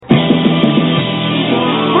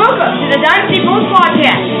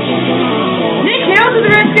Podcast. Nick Hales of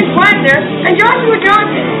the Redskins Planter and Joshua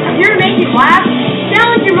Johnson are here to make you laugh,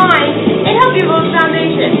 challenge your mind, and help you build a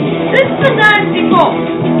foundation. This is the Dynasty Pulse,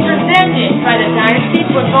 presented by the Dynasty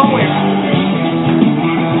Football Warehouse.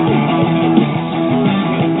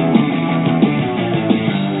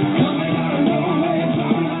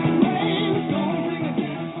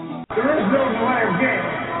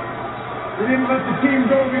 We didn't let the team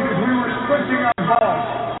go because we were switching our ball.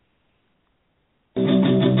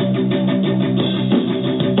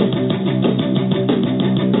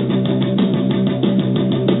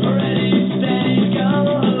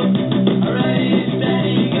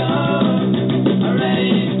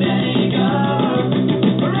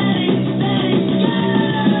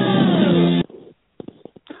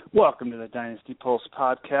 Welcome to the Dynasty Pulse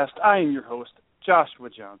podcast. I am your host, Joshua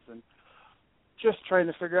Johnson. Just trying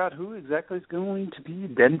to figure out who exactly is going to be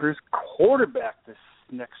Denver's quarterback this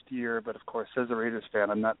next year. But, of course, as a Raiders fan,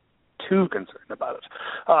 I'm not too concerned about it.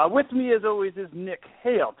 With me, as always, is Nick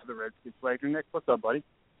Hale to the Redskins Flag. Nick, what's up, buddy?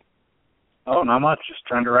 Oh, not much. Just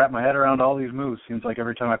trying to wrap my head around all these moves. Seems like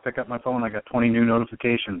every time I pick up my phone, I got 20 new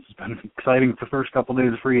notifications. It's been exciting for the first couple of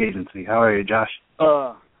days of free agency. How are you, Josh?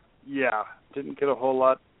 Yeah, didn't get a whole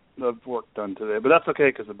lot of work done today, but that's okay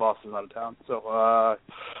because the boss is out of town. So,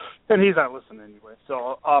 and he's not listening anyway.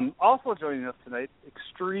 So, also joining us tonight,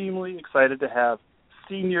 extremely excited to have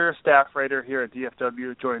senior staff writer here at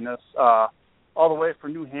DFW join us, all the way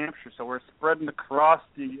from New Hampshire. So we're spreading across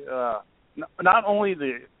the not only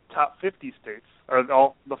the top 50 states or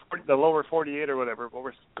the lower 48 or whatever, but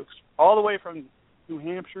we're all the way from New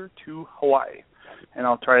Hampshire to Hawaii. And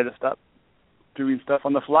I'll try to stop doing stuff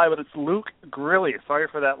on the fly, but it's Luke Grilly. Sorry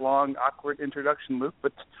for that long, awkward introduction, Luke,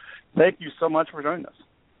 but thank you so much for joining us.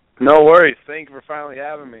 No worries. Thank you for finally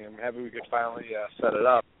having me. I'm happy we could finally set it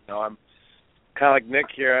up. You know, I'm kind of like Nick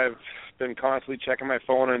here. I've been constantly checking my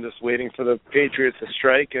phone and just waiting for the Patriots to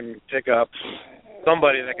strike and pick up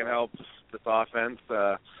somebody that can help this offense.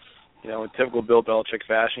 You know, in typical Bill Belichick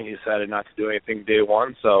fashion, he decided not to do anything day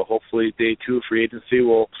one, so hopefully day two free agency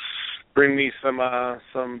will bring me some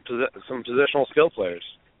positional skill players.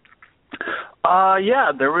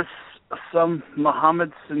 Yeah, there was some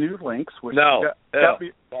Mohamed Sanu links. Which no.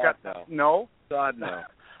 No? God, no.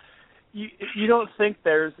 You don't think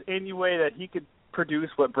there's any way that he could produce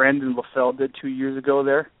what Brandon LaFell did 2 years ago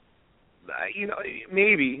there? You know,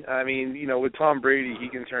 maybe. I mean, you know, with Tom Brady, he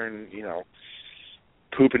can turn, you know,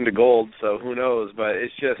 poop into gold, so who knows. But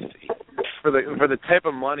it's just, for the type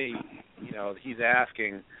of money, you know, he's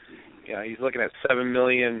asking. You know, he's looking at $7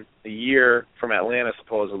 million a year from Atlanta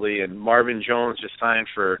supposedly, and Marvin Jones just signed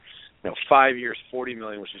for, you know, 5 years, $40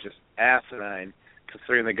 million, which is just asinine,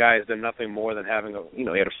 considering the guy has done nothing more than having he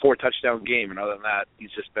had a 4-touchdown game, and other than that, he's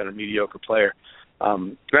just been a mediocre player.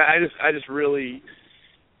 I just really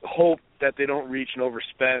hope that they don't reach and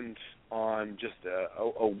overspend on just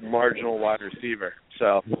a marginal wide receiver.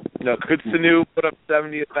 So, you know, could Sanu put up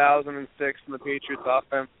 70,006 in the Patriots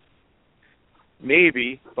offense?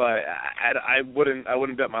 Maybe, but I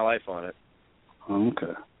wouldn't bet my life on it.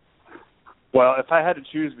 Okay. Well, if I had to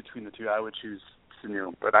choose between the two, I would choose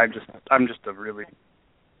Sanu. But I'm just a really,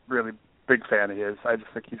 really big fan of his. I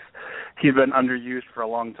just think he's been underused for a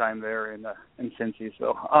long time there in Cincy.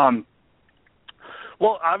 So,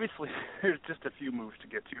 well, obviously there's just a few moves to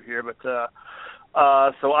get to here, but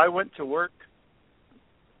so I went to work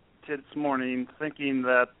this morning thinking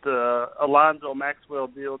that Alonzo Maxwell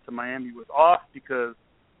deal to Miami was off because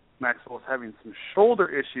Maxwell's having some shoulder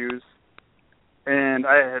issues, and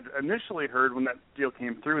I had initially heard when that deal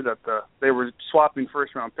came through that they were swapping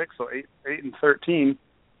first-round picks, so 8 and 13.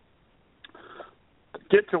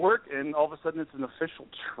 Get to work, and all of a sudden it's an official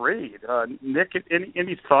trade. Nick,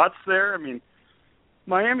 any thoughts there? I mean,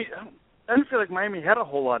 Miami, I didn't feel like Miami had a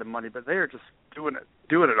whole lot of money, but they are just doing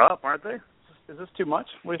it up, aren't they? Is this too much?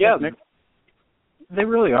 What do you think, Nick? They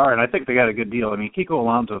really are, and I think they got a good deal. I mean, Kiko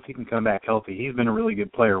Alonso, if he can come back healthy, he's been a really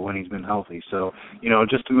good player when he's been healthy. So, you know,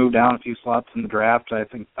 just to move down a few slots in the draft, I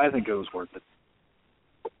think it was worth it.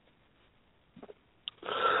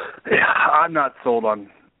 Yeah, I'm not sold on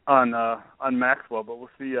Maxwell, but we'll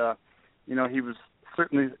see. You know, he was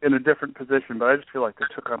certainly in a different position, but I just feel like they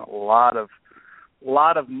took on a lot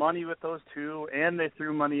of money with those two, and they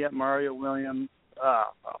threw money at Mario Williams.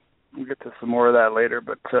 We'll get to some more of that later,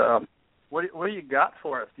 but what do you got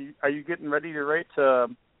for us? Are you getting ready to write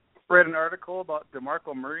an article about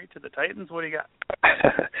DeMarco Murray to the Titans? What do you got?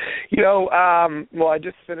 Well, I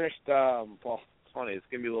just finished, well, it's funny, it's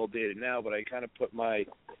going to be a little dated now, but I kind of put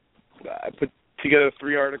together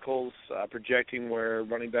 3 articles projecting where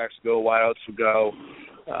running backs go, wideouts will go,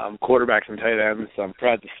 quarterbacks and tight ends. I'm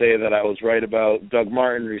proud to say that I was right about Doug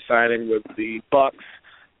Martin re-signing with the Bucs.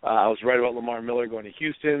 I was right about Lamar Miller going to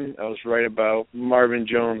Houston. I was right about Marvin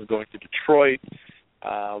Jones going to Detroit.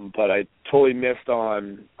 But I totally missed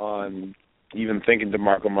on even thinking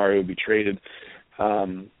DeMarco Murray would be traded.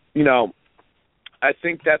 I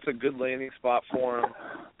think that's a good landing spot for him.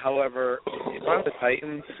 However, if I'm the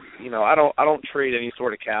Titans, I don't trade any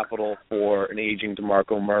sort of capital for an aging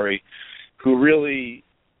DeMarco Murray, who really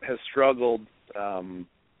has struggled,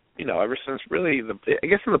 ever since really in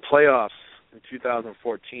the playoffs in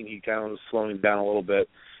 2014, he kind of was slowing down a little bit.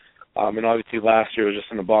 And obviously last year was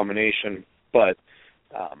just an abomination. But,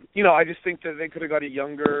 I just think that they could have got a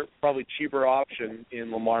younger, probably cheaper option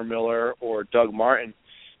in Lamar Miller or Doug Martin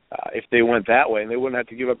if they went that way, and they wouldn't have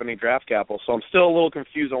to give up any draft capital. So I'm still a little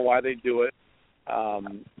confused on why they do it.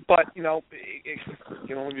 But, it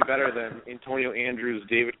can only be better than Antonio Andrews,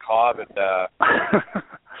 David Cobb, and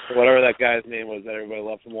whatever that guy's name was that everybody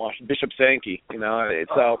loved from Washington, Bishop Sankey.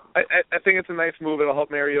 So I think it's a nice move. It'll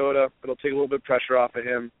help Mariota. It'll take a little bit of pressure off of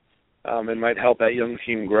him. It might help that young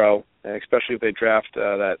team grow, and especially if they draft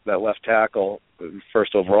that left tackle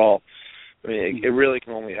first overall. I mean, it really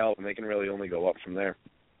can only help, and they can really only go up from there.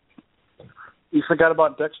 You forgot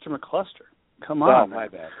about Dexter McCluster. Come on. Oh, my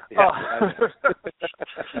bad. Yeah,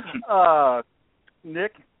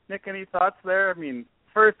 Nick, any thoughts there? I mean,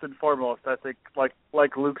 first and foremost, I think, like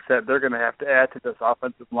Luke said, they're going to have to add to this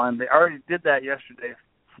offensive line. They already did that yesterday,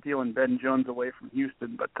 stealing Ben Jones away from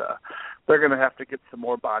Houston, but they're going to have to get some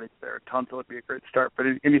more bodies there. Tunsil would be a great start. But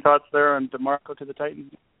any thoughts there on DeMarco to the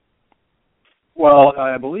Titans? Well,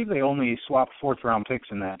 I believe they only swapped 4th-round picks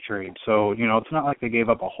in that trade. So, it's not like they gave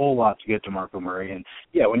up a whole lot to get DeMarco Murray. And,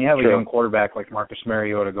 yeah, when you have a young quarterback like Marcus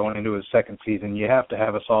Mariota going into his second season, you have to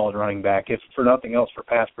have a solid running back, if for nothing else, for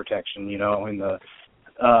pass protection,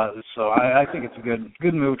 so I think it's a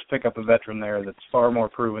good move to pick up a veteran there that's far more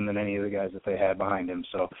proven than any of the guys that they had behind him.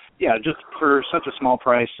 So, yeah, just for such a small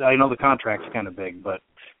price, I know the contract's kind of big, but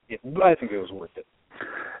I think it was worth it.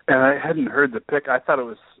 And I hadn't heard the pick. I thought it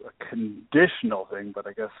was a conditional thing, but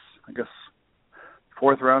I guess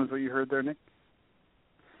 4th round is what you heard there, Nick?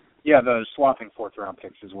 Yeah, the swapping 4th-round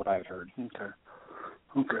picks is what I've heard.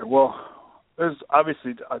 Okay. Well, there's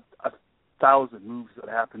obviously a 1,000 moves that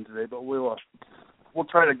happened today, but we'll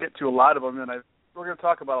try to get to a lot of them, and we're going to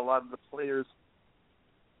talk about a lot of the players,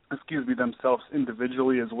 themselves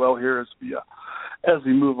individually as well here as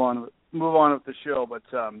we move on with the show. But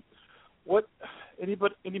what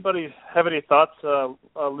anybody have any thoughts,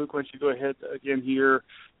 Luke? Why don't you go ahead again here?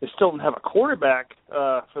 They still don't have a quarterback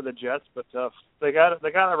for the Jets, but they got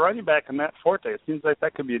a running back in Matt Forte. It seems like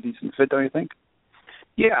that could be a decent fit, don't you think?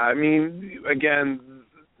 Yeah, I mean, again,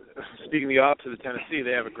 speaking the opposite of Tennessee,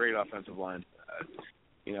 they have a great offensive line.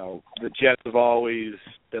 The Jets have always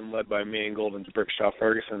been led by Mangold and Brickshaw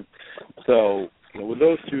Ferguson. So, with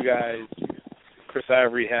those two guys, Chris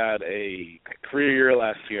Ivory had a career year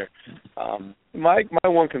last year. My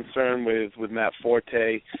one concern with Matt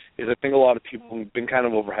Forte is I think a lot of people have been kind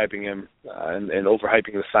of overhyping him and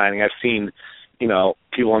overhyping the signing. I've seen,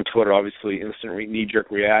 people on Twitter, obviously, instant knee-jerk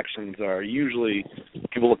reactions are usually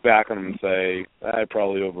people look back on him and say, I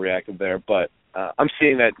probably overreacted there. But I'm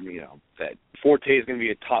seeing that, that Forte is going to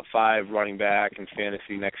be a top 5 running back in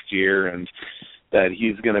fantasy next year and that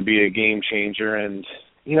he's going to be a game changer. And,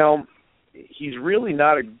 he's really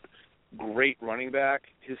not a great running back.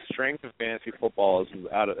 His strength of fantasy football is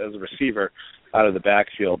as a receiver out of the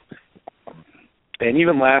backfield. And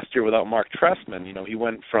even last year without Mark Trestman, he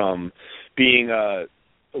went from being a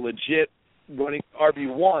legit running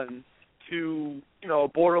RB1 to, a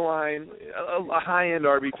borderline, a high-end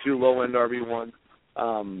RB2, low-end RB1.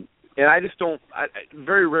 And I just don't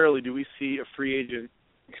very rarely do we see a free agent,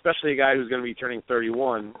 especially a guy who's going to be turning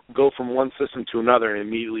 31, go from one system to another and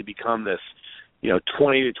immediately become this,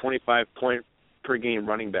 20 to 25 point per game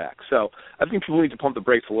running back. So I think people need to pump the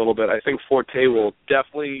brakes a little bit. I think Forte will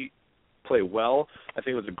definitely play well. I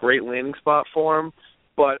think it was a great landing spot for him,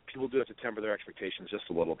 but people do have to temper their expectations just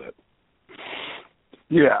a little bit.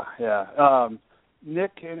 Yeah.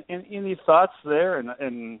 Nick, any thoughts there?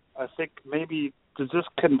 And I think maybe does this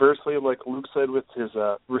conversely, like Luke said, with his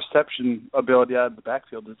reception ability out of the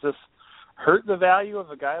backfield, does this hurt the value of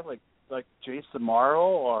a guy like Jason Morrow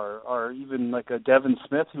or even like a Devin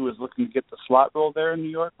Smith who was looking to get the slot role there in New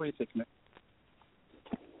York? What do you think, Nick?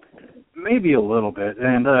 Maybe a little bit,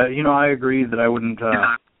 and I agree that I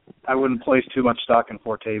wouldn't place too much stock in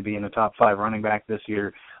Forte being a top 5 running back this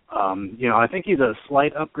year. I think he's a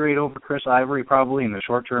slight upgrade over Chris Ivory probably in the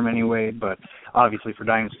short term anyway, but obviously for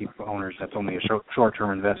Dynasty owners, that's only a short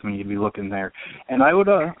term investment. You'd be looking there. And I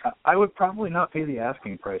would probably not pay the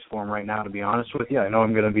asking price for him right now, to be honest with you. I know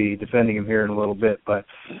I'm going to be defending him here in a little bit, but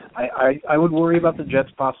I would worry about the Jets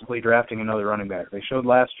possibly drafting another running back. They showed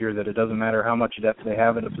last year that it doesn't matter how much depth they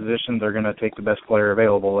have at a position, they're going to take the best player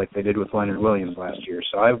available like they did with Leonard Williams last year.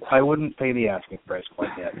 So I wouldn't pay the asking price quite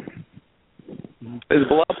yet. Is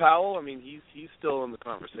Bilal Powell? I mean, he's still in the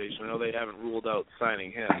conversation. I know they haven't ruled out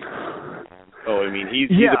signing him. So I mean, he's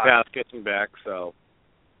a pass catching back. So,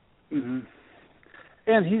 and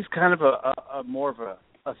he's kind of a more of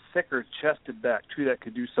a thicker chested back too that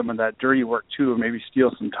could do some of that dirty work too, and maybe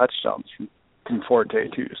steal some touchdowns from Forte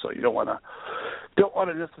too. So you don't want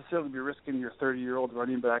to necessarily be risking your 30-year-old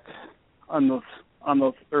running back on those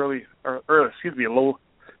low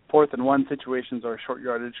 4th and 1 situations or short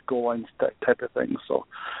yardage goal line type of things. So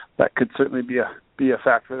that could certainly be a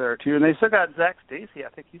factor there too. And they still got Zach Stacy. I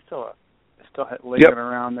think he's still lingering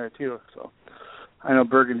around there too. So I know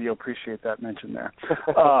Burgundy will appreciate that mention there.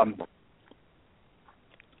 I'm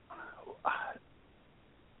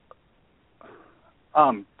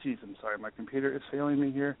sorry, my computer is failing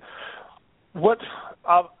me here. What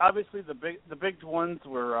obviously the big ones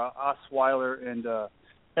were Osweiler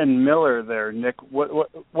and Miller there, Nick.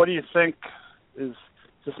 What do you think? Does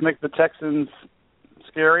this make the Texans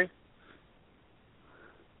scary?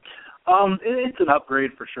 It's an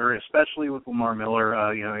upgrade for sure, especially with Lamar Miller.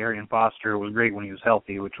 Arian Foster was great when he was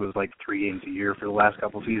healthy, which was like 3 games a year for the last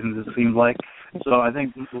couple of seasons, it seemed like. So I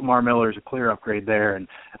think Lamar Miller is a clear upgrade there. And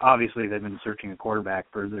obviously they've been searching a quarterback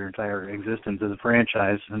for their entire existence as a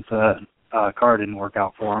franchise since Carr didn't work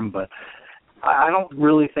out for him. But I don't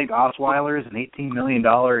really think Osweiler is an $18 million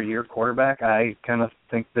a year quarterback. I kind of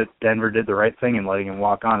think that Denver did the right thing in letting him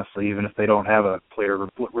walk, honestly, even if they don't have a clear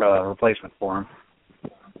replacement for him.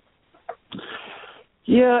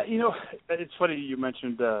 Yeah, it's funny you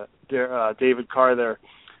mentioned David Carr there.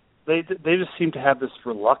 They just seem to have this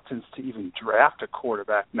reluctance to even draft a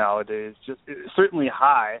quarterback nowadays. Certainly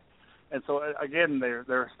high, and so again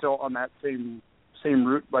they're still on that same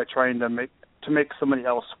route by trying to make somebody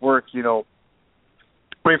else work.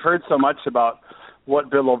 We've heard so much about what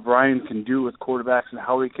Bill O'Brien can do with quarterbacks and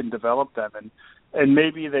how he can develop them, and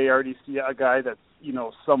maybe they already see a guy that's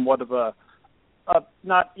somewhat of a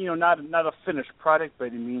not a finished product by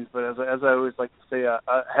any means, but as I always like to say,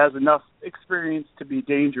 has enough experience to be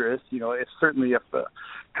dangerous. It's certainly if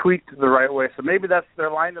tweaked the right way. So maybe that's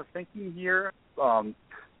their line of thinking here.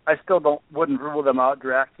 I still wouldn't rule them out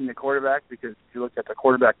drafting a quarterback, because if you look at the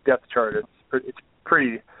quarterback depth chart, it's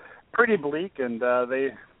pretty bleak, and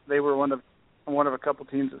they were one of a couple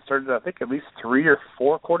teams that started, I think, at least 3 or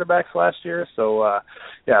 4 quarterbacks last year. So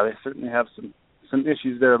they certainly have some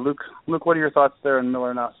issues there. Luke, what are your thoughts there on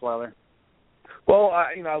Miller and Osweiler? Well,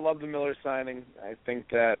 I love the Miller signing. I think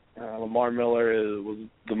that Lamar Miller was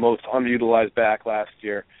the most underutilized back last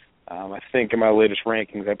year. I think in my latest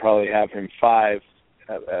rankings, I probably have him 5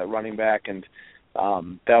 at running back, and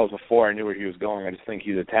that was before I knew where he was going. I just think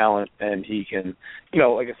he's a talent, and he can,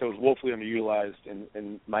 like I said, was woefully underutilized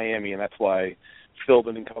in Miami, and that's why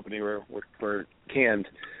Philbin and company were canned.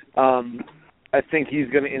 I think he's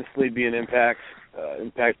going to instantly be an impact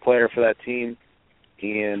player for that team,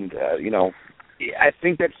 and I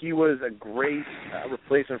think that he was a great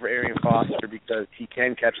replacement for Arian Foster, because he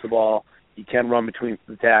can catch the ball, he can run between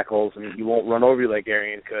the tackles. I mean, he won't run over you like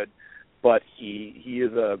Arian could, but he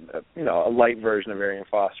is a light version of Arian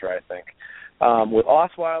Foster, I think. With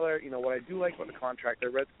Osweiler, what I do like about the contract, I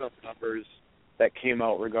read some numbers that came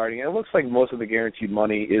out regarding it. It looks like most of the guaranteed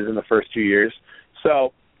money is in the first 2 years,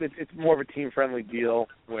 so it's more of a team-friendly deal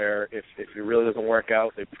where if it really doesn't work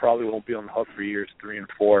out, they probably won't be on the hook for years 3 and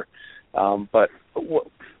 4. But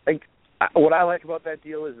what I like about that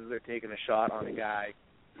deal is they're taking a shot on a guy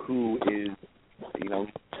who is,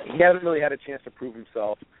 he hasn't really had a chance to prove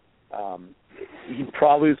himself. He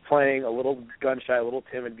probably was playing a little gun-shy, a little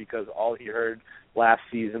timid, because all he heard last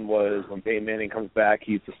season was when Peyton Manning comes back,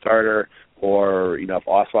 he's the starter, or, if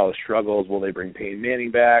Osweiler struggles, will they bring Peyton Manning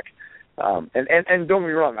back? And don't get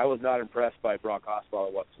me wrong, I was not impressed by Brock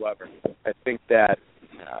Osweiler whatsoever. I think that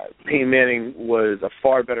Peyton Manning was a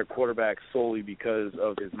far better quarterback solely because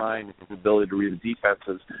of his mind and his ability to read the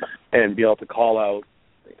defenses and be able to call out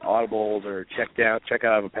audibles or check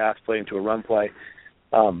out of a pass play into a run play.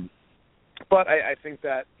 But I think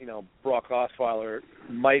that, Brock Osweiler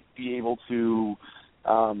might be able to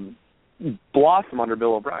blossom under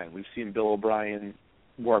Bill O'Brien. We've seen Bill O'Brien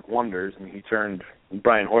work wonders. I mean, he turned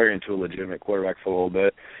Brian Hoyer into a legitimate quarterback for a little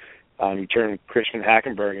bit. You turned Christian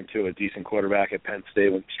Hackenberg into a decent quarterback at Penn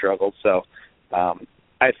State when he struggled. So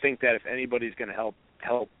I think that if anybody's going to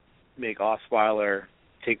help make Osweiler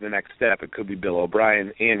take the next step, it could be Bill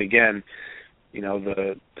O'Brien. And again,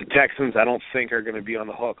 the Texans I don't think are going to be on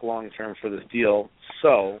the hook long term for this deal.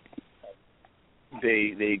 So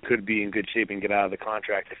they could be in good shape and get out of the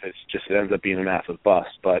contract if it ends up being a massive bust.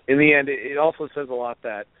 But in the end, it also says a lot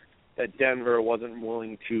that Denver wasn't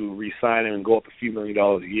willing to re-sign him and go up a few $1 million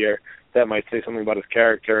a year. That might say something about his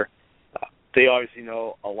character. They obviously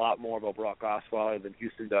know a lot more about Brock Osweiler than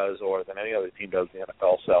Houston does or than any other team does in the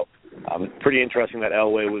NFL. So it's pretty interesting that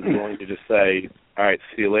Elway was willing to just say, all right,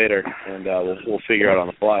 see you later, and we'll figure it out on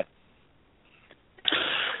the fly.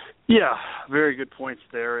 Yeah, very good points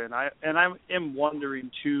there. And I am wondering,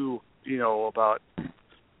 too, about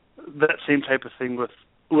that same type of thing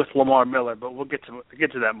with Lamar Miller, but we'll get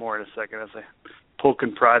to that more in a second as I poke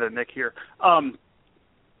and prod at Nick here.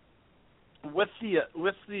 With the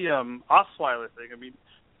Osweiler thing, I mean,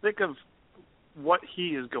 think of what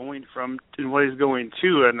he is going from and what he's going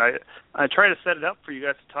to, and I try to set it up for you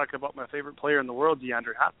guys to talk about my favorite player in the world,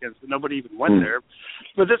 DeAndre Hopkins, but nobody even went there.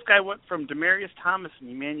 But this guy went from Demaryius Thomas and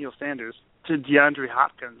Emmanuel Sanders to DeAndre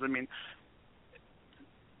Hopkins. I mean,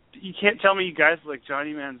 you can't tell me you guys like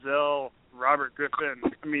Johnny Manziel, Robert Griffin,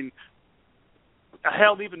 I mean,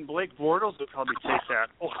 hell, even Blake Bortles would probably take that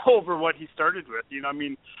over what he started with. I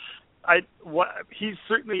mean, he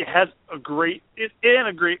certainly has a great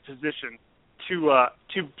position to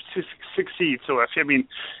succeed. So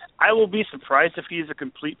I will be surprised if he's a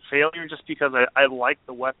complete failure, just because I like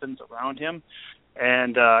the weapons around him,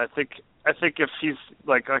 and I think if he's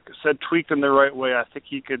like I said, tweaked in the right way, I think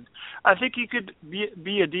he could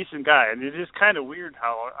be a decent guy. And it is kind of weird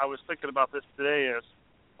how I was thinking about this today as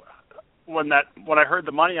when I heard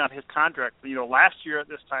the money on his contract. Last year at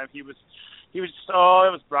this time he was just,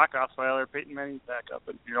 it was Brock Osweiler, Peyton Manning's backup,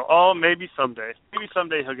 and maybe someday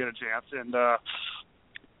he'll get a chance. And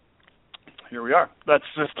here we are. That's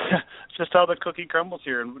just how the cookie crumbles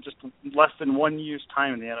here in just less than 1 year's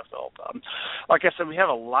time in the NFL. Like I said, we have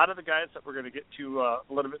a lot of the guys that we're going to get to a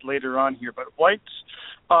little bit later on here. But White,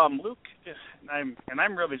 Luke, and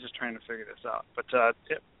I'm really just trying to figure this out. But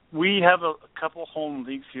we have a couple home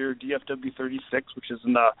leagues here, DFW 36, which is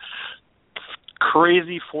in the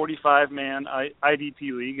crazy 45-man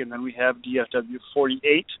IDP league, and then we have DFW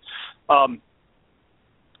 48.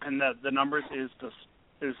 And the numbers is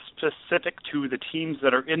specific to the teams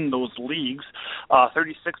that are in those leagues.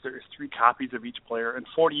 36, there is 3 copies of each player, and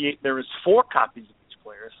 48, there is 4 copies of each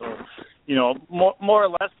player. So, more or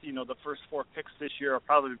less, the first 4 picks this year will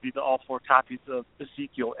probably be all 4 copies of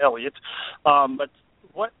Ezekiel Elliott. But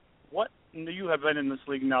what you have been in this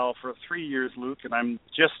league now for 3 years, Luke, and I'm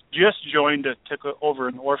just joined to take over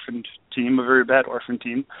an orphaned team, a very bad orphan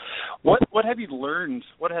team. What have you learned?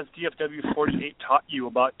 What has DFW 48 taught you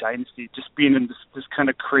about Dynasty, just being in this kind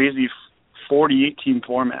of crazy 48-team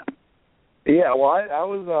format? Yeah, well, I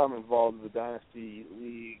was involved in the Dynasty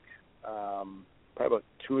League probably about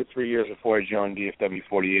 2 or 3 years before I joined DFW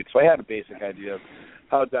 48, so I had a basic idea of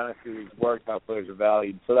how Dynasty Leagues worked, how players are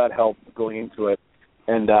valued, so that helped going into it.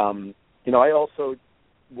 And I also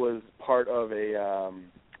was part of a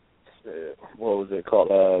what was it called?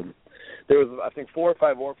 There was, I think, 4 or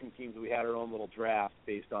 5 orphan teams. We had our own little draft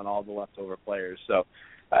based on all the leftover players. So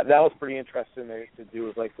that was pretty interesting. They used to do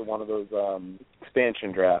it like one of those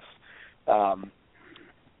expansion drafts.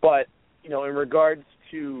 But in regards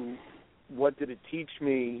to what did it teach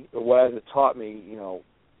me or what has it taught me,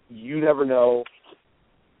 you never know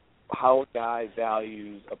how a guy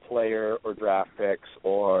values a player or draft picks,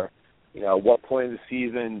 or what point of the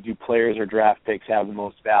season do players or draft picks have the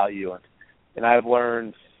most value. And I've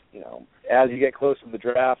learned, as you get close to the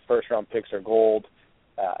draft, first-round picks are gold.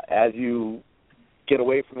 As you get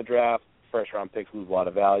away from the draft, first-round picks lose a lot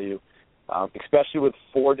of value, especially with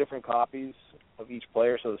 4 different copies of each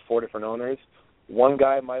player, so there's 4 different owners. One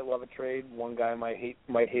guy might love a trade, one guy might hate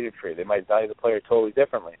a trade. They might value the player totally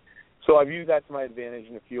differently. So I've used that to my advantage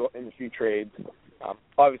in a few trades.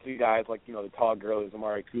 Obviously, guys like the Todd Gurley's,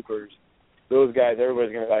 Amari Cooper's, those guys,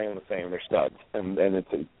 everybody's going to value them the same. They're studs, and it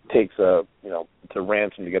takes a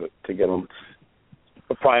ransom to get them,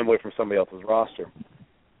 pry them away from somebody else's roster.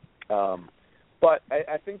 But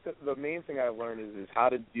I think that the main thing I've learned is how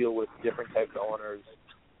to deal with different types of owners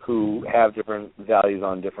who have different values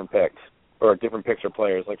on different picks or different picks or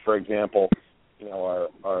players. Like, for example,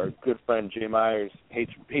 our good friend Jay Myers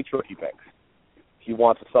hates rookie picks. He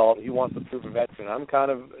wants a proven veteran. I'm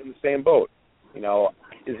kind of in the same boat.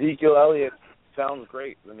 Ezekiel Elliott sounds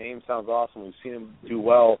great. The name sounds awesome. We've seen him do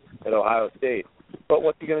well at Ohio State. But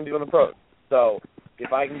what's he going to do in the pros? So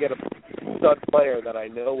if I can get a stud player that I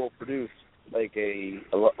know will produce like a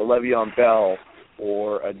Le'Veon Bell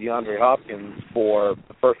or a DeAndre Hopkins for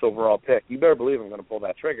the first overall pick, you better believe I'm going to pull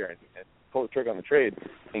that trigger and pull the trigger on the trade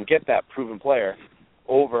and get that proven player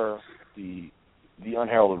over the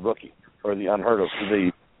unheralded rookie, or the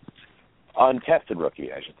the untested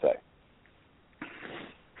rookie, I should say.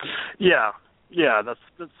 Yeah, that's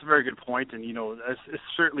a very good point, and it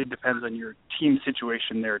certainly depends on your team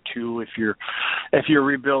situation there too. If you're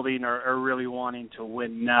rebuilding or really wanting to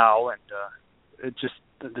win now, and it just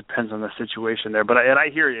depends on the situation there. But I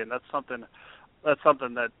hear you, and that's something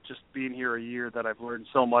that just being here a year that I've learned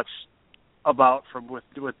so much about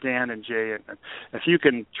with Dan and Jay, and if you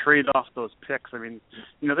can trade off those picks, I mean,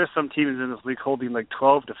 there's some teams in this league holding like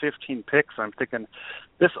 12 to 15 picks. I'm thinking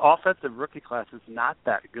this offensive rookie class is not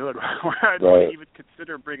that good. Where I don't even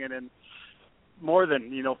consider bringing in more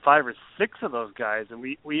than 5 or 6 of those guys, and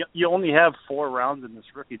you only have 4 rounds in this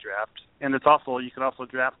rookie draft, and it's also, you can also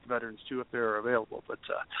draft veterans too if they're available. But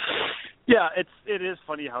it is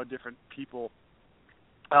funny how different people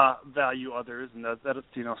value others, and that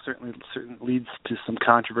certainly leads to some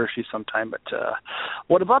controversy sometime. But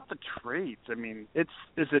what about the trades? I mean, is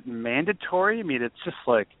it mandatory? I mean, it's just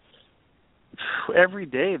like every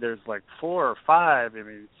day there's like 4 or 5. I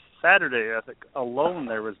mean, Saturday, I think alone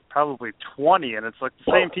there was probably 20, and it's like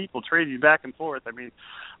the same people trading back and forth. I mean,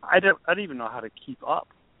 I don't even know how to keep up.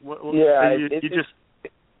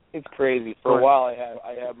 It's crazy. For a while, I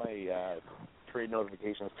had my trade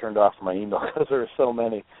notifications turned off from my email because there are so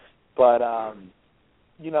many. But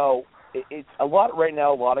it's a lot right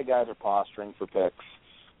now. A lot of guys are posturing for picks.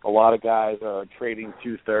 A lot of guys are trading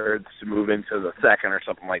 2/3 to move into the second or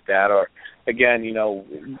something like that. Or again,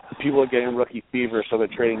 people are getting rookie fever, so they're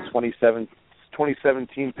trading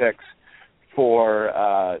 2017 picks for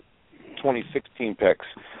 2016 picks.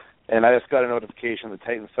 And I just got a notification the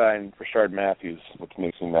Titans signed Rashard Matthews, which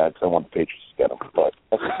makes me mad because I want the Patriots to get him. But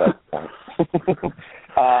that's a side point.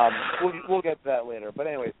 We'll get to that later. But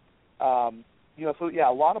anyways, a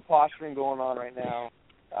lot of posturing going on right now.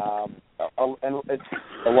 And it's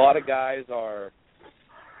a lot of guys are,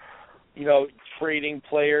 trading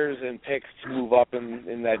players and picks to move up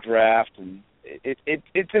in that draft, and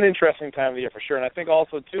it's an interesting time of the year for sure. And I think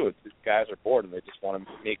also too, guys are bored and they just want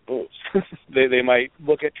to make moves. they might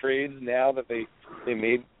look at trades now that they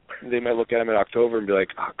made. They might look at them in October and be like,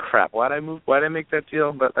 "Oh crap, why'd I make that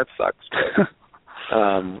deal?" But that sucks.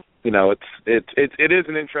 It is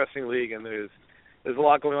an interesting league, and there's a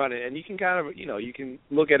lot going on, and you can kind of, you can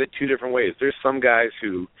look at it 2 different ways. There's some guys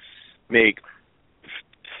who make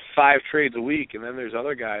 5 trades a week, and then there's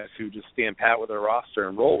other guys who just stand pat with their roster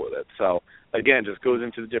and roll with it. So, again, just goes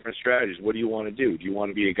into the different strategies. What do you want to do? Do you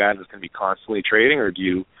want to be a guy that's going to be constantly trading, or do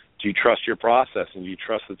you trust your process and do you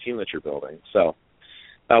trust the team that you're building? So,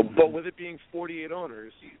 but with it being 48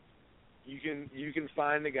 owners, you can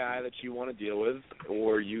find the guy that you want to deal with,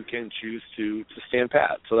 or you can choose to stand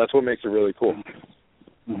pat. So that's what makes it really cool.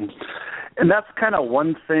 Mm-hmm. And that's kind of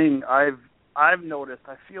one thing I've noticed.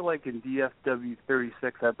 I feel like in DFW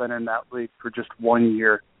 36, I've been in that league for just 1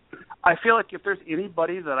 year. I feel like if there's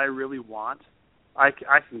anybody that I really want, I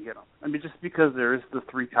can get them. I mean, just because there is the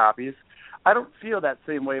 3 copies. I don't feel that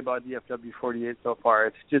same way about DFW 48 so far.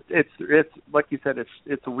 It's just it's like you said,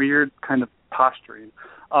 it's a weird kind of posturing.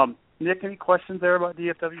 Nick, any questions there about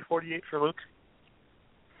DFW 48 for Luke?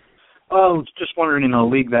 Oh, just wondering, in a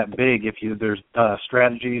league that big, if there's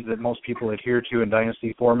strategies that most people adhere to in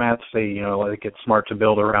dynasty formats, say, like it's smart to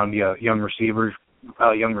build around young receivers,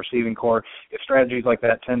 young receiving core. If strategies like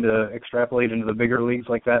that tend to extrapolate into the bigger leagues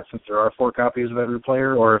like that, since there are 4 copies of every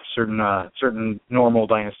player, or if certain normal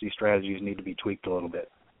dynasty strategies need to be tweaked a little bit.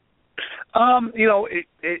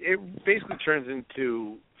 It basically turns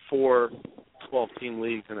into 4 12-team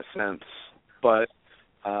leagues in a sense, but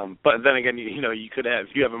then again, you could have,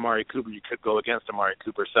 if you have Amari Cooper, you could go against Amari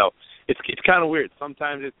Cooper. So it's kind of weird.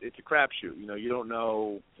 Sometimes it's a crapshoot. You don't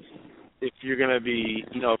know if you're going to be,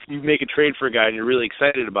 if you make a trade for a guy and you're really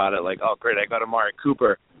excited about it, like, oh great, I got Amari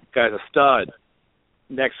Cooper, guy's a stud.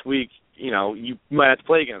 Next week, you might have to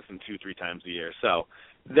play against him 2-3 times a year. So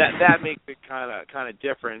that makes it kind of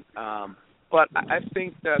different. But I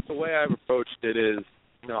think that the way I've approached it is,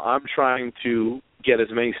 I'm trying to get as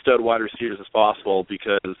many stud wide receivers as possible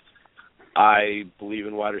because I believe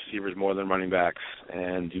in wide receivers more than running backs,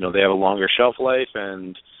 and they have a longer shelf life,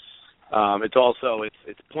 and it's also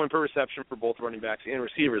it's point per reception for both running backs and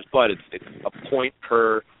receivers, but it's a point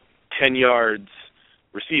per 10 yards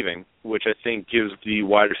receiving, which I think gives the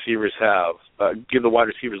wide receivers give the wide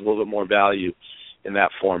receivers a little bit more value in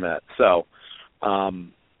that format. So,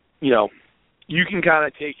 you can kind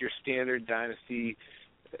of take your standard Dynasty,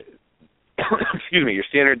 your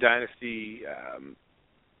standard Dynasty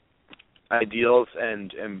ideals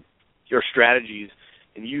and your strategies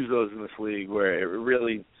and use those in this league where it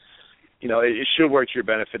really, it should work to your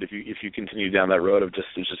benefit if you continue down that road of just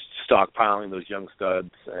stockpiling those young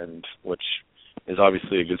studs, and which is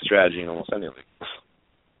obviously a good strategy in almost any league.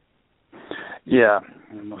 Yeah,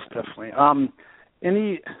 most definitely.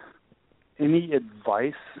 Any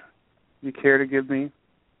advice you care to give me?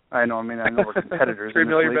 I know we're competitors.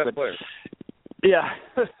 Trade all your best but players. Yeah.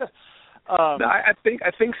 I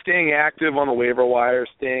think staying active on the waiver wire,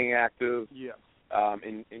 staying active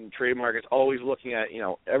in trade markets, always looking at,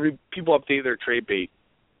 people update their trade bait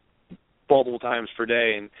multiple times per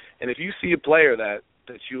day, and if you see a player that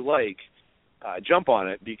you like, jump on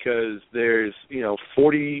it, because there's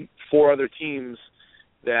 44 other teams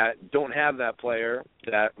that don't have that player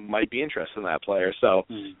that might be interested in that player. So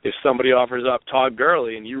if somebody offers up Todd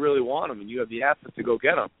Gurley and you really want him and you have the assets to go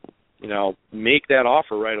get him, make that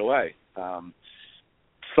offer right away.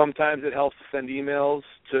 Sometimes it helps to send emails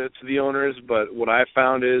to the owners, but what I've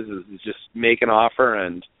found is just make an offer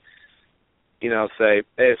and, say,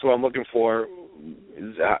 hey, so what I'm looking for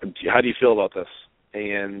is, how do you feel about this?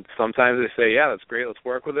 And sometimes they say, yeah, that's great, let's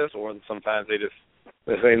work with this, or sometimes they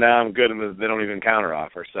say, no, I'm good, and they don't even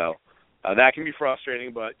counteroffer. So that can be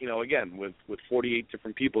frustrating, but, again, with 48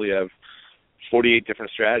 different people, you have 48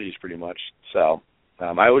 different strategies pretty much. So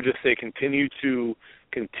I would just say continue to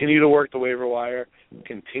work the waiver wire,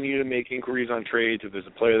 continue to make inquiries on trades if there's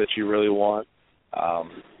a player that you really want.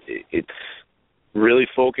 It's really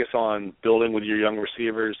focus on building with your young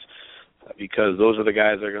receivers, because those are the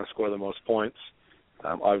guys that are going to score the most points.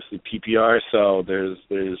 Obviously PPR, so there's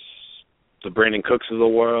the Brandon Cooks of the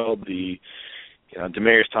world, the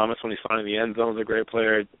Demaryius Thomas when he's finding the end zone is a great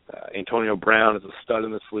player. Antonio Brown is a stud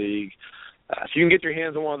in this league. If you can get your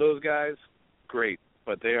hands on one of those guys, great.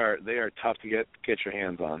 But they are tough to get your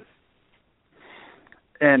hands on.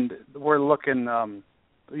 And we're looking.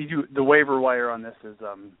 The waiver wire on this is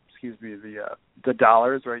the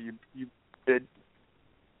dollars, right? You bid.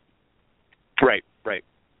 Right.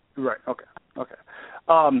 Okay.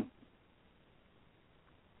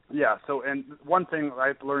 Yeah. So, and one thing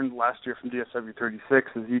I learned last year from DFW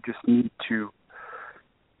 36 is you just need to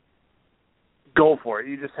go for it.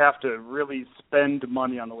 You just have to really spend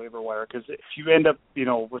money on the waiver wire, because if you end up,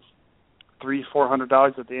 with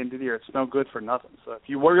 $300-400 at the end of the year, it's no good for nothing. So if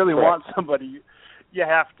you really want somebody, you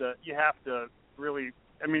have to really.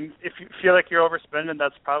 I mean, if you feel like you're overspending,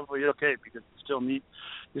 that's probably okay, because you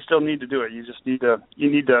still need to do it. You just need to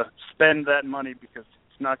spend that money, because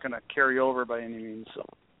it's not going to carry over by any means. So.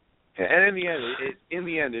 And in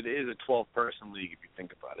the end, it is a 12-person league if you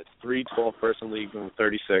think about it. It's 3 12-person leagues in the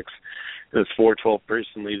 36, and it's 4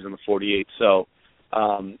 12-person leagues in the 48. So,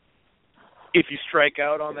 if you strike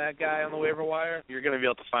out on that guy on the waiver wire, you're going to be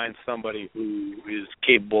able to find somebody who is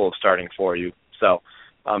capable of starting for you. So,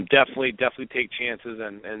 definitely take chances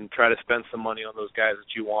and try to spend some money on those guys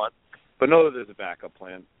that you want, but know that there's a backup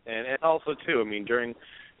plan. And also too, I mean,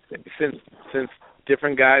 since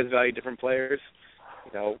different guys value different players,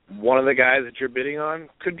 one of the guys that you're bidding on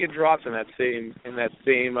could get dropped in that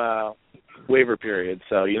same waiver period.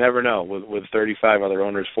 So you never know with 35 other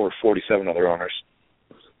owners, 47 other owners.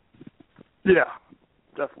 Yeah,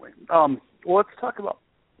 definitely. Well, let's talk about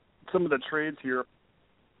some of the trades here.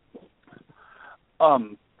 I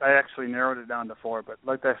actually narrowed it down to 4, but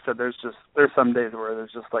like I said, there's some days where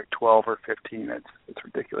there's just like 12 or 15. It's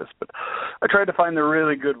ridiculous. But I tried to find the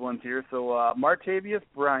really good ones here. So Martavius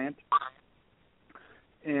Bryant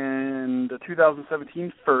in the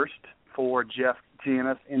 2017 first for Jeff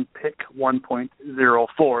Janis in pick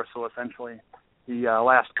 1.04. So essentially the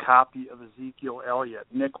last copy of Ezekiel Elliott.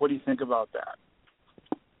 Nick, what do you think about that?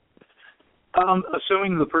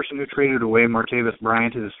 Assuming the person who traded away Martavis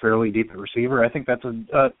Bryant is fairly deep at receiver, I think that's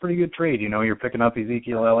a pretty good trade. You're picking up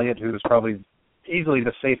Ezekiel Elliott, who is probably easily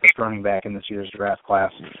the safest running back in this year's draft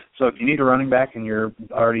class. So if you need a running back and you're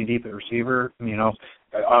already deep at receiver,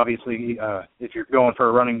 obviously if you're going for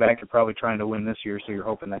a running back, you're probably trying to win this year, so you're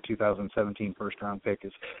hoping that 2017 first-round pick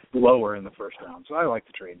is lower in the first round. So I like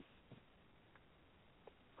the trade.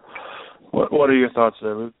 What are your thoughts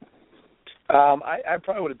there, Luke? I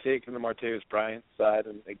probably would have taken the Martavis Bryant side,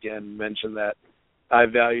 and again mentioned that I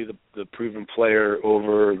value the proven player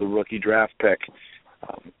over the rookie draft pick.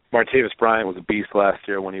 Martavis Bryant was a beast last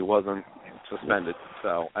year when he wasn't suspended,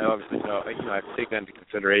 so I obviously know I have to take that into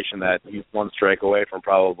consideration that he's one strike away from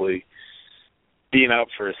probably being out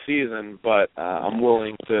for a season. But I'm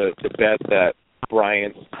willing to bet that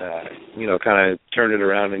Bryant, kind of turned it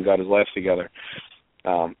around and got his life together.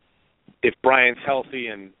 if Bryant's healthy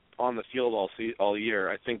and on the field all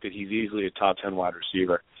year, I think that he's easily a top 10 wide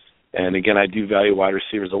receiver. And again, I do value wide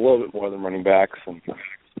receivers a little bit more than running backs. And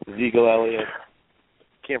Ezekiel Elliott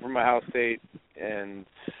came from Ohio State, and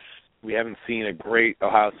we haven't seen a great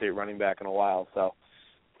Ohio State running back in a while. So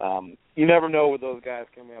you never know with those guys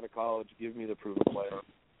coming out of college. Give me the proven player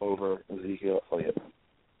over Ezekiel Elliott.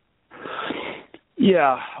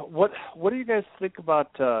 Yeah. What do you guys think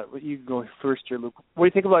about? You can go first here, Luke. What do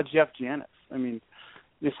you think about Jeff Janis? I mean,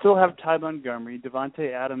 you still have Ty Montgomery.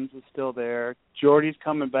 Devontae Adams is still there. Jordy's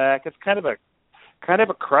coming back. It's kind of a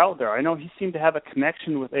crowd there. I know he seemed to have a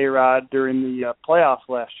connection with A-Rod during the playoffs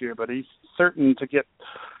last year, but he's certain to get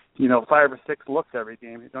 5 or 6 looks every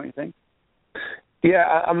game. Don't you think?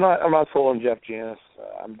 Yeah, I'm not sold on Jeff Janis.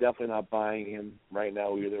 I'm definitely not buying him right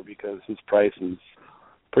now either because his price is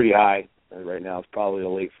pretty high right now. It's probably a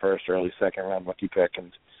late first, early second round rookie pick,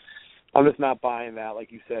 and I'm just not buying that.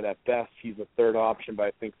 Like you said, at best he's a third option, but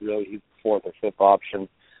I think really he's the fourth or fifth option.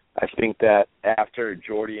 I think that after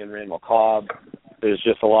Jordy and Randall Cobb, there's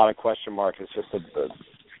just a lot of question marks. It's just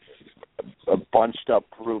a bunched up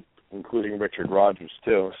group, including Richard Rodgers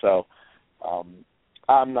too. So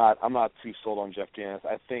I'm not too sold on Jeff Janis.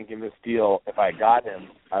 I think in this deal, if I got him,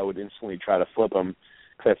 I would instantly try to flip him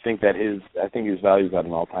because I think his value's at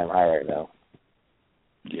an all-time high right now.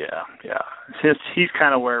 Yeah. He's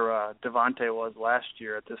kind of where Devontae was last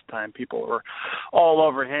year at this time. People were all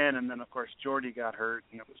over him, and then, of course, Jordy got hurt,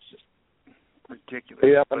 and it was just ridiculous.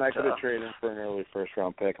 Yeah, and I could have traded him for an early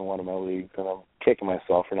first-round pick in one of my leagues, and I'm kicking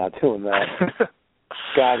myself for not doing that.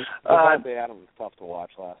 God, Devontae Adams was tough to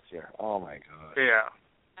watch last year. Oh, my God. Yeah.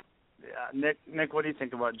 Nick, what do you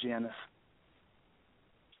think about Janis?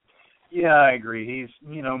 Yeah, I agree. He's,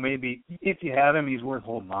 maybe if you have him, he's worth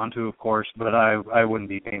holding on to, of course, but I wouldn't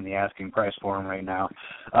be paying the asking price for him right now.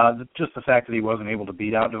 Just the fact that he wasn't able to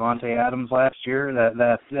beat out Devontae Adams last year,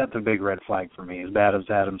 that's a big red flag for me, as bad as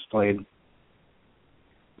Adams played.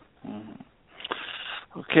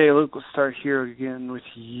 Okay, Luke, we'll start here again with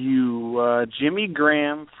you. Jimmy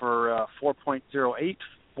Graham for 4.08,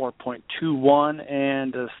 4.21,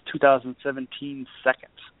 and a 2017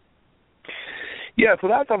 second. Yeah,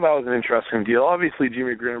 so I thought that was an interesting deal. Obviously,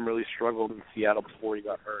 Jimmy Graham really struggled in Seattle before he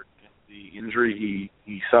got hurt. The injury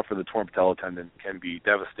he suffered, the torn patella tendon, can be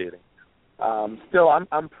devastating. Still,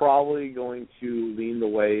 I'm probably going to lean the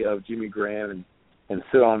way of Jimmy Graham and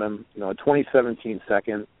sit on him. A 2017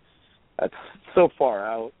 second, that's so far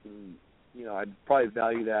out. And, I'd probably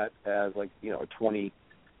value that as a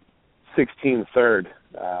 2016 third,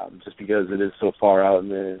 just because it is so far out.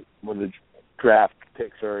 And then when the draft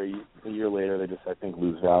picks are a year later, they just, I think,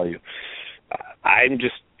 lose value. I'm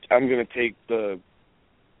going to take the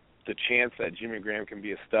chance that Jimmy Graham can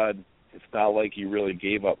be a stud. It's not like he really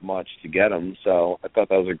gave up much to get him, so I thought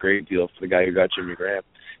that was a great deal for the guy who got Jimmy Graham.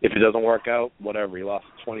 If it doesn't work out, whatever. He lost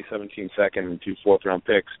a 2017 second and 2 fourth-round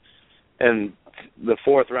picks. And the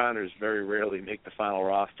fourth rounders very rarely make the final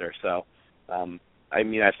roster. So,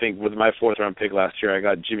 I think with my fourth-round pick last year, I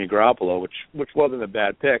got Jimmy Garoppolo, which wasn't a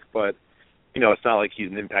bad pick, but it's not like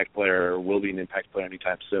he's an impact player or will be an impact player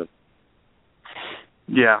anytime soon.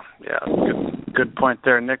 Yeah, good point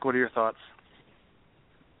there. Nick, what are your thoughts?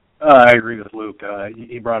 I agree with Luke.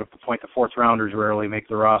 He brought up the point that fourth rounders rarely make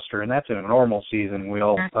the roster, and that's in a normal season.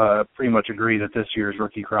 We'll pretty much agree that this year's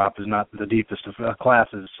rookie crop is not the deepest of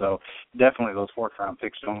classes, so definitely those fourth round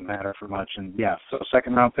picks don't matter for much. And yeah, so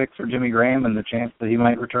second round pick for Jimmy Graham and the chance that he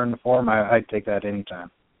might return to form, I'd take that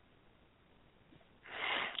anytime.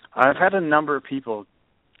 I've had a number of people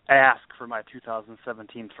ask for my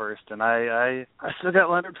 2017 first, and I still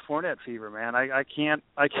got Leonard Fournette fever, man. I can't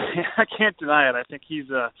deny it. I think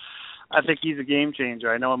he's a game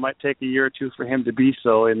changer. I know it might take a year or two for him to be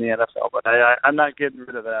so in the NFL, but I'm not getting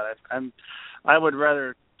rid of that. I would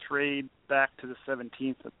rather trade back to the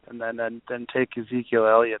 17th and then take Ezekiel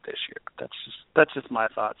Elliott this year. That's just my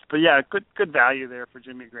thoughts. But yeah, good value there for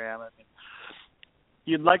Jimmy Graham. I mean,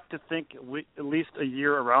 you'd like to think at least a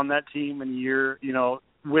year around that team and a year,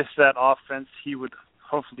 with that offense, he would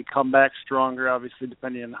hopefully come back stronger, obviously,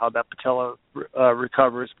 depending on how that patella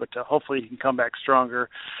recovers, but hopefully he can come back stronger.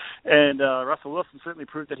 And Russell Wilson certainly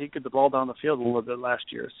proved that he could get the ball down the field a little bit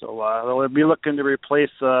last year. So they'll be looking to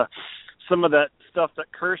replace some of that stuff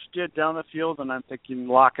that Kirsch did down the field, and I'm thinking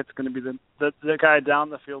Lockett's going to be the guy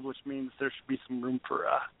down the field, which means there should be some room for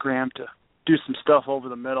Graham to do some stuff over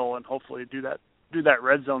the middle and hopefully do that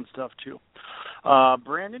red zone stuff too.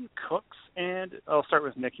 Brandon Cooks, and I'll start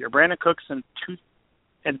with Nick here. Brandon Cooks and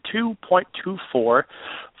 2.24 for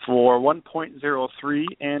 1.03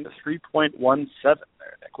 and 3.17 there.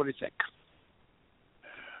 Nick, what do you think?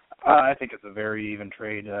 I think it's a very even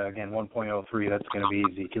trade. Again, 1.03, that's going to be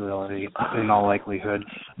Ezekiel Elliott in all likelihood.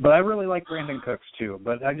 But I really like Brandon Cooks, too.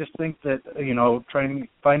 But I just think that,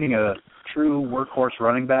 finding a true workhorse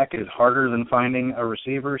running back is harder than finding a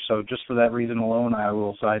receiver. So just for that reason alone, I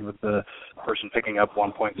will side with the person picking up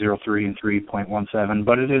 1.03 and 3.17.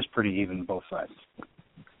 But it is pretty even both sides.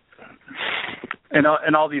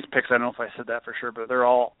 And all these picks, I don't know if I said that for sure, but they're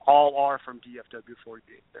all are from DFW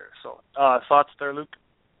 48 there. So thoughts there, Luke?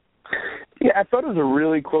 Yeah, I thought it was a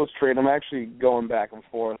really close trade. I'm actually going back and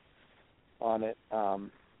forth on it.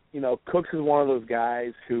 Cooks is one of those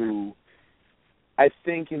guys who I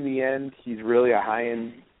think in the end he's really a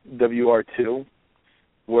high-end WR2,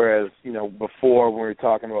 whereas, before when we were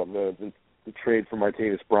talking about the trade for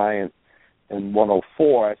Martavis Bryant in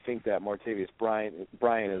 104, I think that Martavis Bryant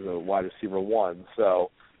is a wide receiver 1,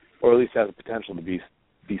 so, or at least has the potential to be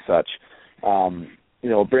such.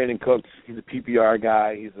 Brandon Cooks, he's a PPR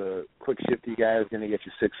guy. He's a quick, shifty guy who's going to get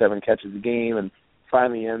you 6-7 catches a game and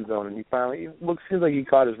find the end zone. And seems like he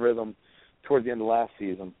caught his rhythm towards the end of last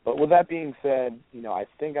season. But with that being said, I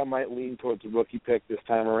think I might lean towards a rookie pick this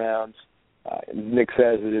time around. Nick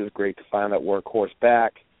says it is great to find that workhorse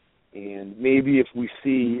back. And maybe if we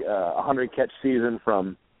see a 100-catch season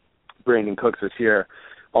from Brandon Cooks this year,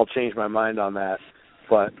 I'll change my mind on that.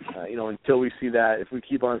 But, until we see that, if we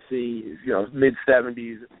keep on seeing,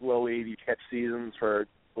 mid-70s, low 80 catch seasons for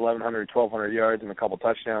 1,100, 1,200 yards and a couple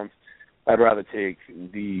touchdowns, I'd rather take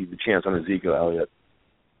the chance on Ezekiel Elliott.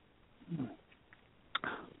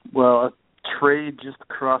 Well, a trade just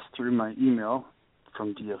crossed through my email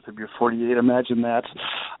from DFW 48. Imagine that.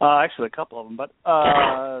 Actually, a couple of them. But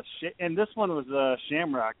and this one was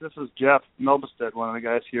Shamrock. This was Jeff Melbestead, one of the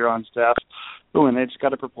guys here on staff. Oh, and they just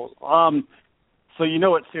got a proposal. So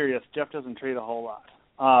it's serious. Jeff doesn't trade a whole lot.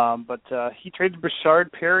 But he traded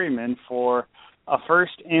Brashard Perryman for a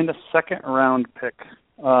first and a second round pick,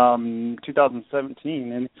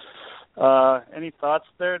 2017. And any thoughts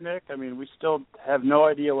there, Nick? I mean, we still have no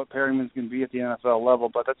idea what Perryman's going to be at the NFL level,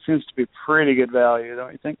 but that seems to be pretty good value,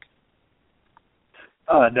 don't you think?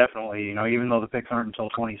 Definitely. Even though the picks aren't until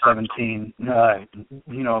 2017,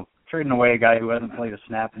 trading away a guy who hasn't played a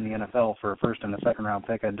snap in the NFL for a first and a second round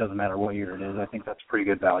pick, it doesn't matter what year it is. I think that's pretty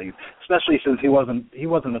good value, especially since he wasn't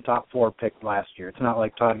a top 4 pick last year. It's not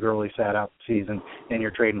like Todd Gurley sat out the season and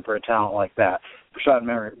you're trading for a talent like that.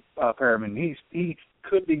 Brashard Perriman, he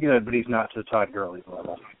could be good, but he's not to Todd Gurley's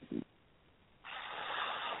level.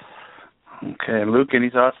 Okay, Luke, any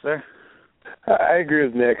thoughts there? I agree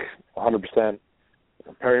with Nick 100%.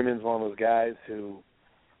 Perryman's one of those guys who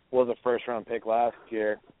was a first-round pick last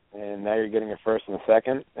year, and now you're getting a first and a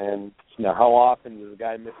second. And how often does a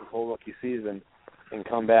guy miss his whole rookie season and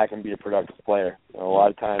come back and be a productive player? A lot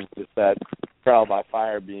of times, just that trial by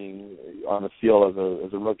fire, being on the field as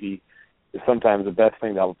a rookie, is sometimes the best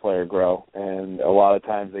thing to help a player grow. And a lot of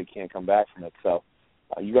times they can't come back from it. So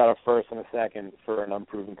you got a first and a second for an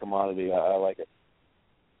unproven commodity. I like it.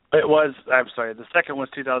 The second was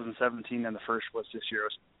 2017 and the first was this year.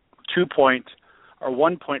 It was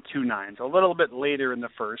 1.29, so a little bit later in the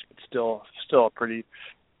first, but still a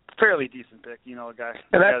fairly decent pick, a guy.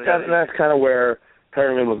 And that's kind of where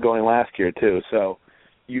Perryman was going last year too. So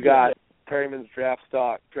you got Perryman's draft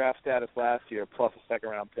status last year plus a second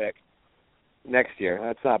round pick next year.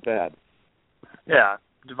 That's not bad. Yeah,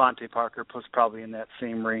 Devontae Parker was probably in that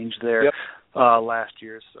same range there last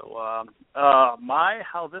year. So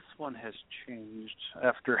how this one has changed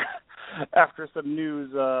after some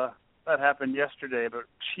news that happened yesterday. But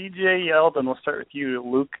TJ Yeldon, we'll start with you,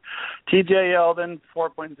 Luke. TJ Yeldon,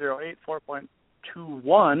 4.08,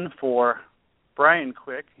 4.21 for Brian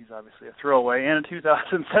Quick. He's obviously a throwaway. And a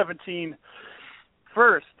 2017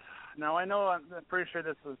 first. Now, I know I'm pretty sure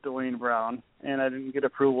this was Dwayne Brown, and I didn't get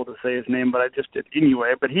approval to say his name, but I just did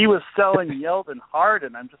anyway. But he was selling Yeldon hard,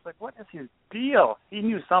 and I'm just like, what is his deal? He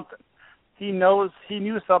knew something. He knew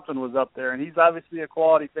something was up there, and he's obviously a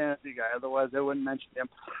quality fantasy guy. Otherwise, I wouldn't mention him.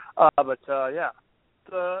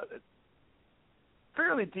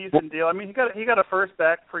 Fairly decent deal. I mean, he got a first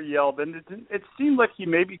back for Yeldon. It seemed like he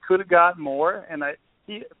maybe could have got more, and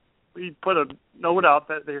he put a note out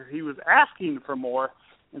that he was asking for more.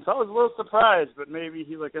 And so I was a little surprised, but maybe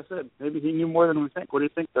like I said, maybe he knew more than we think. What do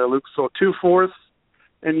you think there, Luke? So 2 fourths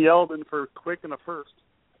and Yeldon for Quick and a first.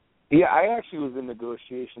 Yeah, I actually was in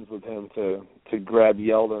negotiations with him to grab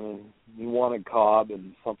Yeldon, and he wanted Cobb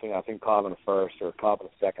and something, I think Cobb in a first or Cobb in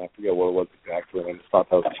a second. I forget what it was exactly. I just thought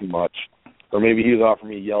that was too much. Or maybe he was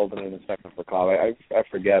offering me Yeldon in a second for Cobb. I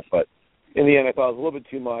forget, but in the end I thought it was a little bit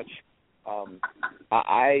too much.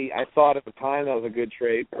 I thought at the time that was a good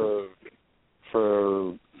trade for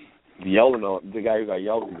the guy who got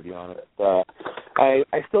Yeldon, to be honest. I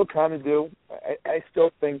still kind of do. I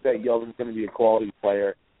still think that Yeldon's going to be a quality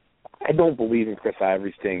player. I don't believe in Chris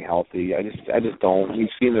Ivory staying healthy. I just don't. We've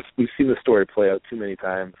seen the story play out too many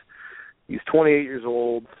times. He's 28 years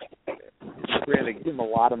old. Granted, they gave him a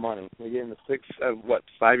lot of money. They gave him a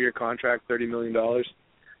 5-year contract, $30 million. I'm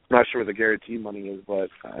not sure what the guarantee money is, but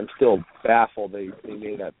I'm still baffled they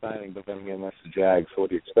made that signing. But then again, that's the Jags, so what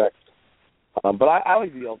do you expect? But I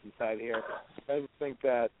like the Yeldon side here. I think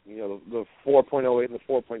that the 4.08 and the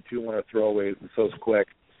 4.21 are throwaways, and so it's quick.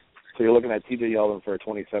 So you're looking at T.J. Yeldon for a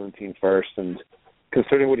 2017 first, and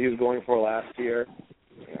considering what he was going for last year,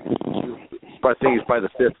 I think he's probably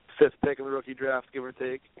the fifth pick in the rookie draft, give or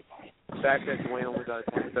take. The fact that Dwayne only got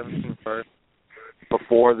a 2017 first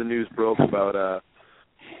before the news broke about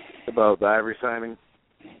the Ivory signing,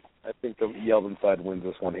 I think the Yeldon side wins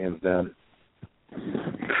this one hands down.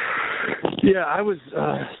 Yeah, I was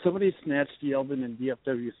somebody snatched Yeldon in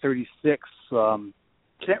DFW 36.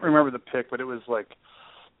 Can't remember the pick, but it was like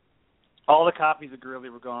all the copies of Gurley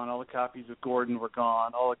were gone, all the copies of Gordon were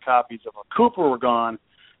gone, all the copies of Cooper were gone.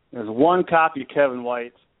 There's one copy of Kevin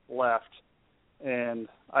White left, and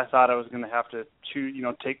I thought I was going to have to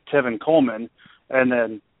take Tevin Coleman, and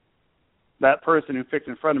then that person who picked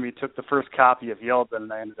in front of me took the first copy of Yeldon,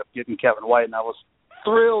 and I ended up getting Kevin White, and I was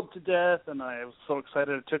thrilled to death, and I was so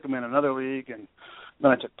excited I took him in another league, and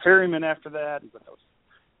then I took Perryman after that,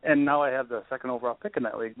 and now I have the second overall pick in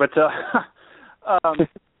that league. But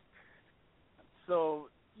so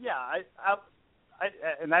yeah,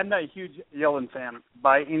 and I'm not a huge Yeldon fan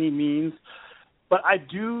by any means, but I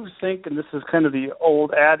do think, and this is kind of the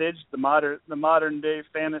old adage, the modern day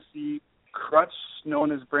fantasy crutch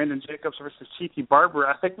known as Brandon Jacobs versus Tiki Barber.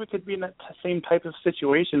 I think we could be in that same type of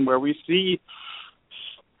situation where we see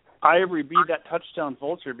Ivory be that touchdown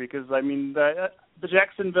vulture, because I mean the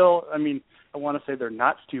Jacksonville, I mean, I want to say they're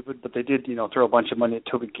not stupid, but they did throw a bunch of money at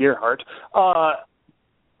Toby Gerhart.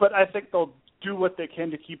 But I think they'll do what they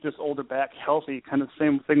can to keep this older back healthy. Kind of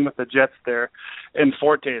same thing with the Jets there and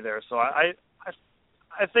Forte there. So I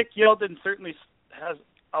think Yeldon certainly has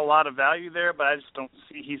a lot of value there, but I just don't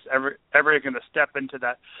see he's ever going to step into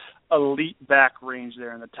that elite back range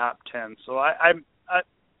there in the top 10. So I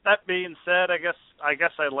that being said, I guess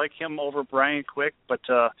I like him over Brian Quick, but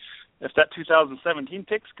if that 2017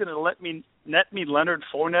 pick's going to net me Leonard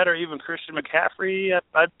Fournette or even Christian McCaffrey,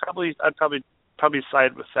 I'd probably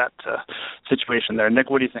side with that situation there. Nick,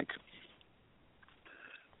 what do you think?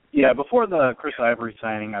 Yeah, before the Chris Ivory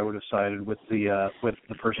signing, I would have sided with the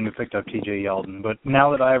person who picked up T.J. Yeldon. But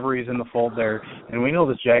now that Ivory's in the fold there, and we know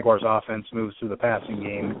this Jaguars offense moves through the passing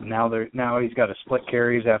game. Now he's got to split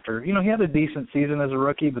carries after he had a decent season as a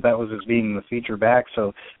rookie, but that was as being the feature back.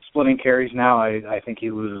 So splitting carries now, I think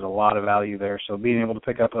he loses a lot of value there. So being able to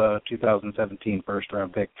pick up a 2017 first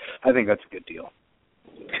round pick, I think that's a good deal.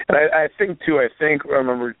 And I think I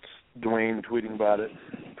remember Dwayne tweeting about it.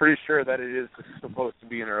 Pretty sure that it is supposed to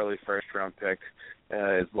be an early first-round pick,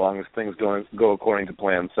 as long as things go according to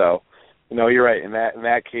plan. So, you're right. In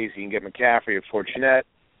that case, you can get McCaffrey or Fournette.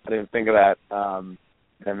 I didn't think of that.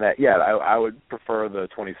 And that, yeah, I would prefer the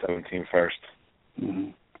 2017 first.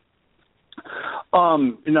 Mm-hmm.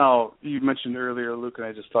 You mentioned earlier, Luke, and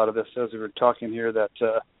I just thought of this as we were talking here, that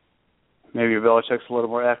maybe Belichick's a little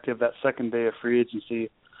more active that second day of free agency.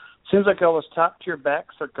 Seems like all those top-tier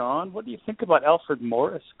backs are gone. What do you think about Alfred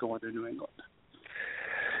Morris going to New England?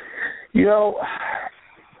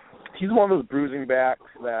 He's one of those bruising backs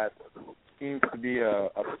that seems to be a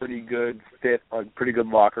pretty good fit, a pretty good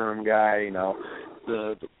locker room guy.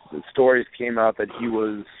 The stories came out that he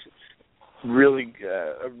was really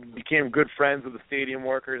became good friends with the stadium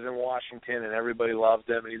workers in Washington, and everybody loved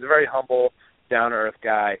him. And he's a very humble, down-to-earth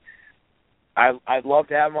guy. I'd love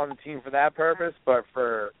to have him on the team for that purpose, but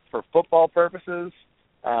for football purposes,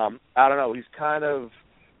 I don't know.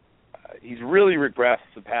 He's really regressed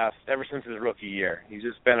ever since his rookie year. He's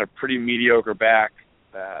just been a pretty mediocre back.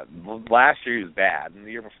 Last year he was bad, and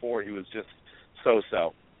the year before he was just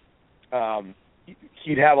so-so.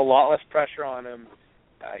 He'd have a lot less pressure on him.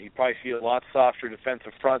 He'd probably see a lot softer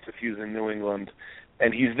defensive fronts if he was in New England.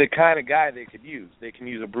 And he's the kind of guy they could use. They can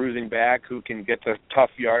use a bruising back who can get the tough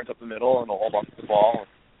yards up the middle and hold on to the ball,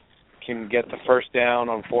 can get the first down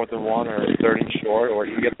on 4th and 1 or 3rd and short, or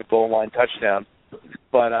he can get the goal line touchdown.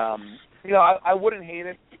 But, I wouldn't hate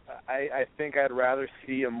it. I think I'd rather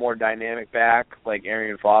see a more dynamic back like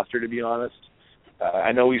Arian Foster, to be honest.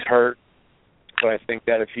 I know he's hurt, but I think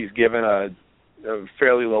that if he's given a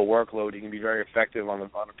fairly low workload, he can be very effective on the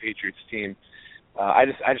Patriots team. I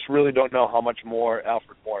just really don't know how much more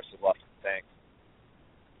Alfred Morris is left in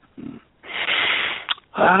the tank.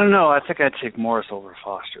 I don't know. I think I'd take Morris over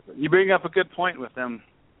Foster. But you bring up a good point with them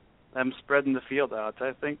spreading the field out.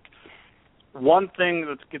 I think one thing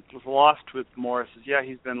that gets lost with Morris is,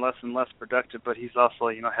 he's been less and less productive, but he's also,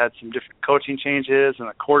 had some different coaching changes and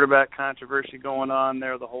a quarterback controversy going on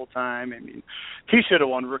there the whole time. I mean, he should have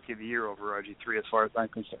won Rookie of the Year over RG3 as far as I'm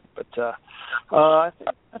concerned. But I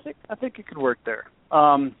think it could work there.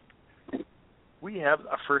 We have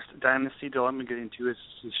our first Dynasty dilemma getting to. This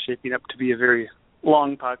is shaping up to be a very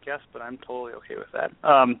long podcast, but I'm totally okay with that.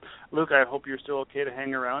 Luke, I hope you're still okay to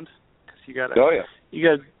hang around. You got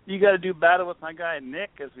to do battle with my guy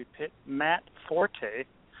Nick as we pit Matt Forte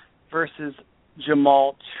versus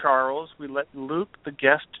Jamal Charles. We let Luke, the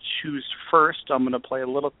guest, choose first. I'm going to play a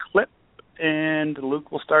little clip, and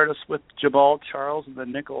Luke will start us with Jamal Charles, and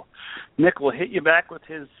then Nick will hit you back with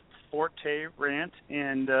his Forte rant,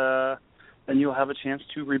 and then you'll have a chance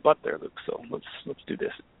to rebut there, Luke. So let's do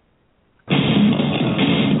this.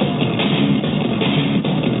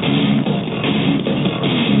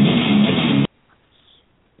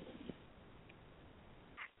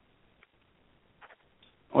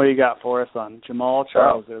 What do you got for us on Jamal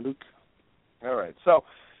Charles there, Luke? All right. So,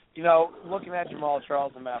 looking at Jamal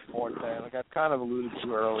Charles and Matt Forte, like I've kind of alluded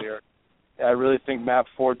to earlier, I really think Matt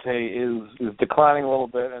Forte is declining a little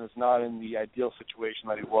bit and is not in the ideal situation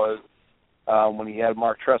that he was when he had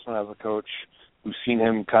Mark Trestman as a coach. We've seen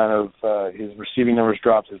him kind of, his receiving numbers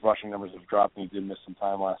dropped, his rushing numbers have dropped, and he did miss some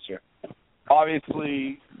time last year.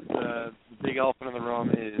 Obviously, the big elephant in the room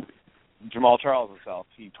is Jamal Charles himself.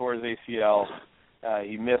 He tore his ACL.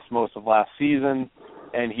 He missed most of last season,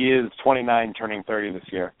 and he is 29, turning 30 this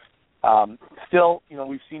year. Still,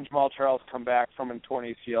 we've seen Jamal Charles come back from a torn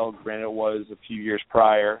ACL. Granted, it was a few years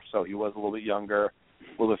prior, so he was a little bit younger, a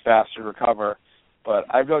little bit faster to recover. But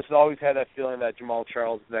I've just always had that feeling that Jamal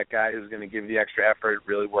Charles is that guy who's going to give the extra effort,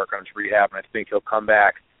 really work on his rehab, and I think he'll come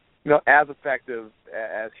back, as effective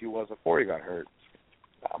as he was before he got hurt.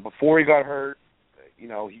 Before he got hurt,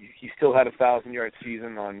 he still had a 1,000-yard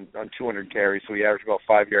season on 200 carries, so he averaged about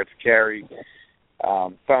 5 yards a carry.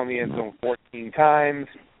 Found the end zone 14 times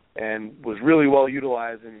and was really well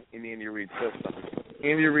utilized in the Andy Reid system.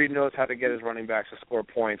 Andy Reid knows how to get his running backs to score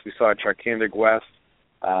points. We saw Charkander West.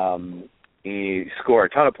 He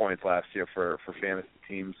scored a ton of points last year for fantasy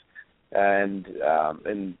teams. And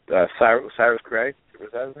Cyrus Gray, was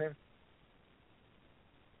that his name?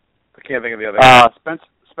 I can't think of the other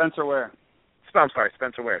Spencer Ware. I'm sorry,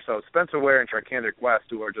 Spencer Ware. So Spencer Ware and Charkander West,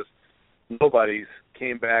 who are just nobodies,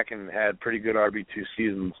 came back and had pretty good RB2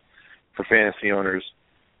 seasons for fantasy owners.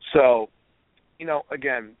 So,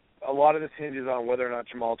 again, a lot of this hinges on whether or not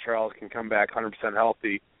Jamal Charles can come back 100%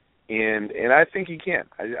 healthy, and I think he can.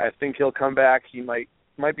 I think he'll come back. He might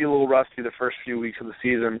be a little rusty the first few weeks of the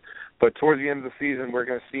season, but towards the end of the season, we're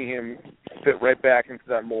going to see him fit right back into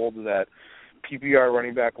that mold of that PPR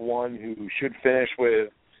running back one who should finish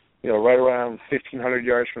with right around 1,500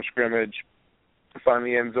 yards from scrimmage, find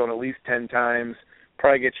the end zone at least 10 times,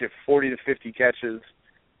 probably get you 40 to 50 catches,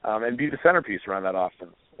 and be the centerpiece around that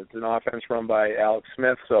offense. It's an offense run by Alex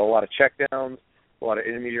Smith, so a lot of checkdowns, a lot of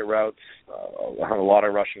intermediate routes, a lot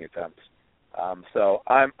of rushing attempts. So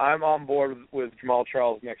I'm on board with Jamal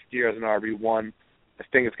Charles next year as an RB1. I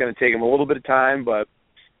think it's going to take him a little bit of time, but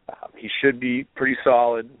he should be pretty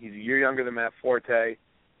solid. He's a year younger than Matt Forte.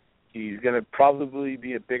 He's going to probably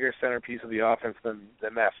be a bigger centerpiece of the offense than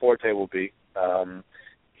Matt Forte will be.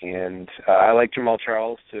 And I like Jamal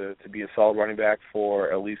Charles to be a solid running back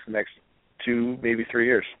for at least the next 2, maybe 3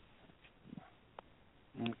 years.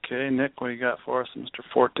 Okay, Nick, what do you got for us, Mr.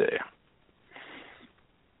 Forte?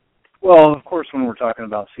 Well, of course, when we're talking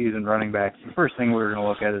about seasoned running backs, the first thing we're going to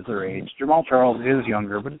look at is their age. Jamal Charles is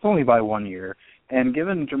younger, but it's only by 1 year. And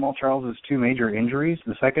given Jamal Charles' 2 major injuries,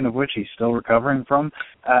 the second of which he's still recovering from,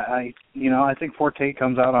 I think Forte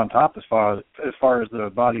comes out on top as far as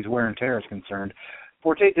the body's wear and tear is concerned.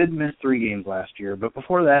 Forte did miss 3 games last year, but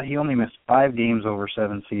before that, he only missed 5 games over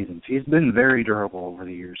 7 seasons. He's been very durable over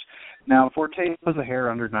the years. Now, Forte was a hair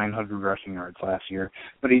under 900 rushing yards last year,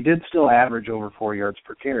 but he did still average over 4 yards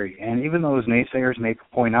per carry. And even though his naysayers may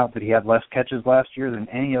point out that he had less catches last year than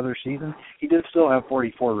any other season, he did still have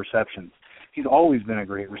 44 receptions. He's always been a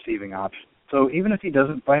great receiving option. So even if he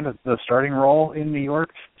doesn't find the starting role in New York,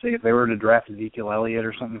 say if they were to draft Ezekiel Elliott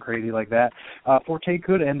or something crazy like that, Forte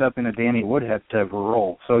could end up in a Danny Woodhead type of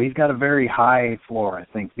role. So he's got a very high floor, I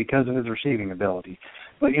think, because of his receiving ability.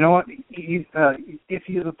 But you know what? If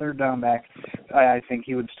he is a third down back, I think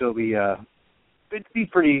he would still be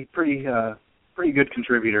pretty good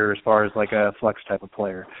contributor as far as like a flex type of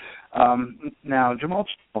player. Now, Jamal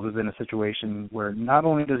Charles is in a situation where not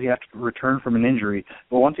only does he have to return from an injury,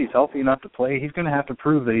 but once he's healthy enough to play, he's going to have to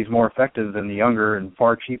prove that he's more effective than the younger and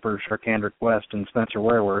far cheaper Sharkandrick West and Spencer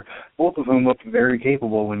Ware were, both of whom looked very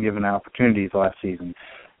capable when given opportunities last season.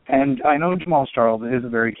 And I know Jamal Charles is a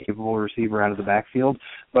very capable receiver out of the backfield,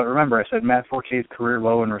 but remember, I said Matt Forte's career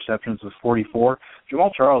low in receptions was 44. Jamal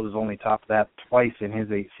Charles has only topped that twice in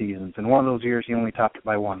his 8 seasons. In one of those years, he only topped it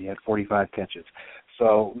by 1. He had 45 catches.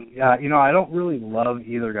 So, I don't really love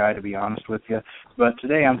either guy, to be honest with you, but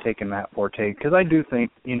today I'm taking Matt Forte because I do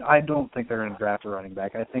think, I don't think they're going to draft a running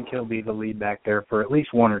back. I think he'll be the lead back there for at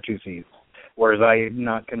least 1 or 2 seasons, whereas I'm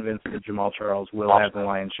not convinced that Jamal Charles will have the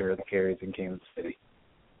lion's share of the carries in Kansas City.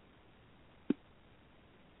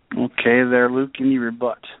 Okay, there, Luke, can you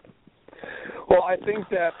rebut? Well, I think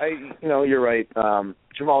that you're right.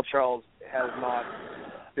 Jamal Charles has not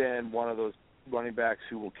been one of those running backs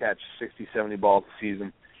who will catch 60, 70 balls a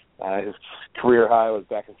season. His career high was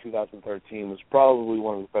back in 2013. It was probably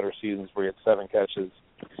one of his better seasons where he had 7 catches,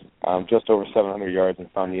 just over 700 yards,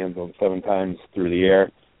 and found the end zone 7 times through the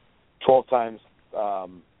air, 12 times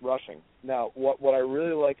rushing. Now, what I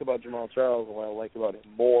really like about Jamal Charles and what I like about him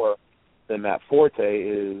more than Matt Forte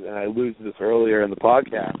is, and I alluded to this earlier in the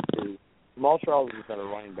podcast, is Jamal Charles is a better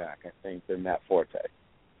running back, I think, than Matt Forte.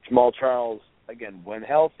 Jamal Charles, again, when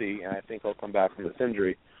healthy, and I think he'll come back from this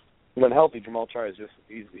injury, when healthy, Jamal Charles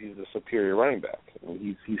he's a superior running back.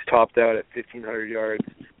 He's topped out at 1,500 yards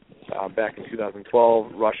back in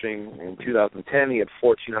 2012 rushing. In 2010, he had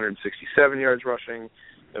 1,467 yards rushing,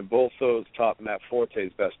 and both those top Matt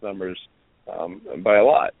Forte's best numbers by a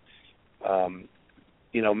lot.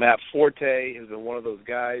 Matt Forte has been one of those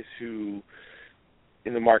guys who,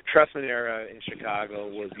 in the Mark Trestman era in Chicago,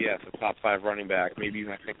 was, yes, a top 5 running back, maybe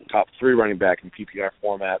even, I think, a top 3 running back in PPR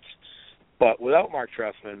formats. But without Mark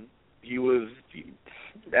Trestman, he was,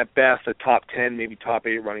 at best, a top 10, maybe top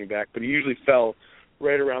 8 running back, but he usually fell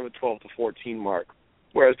right around the 12 to 14 mark.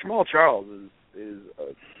 Whereas Jamal Charles is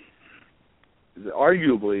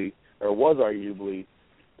arguably, or was arguably,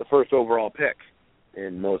 the first overall pick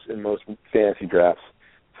in most fantasy drafts.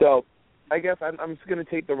 So I guess I'm just going to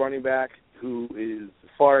take the running back who is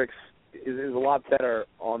a lot better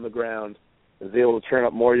on the ground, is able to turn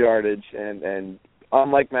up more yardage, and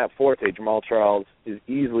unlike Matt Forte, Jamal Charles is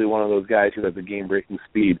easily one of those guys who has a game-breaking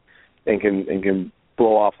speed and can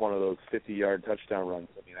blow off one of those 50-yard touchdown runs.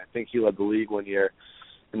 I mean, I think he led the league one year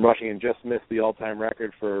in rushing and just missed the all-time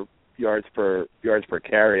record for yards per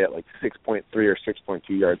carry at like 6.3 or 6.2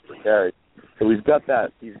 yards per carry. So he's got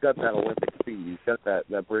that Olympic speed. He's got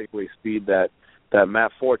that breakaway speed that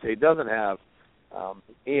Matt Forte doesn't have.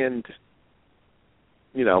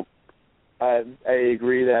 I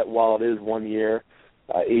agree that while it is 1 year,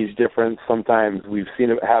 age difference, sometimes we've seen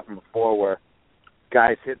it happen before where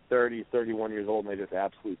guys hit 30, 31 years old and they just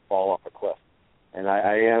absolutely fall off a cliff. And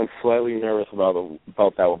I am slightly nervous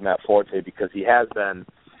about that with Matt Forte because he has been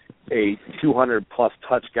a 200-plus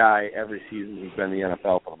touch guy every season he's been in the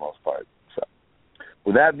NFL for the most part. So,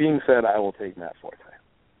 with that being said, I will take Matt Forte.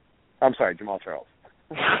 I'm sorry, Jamal Charles.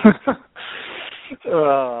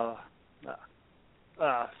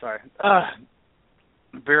 Sorry.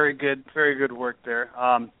 Very good work there.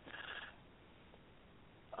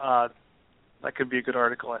 That could be a good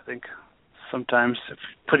article, I think. Sometimes if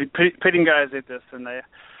pitting guys at this, and I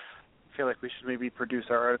feel like we should maybe produce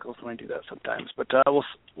our articles when we do that sometimes. But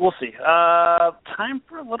we'll see. Time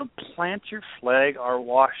for a little plant your flag or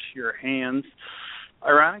wash your hands.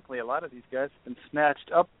 Ironically, a lot of these guys have been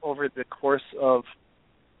snatched up over the course of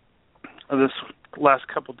this last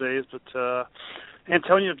couple days, but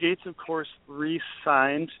Antonio Gates, of course,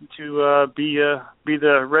 re-signed to be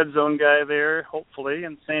the red zone guy there, hopefully,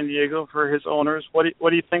 in San Diego for his owners. What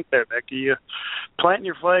do you think there, Becky? You planting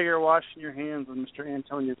your flag or washing your hands with Mr.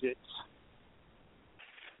 Antonio Gates?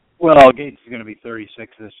 Well, Gates is going to be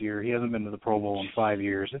 36 this year. He hasn't been to the Pro Bowl in 5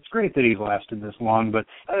 years. It's great that he's lasted this long, but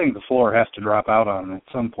I think the floor has to drop out on him at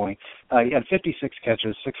some point. He had 56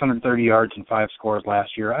 catches, 630 yards, and 5 scores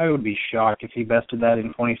last year. I would be shocked if he bested that in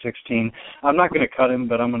 2016. I'm not going to cut him,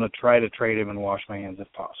 but I'm going to try to trade him and wash my hands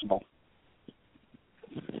if possible.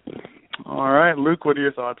 All right, Luke, what are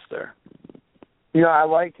your thoughts there? I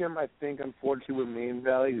like him. I think, unfortunately, with name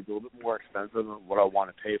value, he's a little bit more expensive than what I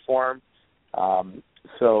want to pay for him.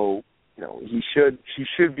 So, he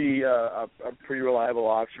should be a pretty reliable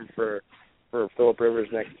option for Phillip Rivers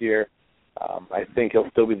next year. I think he'll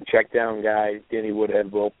still be the check down guy. Danny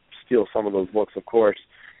Woodhead will steal some of those looks, of course.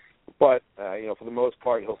 But for the most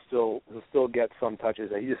part, he'll still get some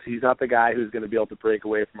touches. He's not the guy who's going to be able to break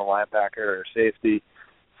away from a linebacker or safety.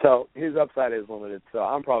 So his upside is limited. So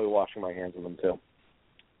I'm probably washing my hands with him too.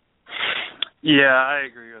 Yeah, I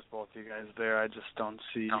agree with both you guys there. I just don't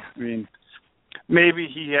see. I mean, maybe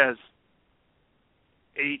he has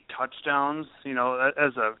 8 touchdowns,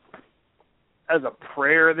 as a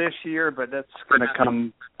prayer this year, but that's going to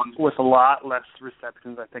come with a lot less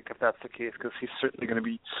receptions, I think, if that's the case, because he's certainly going to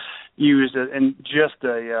be used in just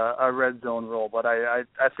a red zone role. But I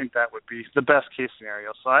think that would be the best case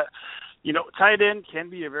scenario. So tight end can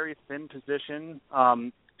be a very thin position.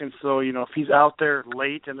 And so, if he's out there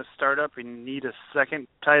late in the startup and you need a second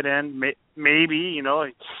tight end, maybe,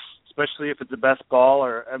 especially if it's a best ball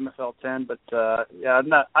or MFL 10. But, I'm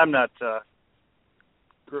not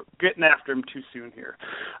getting after him too soon here.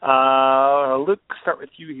 Luke, start with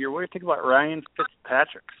you here. What do you think about Ryan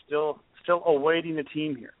Fitzpatrick? Still awaiting the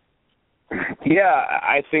team here. Yeah,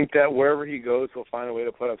 I think that wherever he goes, he'll find a way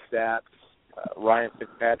to put up stats. Ryan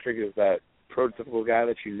Fitzpatrick is that prototypical guy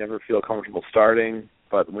that you never feel comfortable starting,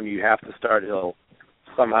 but when you have to start, he'll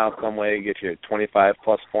somehow, some way get you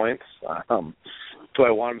 25-plus points. Do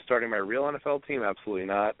I want him starting my real NFL team? Absolutely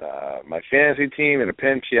not. My fantasy team in a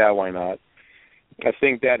pinch, yeah, why not? I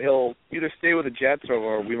think that he'll either stay with the Jets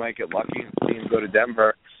or we might get lucky and see him go to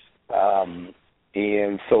Denver.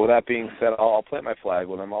 And so with that being said, I'll plant my flag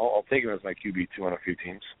with him. I'll take him as my QB2 on a few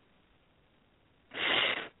teams.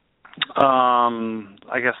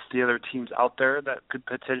 I guess the other teams out there that could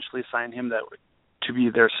potentially sign him to be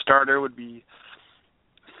their starter would be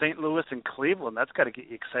St. Louis and Cleveland. That's got to get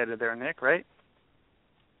you excited there, Nick, right?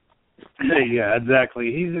 Yeah,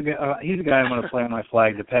 exactly. He's a guy I'm going to plant my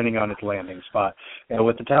flag depending on its landing spot.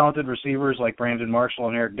 With the talented receivers like Brandon Marshall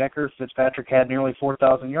and Eric Decker, Fitzpatrick had nearly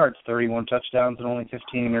 4,000 yards, 31 touchdowns, and only 15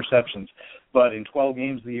 interceptions. But in 12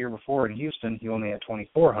 games the year before in Houston, he only had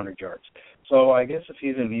 2,400 yards. So I guess if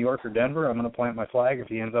he's in New York or Denver, I'm going to plant my flag. If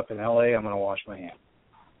he ends up in L.A., I'm going to wash my hands.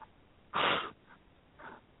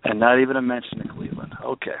 And not even a mention of Cleveland.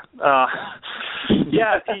 Okay.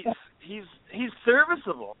 Yeah, he's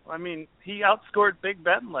serviceable. I mean, he outscored Big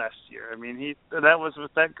Ben last year. I mean, that was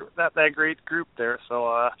with that great group there.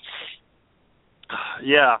 So,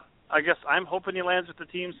 yeah, I guess I'm hoping he lands with the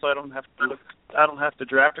team, so I don't have to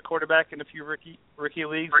draft a quarterback in a few rookie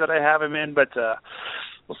leagues that I have him in. But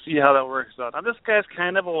we'll see how that works out. Now, this guy's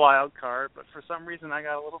kind of a wild card, but for some reason I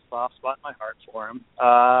got a little soft spot in my heart for him.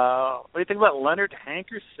 What do you think about Leonard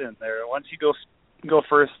Hankerson there? Why don't you go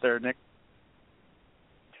first there, Nick?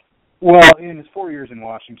 Well, in his 4 years in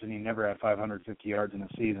Washington, he never had 550 yards in a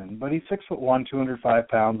season, but he's 6'1", 205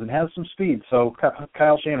 pounds, and has some speed. So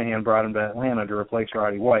Kyle Shanahan brought him to Atlanta to replace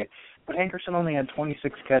Roddy White. But Hankerson only had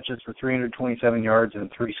 26 catches for 327 yards and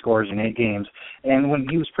 3 scores in 8 games. And when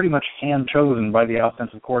he was pretty much hand-chosen by the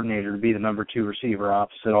offensive coordinator to be the number 2 receiver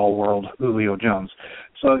opposite all-world Julio Jones.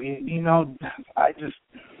 So, I just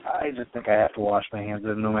think I have to wash my hands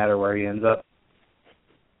of him no matter where he ends up.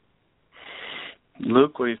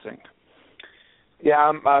 Luke, what do you think? Yeah,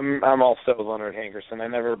 I'm also with Leonard Hankerson. I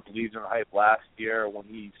never believed in the hype last year when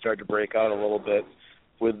he started to break out a little bit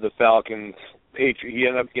with the Falcons. He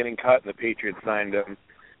ended up getting cut, and the Patriots signed him.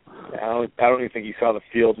 I don't even think he saw the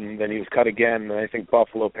field, and then he was cut again. And I think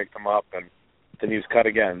Buffalo picked him up, and then he was cut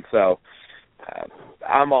again. So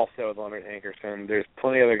I'm also with Leonard Hankerson. There's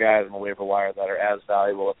plenty of other guys on the waiver wire that are as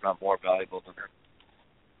valuable, if not more valuable than him.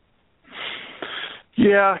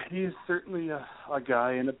 Yeah, he's certainly a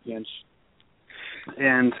guy in a pinch.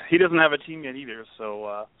 And he doesn't have a team yet either,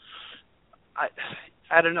 so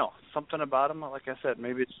I don't know. Something about him, like I said,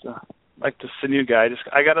 maybe it's like the new guy.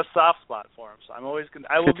 I got a soft spot for him, so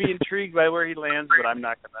I will be intrigued by where he lands, but I'm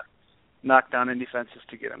not going to knock down any fences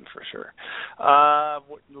to get him for sure.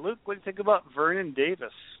 Luke, what do you think about Vernon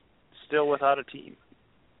Davis, still without a team?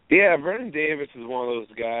 Yeah, Vernon Davis is one of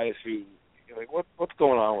those guys who, what's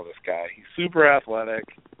going on with this guy? He's super athletic.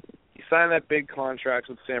 He signed that big contract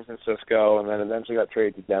with San Francisco and then eventually got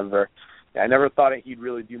traded to Denver. I never thought he'd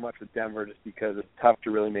really do much with Denver just because it's tough to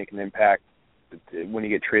really make an impact when you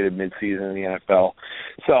get traded midseason in the NFL.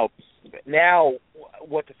 So now,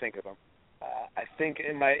 what to think of him? I think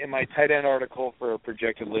in my tight end article for a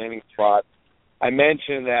projected landing spot, I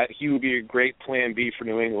mentioned that he would be a great plan B for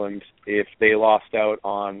New England if they lost out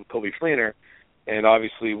on Coby Fleener. And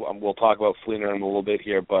obviously, we'll talk about Fleener in a little bit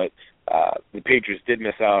here, but the Patriots did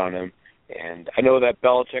miss out on him. And I know that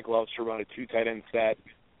Belichick loves to run a 2 tight end set,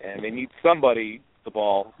 and they need somebody the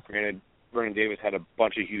ball. Granted, Vernon Davis had a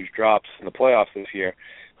bunch of huge drops in the playoffs this year.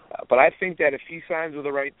 But I think that if he signs with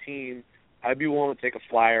the right team, I'd be willing to take a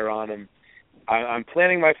flyer on him. I'm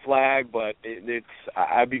planting my flag, but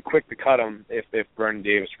I'd be quick to cut him if Vernon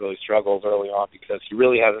Davis really struggles early on because he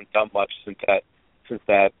really hasn't done much since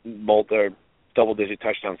that double-digit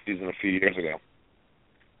touchdown season a few years ago.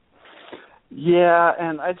 Yeah,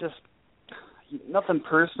 and nothing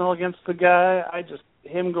personal against the guy.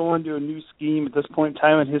 Him going to a new scheme at this point in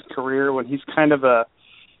time in his career when he's kind of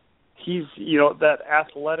he's that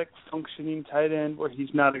athletic functioning tight end where he's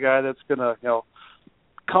not a guy that's gonna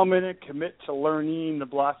come in and commit to learning the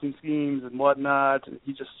blocking schemes and whatnot.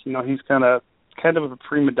 He just he's kind of a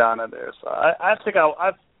prima donna there. So I think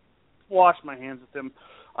I've washed my hands with him.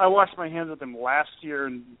 I washed my hands with him last year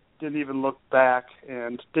and didn't even look back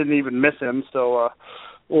and didn't even miss him. So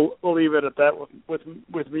we'll leave it at that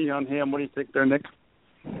with me on him. What do you think there, Nick?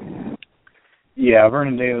 Yeah,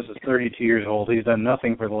 Vernon Davis is 32 years old. He's done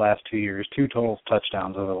nothing for the last 2 years, 2 total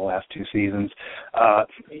touchdowns over the last 2 seasons.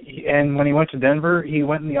 And when he went to Denver, he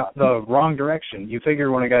went in the wrong direction. You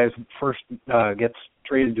figure when a guy first gets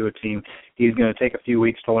traded to a team, he's going to take a few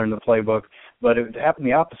weeks to learn the playbook. But it happened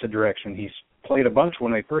the opposite direction. He's played a bunch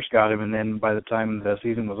when they first got him, and then by the time the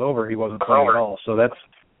season was over, he wasn't playing at all. So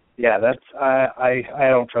I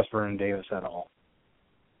don't trust Vernon Davis at all.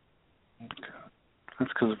 Okay.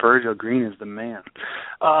 That's because Virgil Green is the man.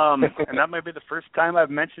 And that might be the first time I've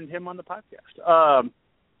mentioned him on the podcast.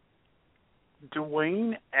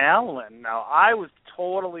 Dwayne Allen. Now, I was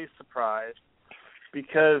totally surprised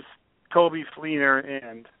because Coby Fleener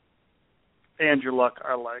and Andrew Luck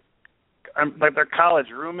are like they're college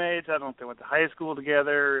roommates. I don't know if they went to high school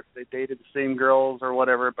together, if they dated the same girls or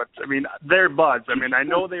whatever, but, they're buds. I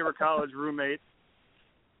know they were college roommates.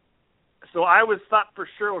 So I thought for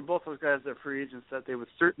sure when both those guys are free agents that they would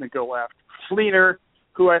certainly go after Fleener,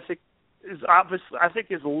 who I think is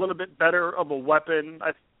a little bit better of a weapon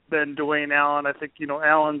than Dwayne Allen. I think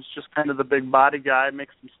Allen's just kind of the big body guy,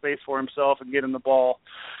 makes some space for himself and get him the ball.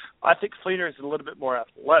 I think Fleener is a little bit more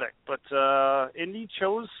athletic, but Indy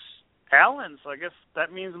chose Allen, so I guess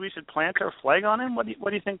that means we should plant our flag on him. What do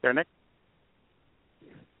you think there, Nick?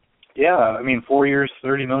 Yeah, 4 years,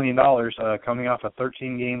 $30 million, coming off a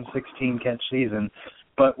 13-game, 16-catch season.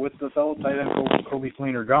 But with the fellow tight end Coby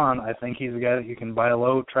Fleener gone, I think he's a guy that you can buy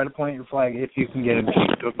low, try to plant your flag if you can get him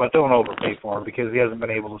cheap, but don't overpay for him because he hasn't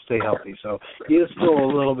been able to stay healthy. So he is still a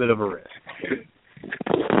little bit of a risk.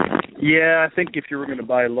 Yeah, I think if you were going to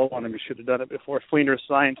buy low on him, you should have done it before Fleener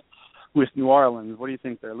signed with New Orleans. What do you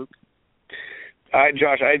think there, Luke?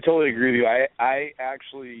 Josh, I totally agree with you. I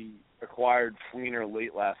actually acquired Fleener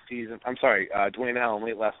late last season. Dwayne Allen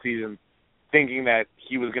late last season, thinking that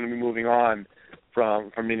he was going to be moving on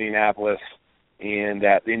from Indianapolis and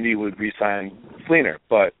that Indy would re-sign Fleener.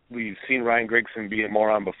 But we've seen Ryan Grigson be a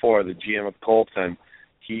moron before, the GM of the Colts, and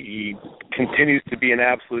he continues to be an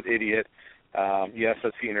absolute idiot. Yes,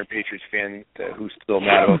 that's the inner Patriots fan who's still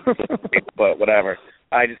mad about it, but whatever.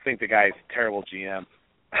 I just think the guy's a terrible GM.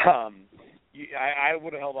 I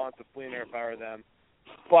would have held on to Fleener if I were them.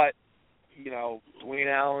 But, Dwayne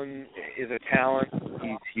Allen is a talent.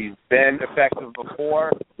 He's been effective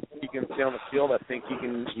before. He can stay on the field. I think he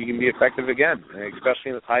can be effective again, especially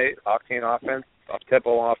in this high-octane offense,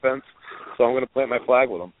 up-tempo offense. So I'm going to plant my flag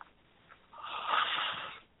with him.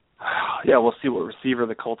 Yeah, we'll see what receiver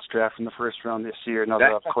the Colts draft in the first round this year. Now,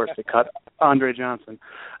 of course, they cut Andre Johnson.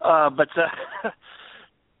 But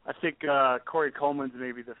I think Corey Coleman's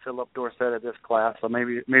maybe the Philip Dorsett of this class, so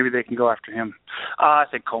maybe they can go after him. I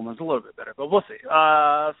think Coleman's a little bit better, but we'll see.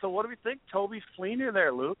 So what do we think? Toby Fleener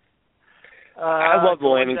there, Luke? I love the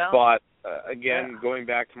landing spot. Going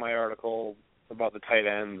back to my article about the tight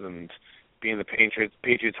ends and being the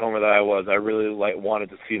Patriots homer that I was, I really wanted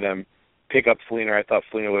to see them pick up Fleener. I thought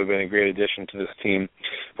Fleener would have been a great addition to this team.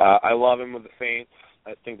 I love him with the Saints.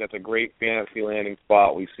 I think that's a great fantasy landing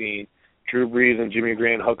spot. We've seen Drew Brees and Jimmy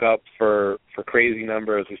Graham hook up for crazy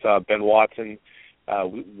numbers. We saw Ben Watson,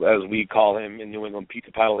 as we call him in New England,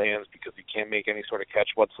 pizza paddle hands because he can't make any sort of catch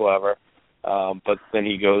whatsoever. But then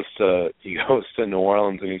he goes to New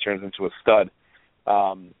Orleans and he turns into a stud.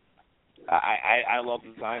 I love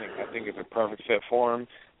the signing. I think it's a perfect fit for him.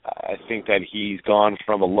 I think that he's gone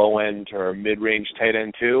from a low end or a mid range tight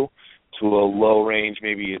end to a low range,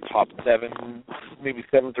 maybe a top 7, maybe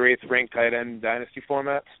 7th or 8th ranked tight end in Dynasty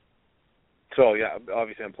formats. So yeah,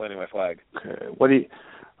 obviously I'm planting my flag. Okay. What do you?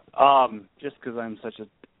 Just because I'm such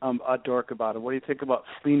a dork about it, what do you think about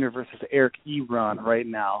Fleener versus Eric Ebron right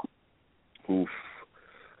now? Oof.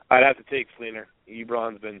 I'd have to take Fleener.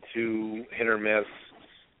 Ebron's been too hit or miss.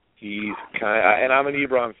 He's and I'm an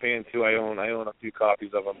Ebron fan too. I own a few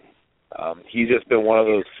copies of him. He's just been one of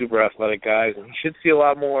those super athletic guys, and he should see a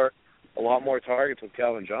lot more targets with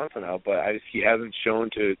Calvin Johnson out. But he hasn't shown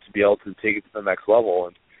to be able to take it to the next level.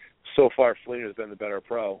 And so far, Fleener's been the better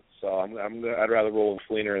pro. So I'd rather roll with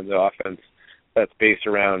Fleener in the offense that's based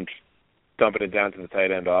around dumping it down to the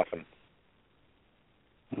tight end often.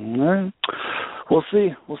 All right. We'll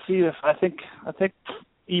see. If I think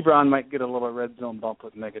Ebron might get a little red zone bump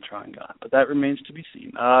with Megatron gone, but that remains to be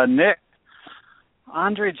seen. Nick,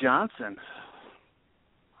 Andre Johnson,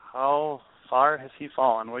 how far has he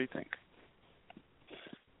fallen? What do you think?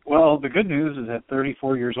 Well, the good news is at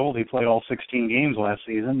 34 years old, he played all 16 games last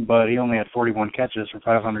season, but he only had 41 catches for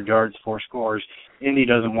 500 yards, 4 scores. Indy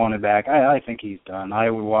doesn't want it back. I think he's done. I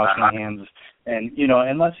would wash my hands. And, you know,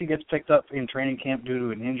 unless he gets picked up in training camp due to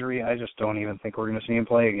an injury, I just don't even think we're going to see him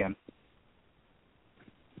play again.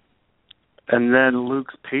 And then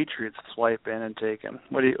Luke's Patriots swipe in and take him.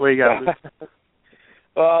 What do you got, Luke?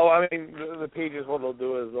 Well, I mean, the Patriots, what they'll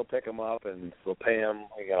do is they'll pick him up and they'll pay him,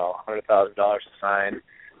 $100,000 to sign.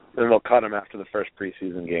 Then they'll cut him after the first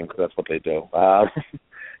preseason game because that's what they do.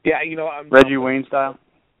 Yeah, I'm Reggie Wayne style.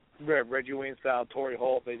 Reggie Wayne style, Torrey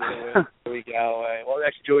Holt, they did it with Joey Galloway. Well,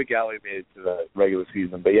 actually, Joey Galloway made it to the regular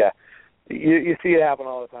season, but yeah, you see it happen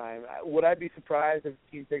all the time. Would I be surprised if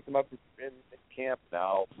the team picked him up in camp?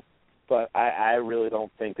 No, but I really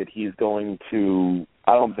don't think that he's going to.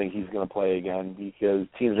 I don't think he's going to play again because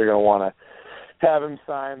teams are going to want to have him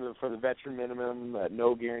sign for the veteran minimum,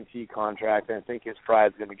 no guarantee contract, and I think his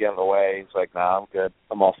pride's going to get in the way. He's like, nah, I'm good.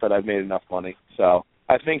 I'm all set. I've made enough money. So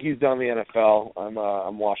I think he's done the NFL.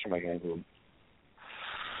 I'm washing my hands of him.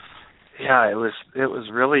 Yeah, it was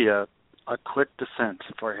really a quick descent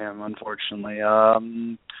for him, unfortunately.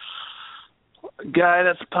 Guy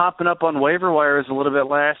that's popping up on waiver wires a little bit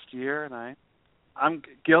last year, and I'm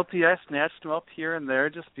guilty. I snatched him up here and there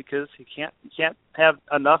just because he can't have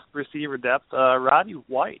enough receiver depth. Roddy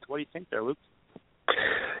White, what do you think there, Luke?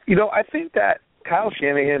 I think that Kyle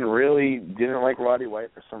Shanahan really didn't like Roddy White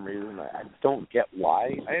for some reason. I don't get why.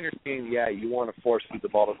 I understand, you want to force feed the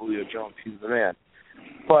ball to Julio Jones. He's the man.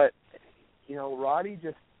 But, Roddy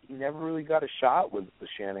he never really got a shot with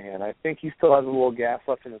Shanahan. I think he still has a little gas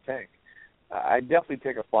left in the tank. I'd definitely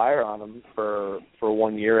take a flyer on him for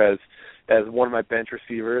 1 year as one of my bench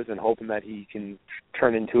receivers and hoping that he can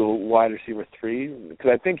turn into a wide receiver 3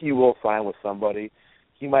 because I think he will sign with somebody.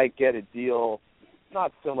 He might get a deal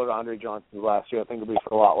not similar to Andre Johnson's last year. I think it'll be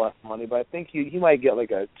for a lot less money, but I think he might get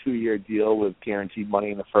like a 2-year deal with guaranteed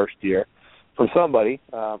money in the first year from somebody.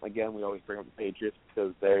 Again, we always bring up the Patriots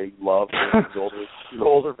because they love the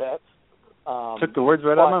older vets. Took the words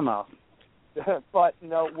right out of my mouth. But,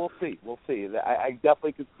 we'll see. I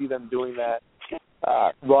definitely could see them doing that.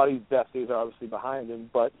 Roddy's best days are obviously behind him,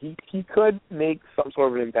 but he could make some sort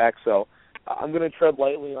of an impact. So I'm going to tread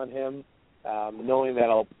lightly on him, knowing that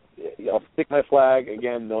I'll stick my flag,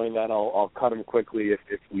 again, knowing that I'll cut him quickly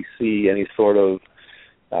if we see any sort of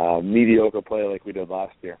mediocre play like we did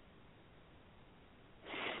last year.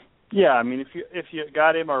 Yeah, I mean, if you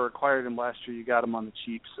got him or required him last year, you got him on the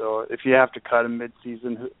cheap. So if you have to cut him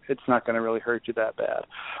mid-season, it's not going to really hurt you that bad.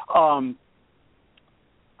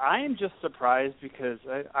 I am just surprised because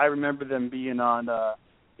I remember them being on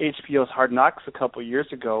HBO's Hard Knocks a couple years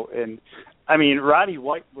ago, and I mean, Roddy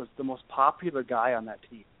White was the most popular guy on that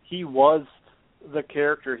team. He was the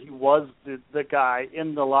character. He was the guy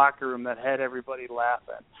in the locker room that had everybody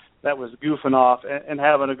laughing, that was goofing off and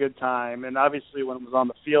having a good time. And obviously when it was on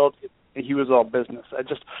the field, he was all business.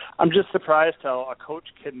 I'm just surprised how a coach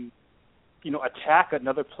can, attack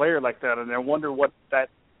another player like that. And I wonder what that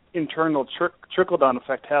internal trickle-down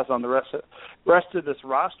effect has on the rest of this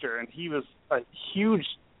roster. And he was a huge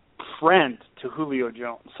friend to Julio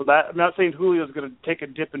Jones. So that, I'm not saying Julio's going to take a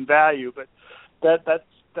dip in value, but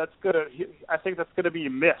that's good. I think that's going to be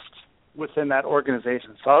missed within that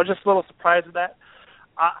organization. So I was just a little surprised at that.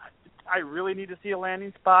 I really need to see a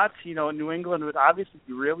landing spot. New England would obviously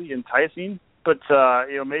be really enticing, but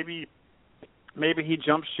maybe he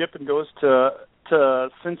jumps ship and goes to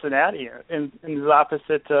Cincinnati and is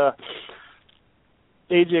opposite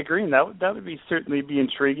AJ Green. That would certainly be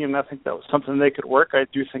intriguing, and I think that was something they could work. I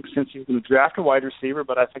do think since he's going to draft a wide receiver,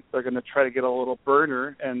 but I think they're going to try to get a little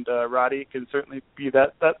burner, and Roddy can certainly be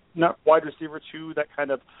that not wide receiver 2, that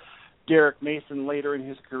kind of Derek Mason later in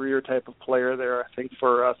his career type of player there, I think,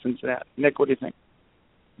 for Cincinnati. Nick, what do you think?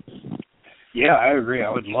 Yeah, I agree. I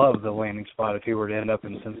would love the landing spot if he were to end up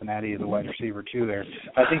in Cincinnati as a wide receiver 2 there.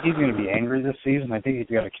 I think he's going to be angry this season. I think he's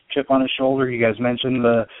got a chip on his shoulder. You guys mentioned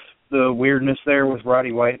the weirdness there with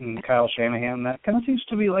Roddy White and Kyle Shanahan. That kind of seems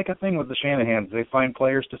to be like a thing with the Shanahans. They find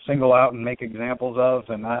players to single out and make examples of,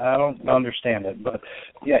 and I don't understand it. But,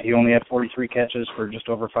 yeah, he only had 43 catches for just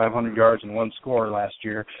over 500 yards and 1 score last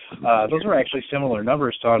year. Those are actually similar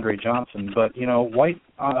numbers to Andre Johnson. But,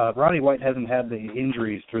 Roddy White hasn't had the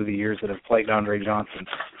injuries through the years that have plagued Andre Johnson.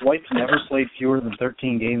 White's never played fewer than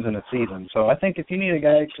 13 games in a season. So I think if you need a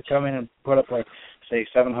guy to come in and put up, say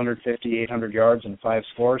 750, 800 yards and 5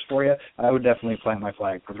 scores for you, I would definitely plant my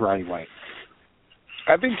flag for Roddy White.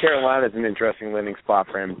 I think Carolina's an interesting landing spot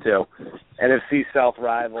for him, too. NFC South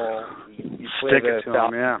rival. You play Stick the it to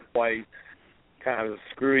South him, yeah. twice, kind of a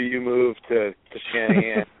screw-you move to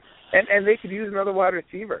Shanahan. and they could use another wide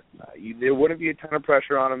receiver. There wouldn't be a ton of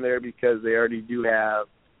pressure on them there because they already do have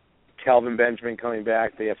Kelvin Benjamin coming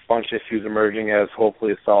back. They have Funchess, who's emerging as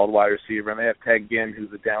hopefully a solid wide receiver. And they have Ted Ginn, who's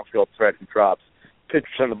a downfield threat who drops 50%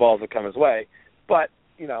 of the balls that come his way. But,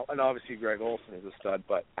 and obviously Greg Olsen is a stud.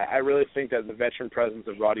 But I really think that the veteran presence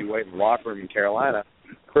of Roddy White in the locker room in Carolina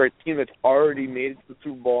for a team that's already made it to the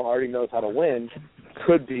Super Bowl and already knows how to win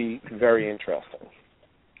could be very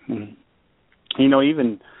interesting.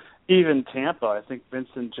 Even Tampa, I think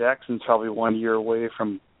Vincent Jackson's probably 1 year away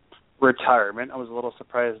from retirement. I was a little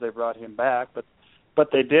surprised they brought him back, but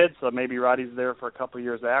they did, so maybe Roddy's there for a couple of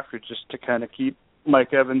years after just to kind of keep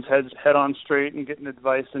Mike Evans' head on straight and getting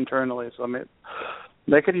advice internally. So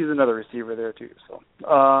they could use another receiver there too. So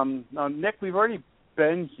now, Nick, we've already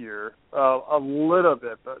been here a little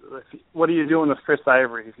bit, but what are you doing with Chris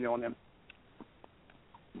Ivory if you own him?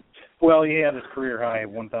 Well, he had his career high of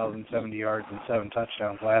 1,070 yards and 7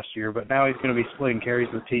 touchdowns last year, but now he's going to be splitting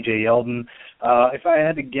carries with T.J. Yeldon. If I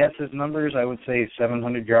had to guess his numbers, I would say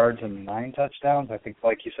 700 yards and 9 touchdowns. I think,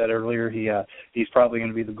 like you said earlier, he's probably going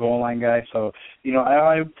to be the goal line guy. So,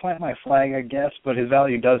 I would plant my flag, I guess, but his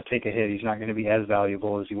value does take a hit. He's not going to be as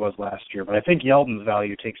valuable as he was last year. But I think Yeldon's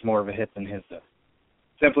value takes more of a hit than his does,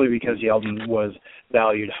 simply because Yeldon was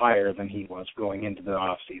valued higher than he was going into the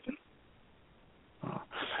offseason.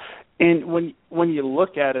 And when you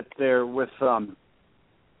look at it there with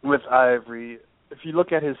Ivory, if you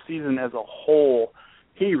look at his season as a whole,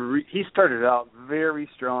 he started out very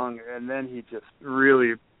strong, and then he just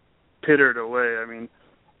really pittered away. I mean,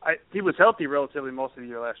 he was healthy relatively most of the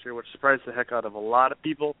year last year, which surprised the heck out of a lot of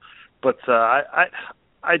people. But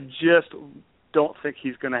I just don't think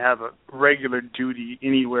he's going to have a regular duty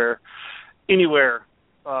anywhere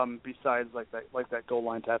besides like that goal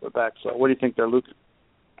line type of back. So what do you think there, Luke?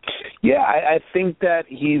 Yeah, I think that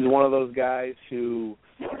he's one of those guys who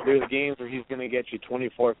there's games where he's going to get you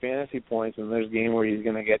 24 fantasy points, and there's games where he's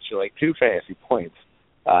going to get you like 2 fantasy points.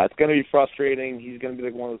 It's going to be frustrating. He's going to be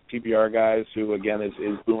like one of those PPR guys who, again, is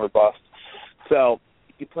boomer bust. So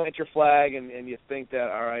you plant your flag and you think that,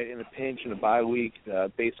 all right, in a pinch, in a bye week,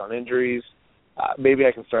 based on injuries, maybe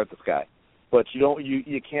I can start this guy. But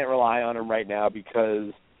you can't rely on him right now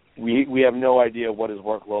because we have no idea what his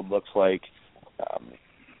workload looks like.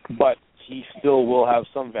 But he still will have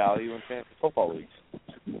some value in fantasy football leagues.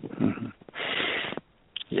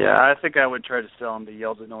 Yeah, I think I would try to sell him to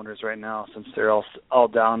Yeldon owners right now since they're all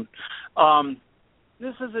down.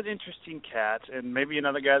 This is an interesting cat, and maybe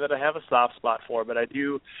another guy that I have a soft spot for. But I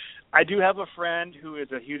do have a friend who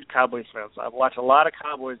is a huge Cowboys fan. So I've watched a lot of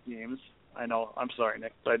Cowboys games. I know, I'm sorry,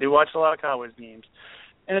 Nick, but I do watch a lot of Cowboys games.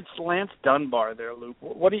 And it's Lance Dunbar there, Luke.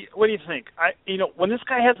 What do you think? When this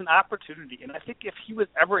guy has an opportunity, and I think if he was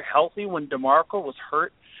ever healthy when DeMarco was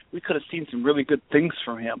hurt, we could have seen some really good things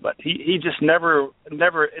from him. But he just it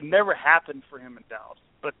never happened for him in Dallas.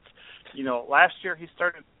 But last year he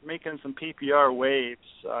started making some PPR waves.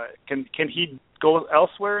 Can he go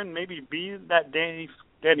elsewhere and maybe be that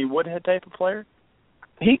Danny Woodhead type of player?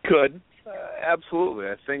 He could, absolutely.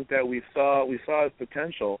 I think that we saw his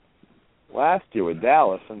potential last year with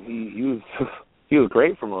Dallas, and he was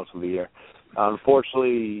great for most of the year.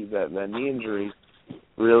 Unfortunately, that knee injury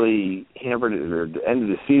really hampered it or ended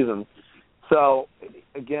the season. So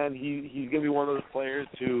again, he's going to be one of those players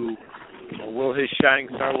who will his shining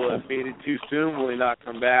star will have faded too soon? Will he not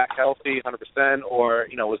come back healthy 100%, or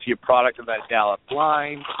was he a product of that Dallas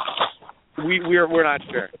line? We're not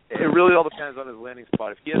sure. It really all depends on his landing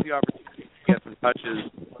spot. If he has the opportunity to get some touches,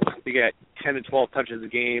 to get 10 to 12 touches a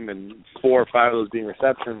game and 4 or 5 of those being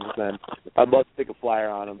receptions, then I'd love to take a flyer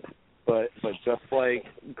on him. But just like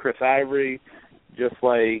Chris Ivory, just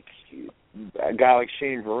like a guy like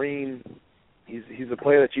Shane Vereen, he's a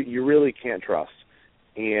player that you really can't trust.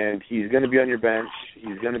 And he's going to be on your bench.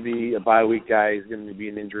 He's going to be a bye week guy. He's going to be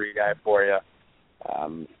an injury guy for you.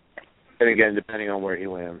 And again, depending on where he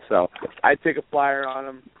lands. So I'd take a flyer on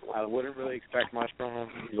him. I wouldn't really expect much from him.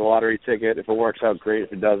 He's a lottery ticket. If it works out, great.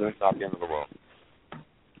 If it doesn't, it's not the end of the world.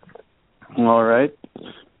 All right.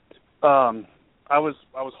 I was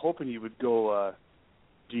hoping you would go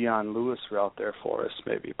Dion Lewis route there for us,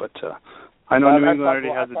 maybe, but I know New England already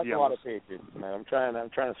has a Dion. A lot of Patriots, man. I'm trying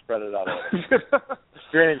to spread it out.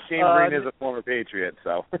 Granted, Shane Green is a former Patriot,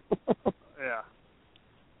 so. Yeah.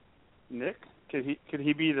 Nick, could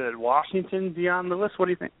he be the Washington Dion Lewis? What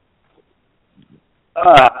do you think?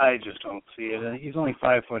 I just don't see it. He's only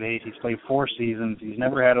 5'8". He's played 4 seasons. He's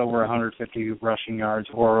never had over 150 rushing yards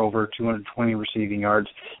or over 220 receiving yards.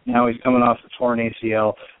 Now he's coming off the torn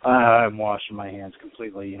ACL. I'm washing my hands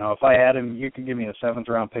completely. You know, if I had him, you could give me a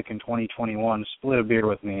 7th-round pick in 2021. Split a beer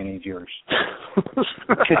with me and he's yours.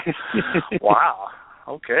 Wow.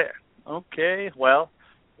 Okay. Well,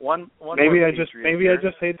 one. Maybe I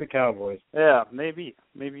just hate the Cowboys. Yeah, maybe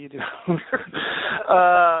you do.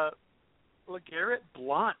 LeGarrette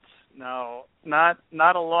Blount. Now, not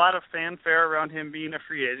a lot of fanfare around him being a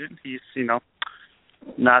free agent. He's,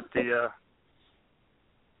 not the.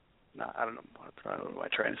 I don't know what am I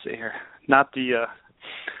trying to say here. Not the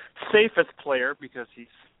safest player because he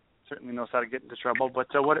certainly knows how to get into trouble. But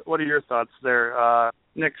what are your thoughts there?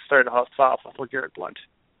 Nick started off with LeGarrette Blount.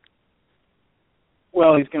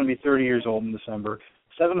 Well, he's going to be 30 years old in December.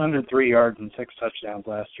 703 yards and 6 touchdowns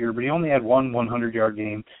last year, but he only had one 100-yard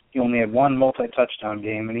game. He only had one multi-touchdown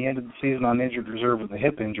game, and he ended the season on injured reserve with a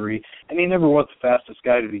hip injury, and he never was the fastest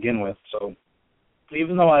guy to begin with. So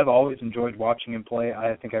even though I've always enjoyed watching him play,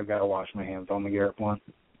 I think I've got to wash my hands on LeGarrette Blount.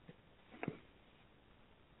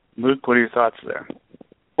 Luke, what are your thoughts there?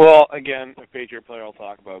 Well, again, a Patriot player I'll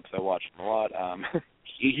talk about because I watched him a lot.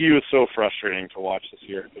 He was so frustrating to watch this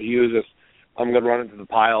year. He was just, I'm going to run into the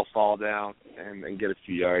pile, fall down, and get a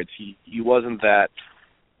few yards. He wasn't that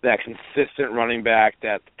consistent running back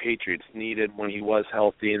that the Patriots needed when he was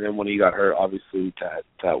healthy, and then when he got hurt, obviously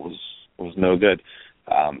that was no good.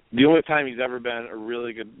 The only time he's ever been a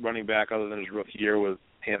really good running back other than his rookie year with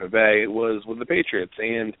Tampa Bay was with the Patriots.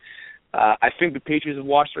 And I think the Patriots have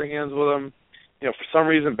washed their hands with him. You know, for some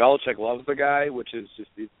reason, Belichick loves the guy, which is just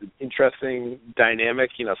it's an interesting dynamic.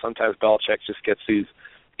 You know, sometimes Belichick just gets these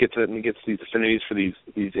affinities for these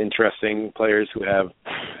interesting players who have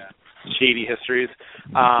shady histories.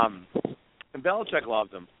 And Belichick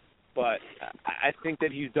loves him. But I think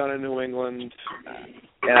that he's done in New England,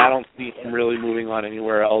 and I don't see him really moving on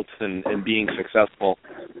anywhere else and being successful.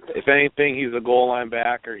 If anything, he's a goal line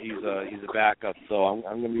back or he's a backup. So I'm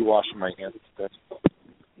going to be washing my hands with this.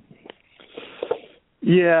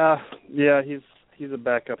 Yeah, he's a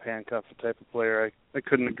backup handcuff type of player. I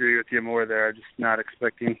couldn't agree with you more there. I'm just not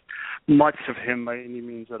expecting much of him by any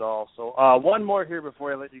means at all. So one more here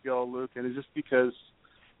before I let you go, Luke, and it's just because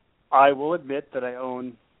I will admit that I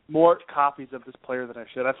own more copies of this player than I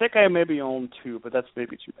should. I think I maybe own 2, but that's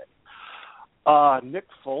maybe too many. Nick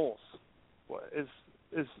Foles.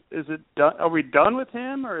 Is it done? Are we done with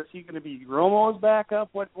him, or is he going to be Romo's backup?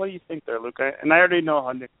 What do you think there, Luke? I already know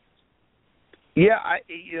how Nick. Yeah,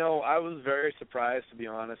 I was very surprised, to be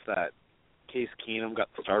honest, that Case Keenum got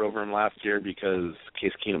the start over him last year because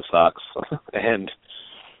Case Keenum sucks. And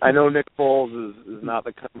I know Nick Foles is not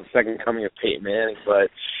the second coming of Peyton Manning, but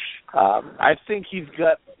I think he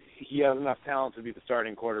has enough talent to be the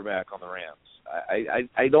starting quarterback on the Rams.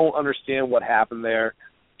 I don't understand what happened there.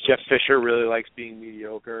 Jeff Fisher really likes being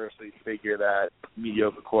mediocre, so you figure that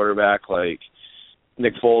mediocre quarterback like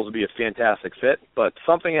Nick Foles would be a fantastic fit. But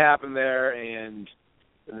something happened there, and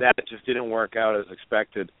that just didn't work out as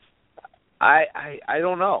expected. I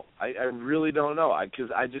don't know. I really don't know because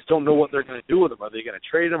I just don't know what they're going to do with him. Are they going to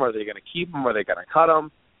trade him? Are they going to keep him? Are they going to cut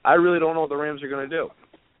him? I really don't know what the Rams are going to do.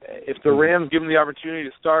 If the Rams give him the opportunity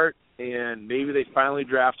to start and maybe they finally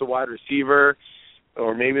draft a wide receiver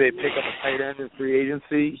or maybe they pick up a tight end in free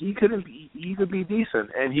agency, he could be decent,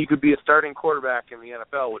 and he could be a starting quarterback in the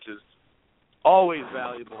NFL, which is always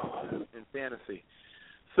valuable in fantasy.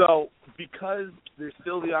 So because there's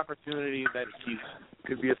still the opportunity that he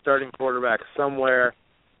could be a starting quarterback somewhere,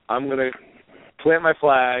 I'm going to plant my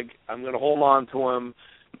flag. I'm going to hold on to him.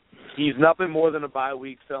 He's nothing more than a bye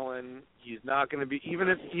week fill-in. He's not going to be even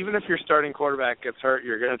if your starting quarterback gets hurt,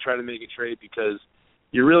 you're going to try to make a trade because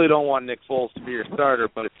you really don't want Nick Foles to be your starter.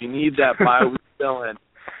 But if you need that bye week fill-in,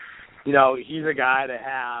 you know, he's a guy to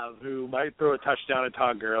have who might throw a touchdown to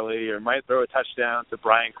Todd Gurley or might throw a touchdown to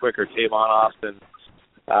Brian Quick or Tavon Austin.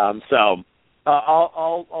 So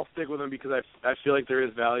I'll stick with him because I feel like there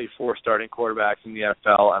is value for starting quarterbacks in the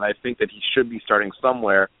NFL, and I think that he should be starting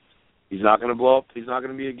somewhere. He's not going to blow up. He's not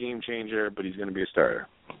going to be a game changer, but he's going to be a starter.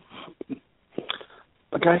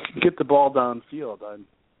 A guy can get the ball downfield.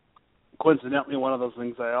 Coincidentally, one of those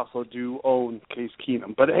things I also do own Case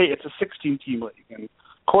Keenum. But, hey, it's a 16-team league, and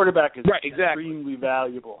quarterback is extremely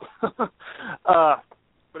valuable.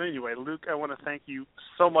 But anyway, Luke, I want to thank you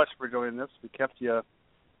so much for doing this. We kept you,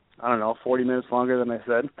 40 minutes longer than I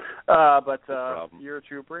said. But you're a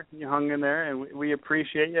trooper. You hung in there, and we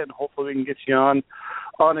appreciate you, and hopefully we can get you on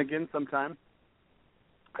again sometime.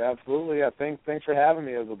 Absolutely. Yeah. Thanks for having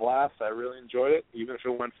me. It was a blast. I really enjoyed it, even if it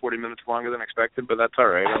went 40 minutes longer than expected, but that's all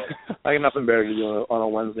right. I got nothing better to do on a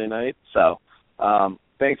Wednesday night. So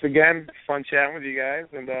thanks again. Fun chatting with you guys.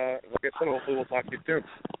 And like I said, hopefully we'll talk to you soon.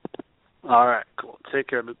 All right. Cool. Take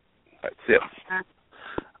care. All right, see ya.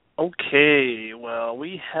 Okay. Well,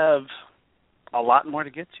 we have a lot more to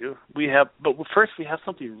get to. But first we have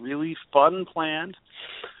something really fun planned.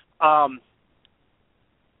 Yeah,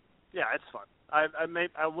 it's fun.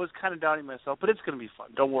 I was kind of doubting myself, but it's going to be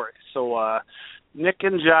fun. Don't worry. So Nick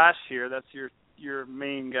and Josh here, that's your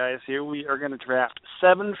main guys here. We are going to draft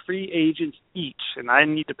 7 free agents each, and I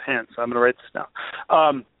need a pen, so I'm going to write this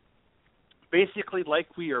down. Basically,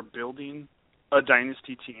 like we are building a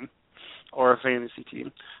dynasty team or a fantasy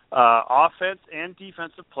team, offense and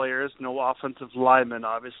defensive players, no offensive linemen,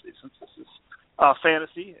 obviously, since this is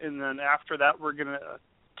fantasy. And then after that, we're going to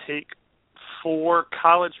take 4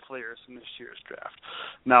 college players in this year's draft.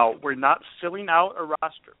 Now, we're not filling out a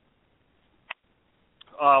roster.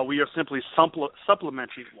 We are simply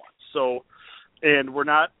supplementing one. So, and we're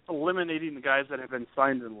not eliminating the guys that have been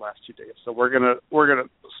signed in the last 2 days. So we're gonna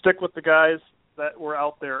stick with the guys that were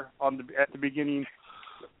out there at the beginning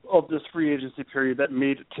of this free agency period that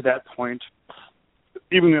made it to that point,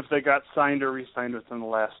 even if they got signed or re-signed within the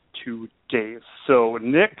last 2 days. So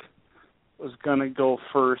Nick was going to go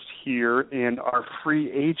first here in our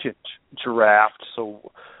free agent draft.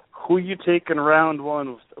 So who you take in round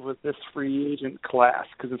 1 with this free agent class?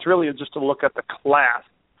 Because it's really just to look at the class.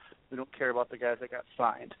 We don't care about the guys that got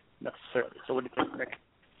signed necessarily. So what do you think, Nick?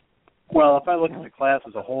 Well, if I look at the class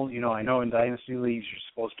as a whole, I know in Dynasty Leagues you're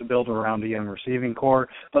supposed to build around a young receiving core,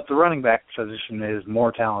 but the running back position is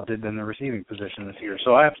more talented than the receiving position this year.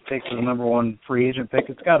 So I have to take the number 1 free agent pick.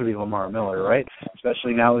 It's got to be Lamar Miller, right?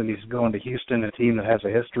 Especially now that he's going to Houston, a team that has a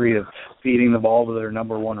history of feeding the ball to their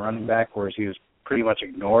number 1 running back, whereas he was pretty much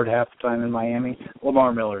ignored half the time in Miami.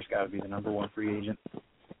 Lamar Miller's got to be the number 1 free agent.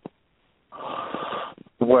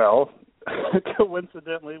 Well,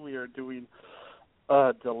 coincidentally, we are doing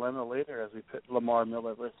dilemma later as we put Lamar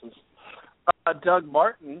Miller versus Doug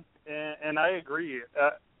Martin, and I agree.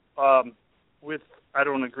 I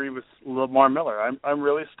don't agree with Lamar Miller. I'm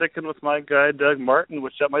really sticking with my guy Doug Martin,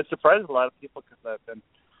 which that might surprise a lot of people because I've been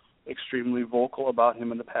extremely vocal about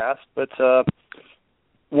him in the past. But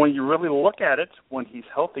when you really look at it, when he's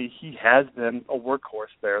healthy, he has been a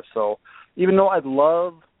workhorse there. So even though I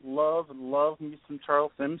love me some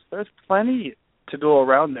Charles Sims, there's plenty to go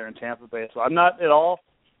around there in Tampa Bay. So I'm not at all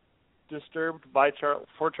disturbed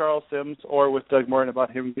for Charles Sims or with Doug Martin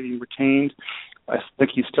about him getting retained. I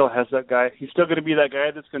think he still has that guy. He's still going to be that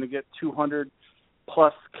guy that's going to get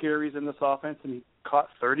 200-plus carries in this offense, and he caught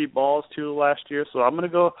 30 balls too last year. So I'm going to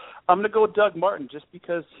go Doug Martin just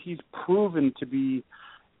because he's proven to be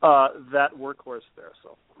that workhorse there.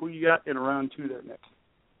 So who you got in round 2 there, Nick?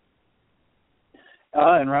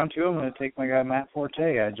 In round 2, I'm going to take my guy Matt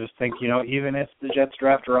Forte. I just think, even if the Jets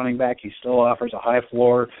draft a running back, he still offers a high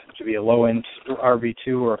floor to be a low-end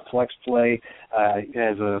RB2 or a flex play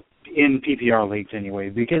in PPR leagues anyway,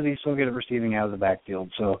 because he's so good at receiving out of the backfield.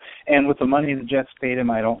 So, and with the money the Jets paid him,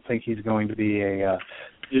 I don't think he's going to be a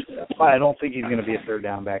third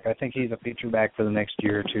down back. I think he's a feature back for the next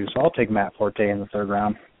year or two. So I'll take Matt Forte in the second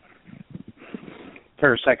round,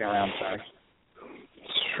 sorry.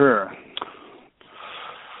 Sure.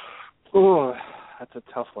 Oh, that's a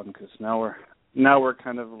tough one because now we're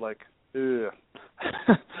kind of like, ugh.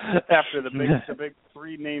 After the big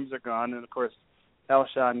 3 names are gone, and of course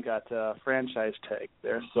Alshon got a franchise tag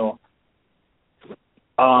there. So,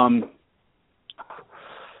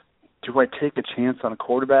 do I take a chance on a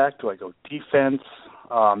quarterback? Do I go defense?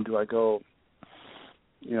 Do I go?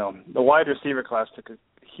 The wide receiver class took a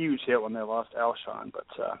huge hit when they lost Alshon, but.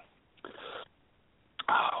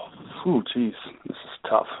 This is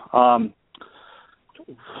tough.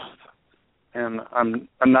 And I'm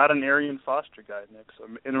not an Arian Foster guy, Nick. So,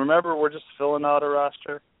 and remember, we're just filling out a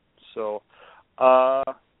roster. So, I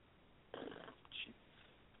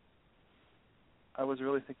was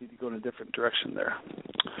really thinking to go in a different direction there.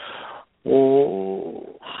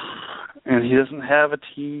 Oh, and he doesn't have a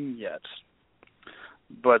team yet.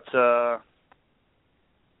 But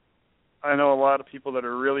I know a lot of people that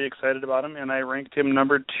are really excited about him, and I ranked him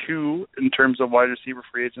number 2 in terms of wide receiver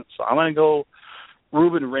free agents. So I'm going to go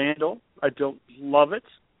Ruben Randall. I don't love it,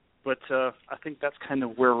 but I think that's kind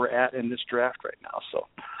of where we're at in this draft right now. So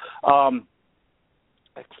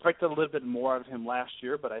I expected a little bit more out of him last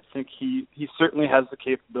year, but I think he certainly has the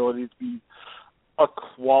capability to be a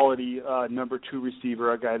quality number 2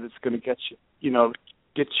 receiver, a guy that's going to get you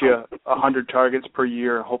 100 targets per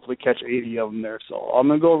year, hopefully catch 80 of them there. So I'm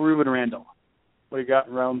going to go Ruben Randall. What do you got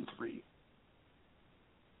in round 3?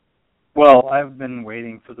 Well, I've been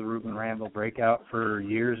waiting for the Ruben Randall breakout for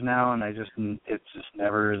years now, and it just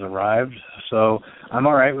never has arrived. So I'm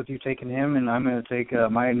all right with you taking him, and I'm going to take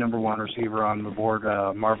my number 1 receiver on the board,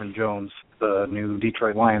 Marvin Jones, the new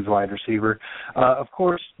Detroit Lions wide receiver. Of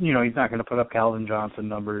course, he's not going to put up Calvin Johnson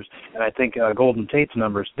numbers, and I think Golden Tate's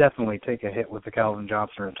numbers definitely take a hit with the Calvin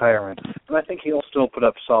Johnson retirement. But I think he'll still put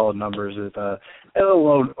up solid numbers at a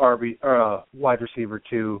low wide receiver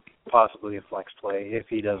 2, possibly a flex play if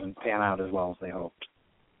he doesn't pan out as well as they hoped.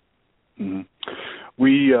 Mm-hmm.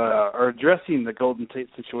 We are addressing the Golden Tate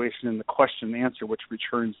situation in the question and answer, which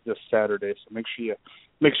returns this Saturday. So make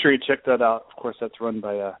sure you check that out. Of course, that's run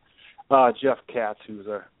by Jeff Katz, who's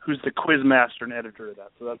the quiz master and editor of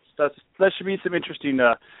that. So that should be some interesting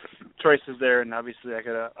choices there. And obviously, I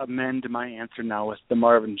got to amend my answer now with the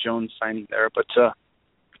Marvin Jones signing there. But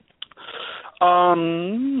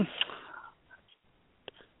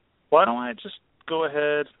why don't I just go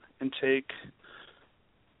ahead and take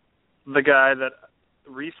the guy that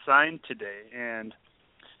re-signed today? And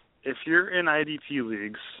if you're in IDP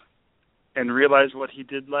leagues and realize what he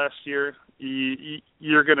did last year,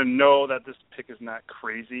 you're going to know that this pick is not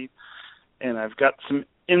crazy. And I've got some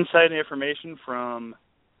inside information from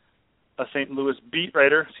a St. Louis beat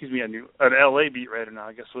writer, an LA beat writer now,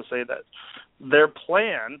 I guess we'll say that their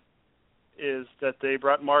plan is that they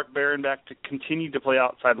brought Mark Barron back to continue to play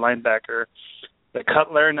outside linebacker. They cut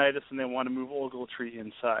Laurinaitis, and they want to move Ogletree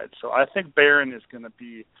inside. So I think Barron is going to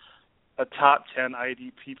be a top 10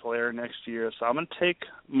 IDP player next year. So I'm going to take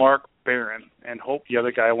Mark Barron and hope the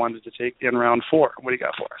other guy I wanted to take in round 4. What do you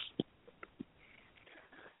got for us?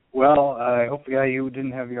 Well, I hope the guy you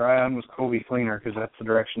didn't have your eye on was Kobe Fleener, because that's the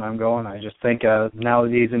direction I'm going. I just think now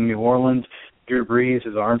that he's in New Orleans, Drew Brees,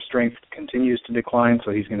 his arm strength continues to decline,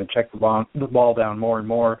 so he's going to check the ball down more and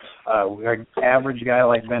more. An average guy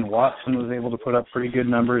like Ben Watson was able to put up pretty good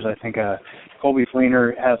numbers. I think Kobe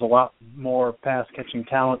Fleener has a lot more pass-catching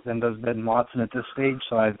talent than does Ben Watson at this stage,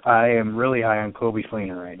 so I am really high on Kobe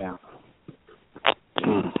Fleener right now.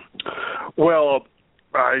 Well,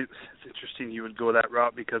 it's interesting you would go that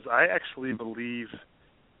route, because I actually believe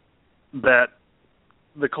that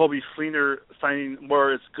the Kobe Fleener signing,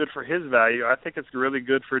 where it's good for his value, I think it's really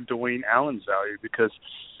good for Dwayne Allen's value, because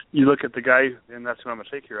you look at the guy, and that's what I'm going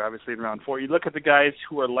to take here, obviously, in round 4. You look at the guys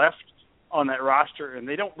who are left on that roster, and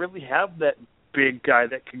they don't really have that big guy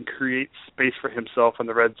that can create space for himself in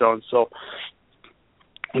the red zone. So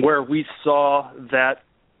where we saw that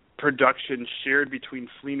production shared between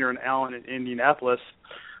Fleener and Allen in Indianapolis,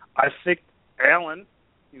 I think Allen,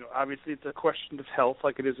 obviously it's a question of health,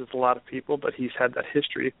 like it is with a lot of people, but he's had that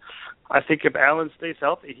history. I think if Allen stays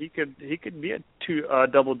healthy, he could be a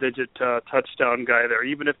double-digit touchdown guy there,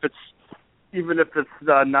 even if it's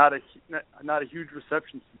not a huge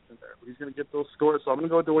reception season there. He's going to get those scores, so I'm going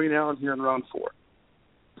to go Dwayne Allen here in round 4.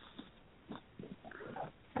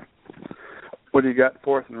 What do you got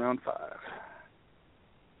for us in round 5?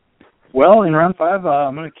 Well, in round 5,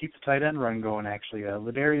 I'm going to keep the tight end run going, actually.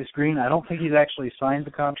 Ladarius Green, I don't think he's actually signed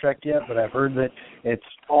the contract yet, but I've heard that it's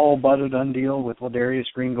all but a done deal with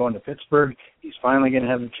Ladarius Green going to Pittsburgh. He's finally going to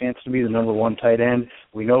have the chance to be the number 1 tight end.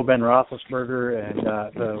 We know Ben Roethlisberger and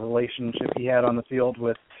the relationship he had on the field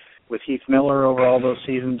with Heath Miller over all those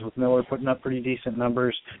seasons, with Miller putting up pretty decent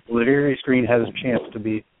numbers. Ladarius Green has a chance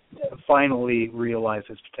to finally realize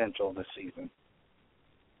his potential this season.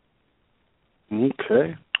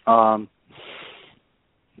 Okay. I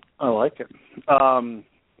like it.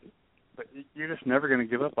 But you're just never going to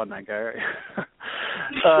give up on that guy,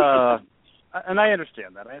 right? And I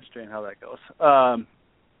understand that. I understand how that goes.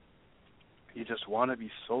 You just want to be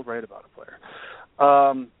so right about a player.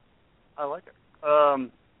 I like it.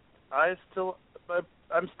 I'm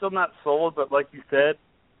still not sold, but like you said,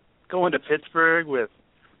 going to Pittsburgh with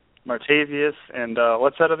Martavius and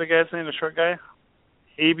what's that other guy's name, the short guy?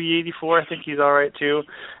 AB84, I think he's all right too.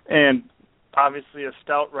 And obviously a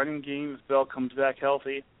stout running game if Bell comes back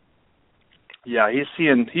healthy. Yeah, he's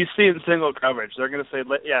seeing single coverage. They're going to say,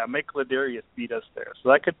 make Ladarius beat us there. So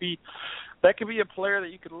that could be a player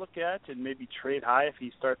that you could look at and maybe trade high if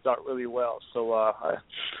he starts out really well. So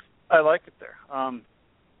I like it there.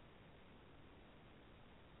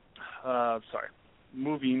 Sorry.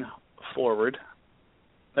 Moving forward.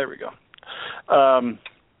 There we go.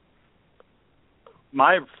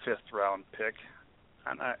 My 5th round pick,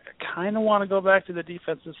 and I kind of want to go back to the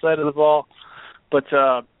defensive side of the ball, but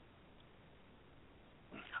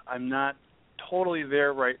I'm not totally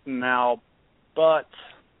there right now, but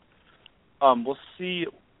we'll see.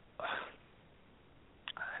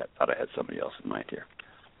 I thought I had somebody else in mind here.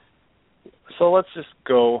 So let's just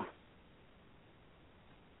go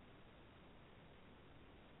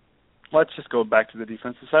let's just go back to the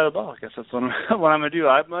defensive side of the ball. I guess that's what I'm going to do.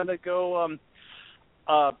 I'm going to go, and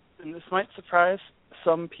this might surprise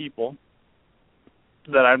some people,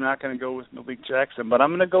 that I'm not going to go with Malik Jackson, but I'm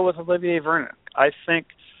going to go with Olivier Vernon. I think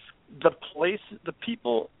the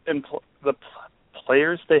people and the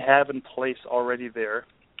players they have in place already there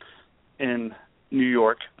in New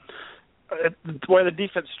York, where the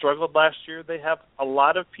defense struggled last year, they have a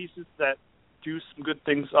lot of pieces that do some good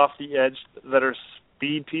things off the edge that are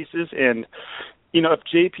speed pieces. And, if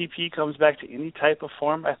JPP comes back to any type of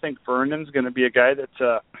form, I think Vernon's going to be a guy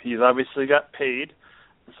that he's obviously got paid.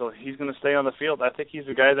 So he's going to stay on the field. I think he's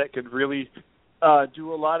a guy that could really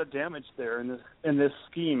do a lot of damage there in this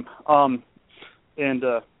scheme. And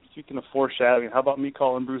speaking of foreshadowing, how about me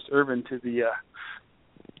calling Bruce Irvin to the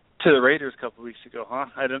Raiders a couple of weeks ago? Huh?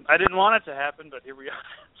 I didn't want it to happen, but here we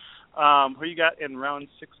are. Who you got in round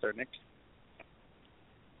 6 there, Nick?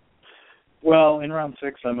 Well, in round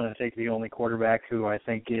 6, I'm going to take the only quarterback who I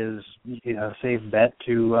think is a safe bet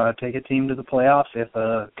to take a team to the playoffs if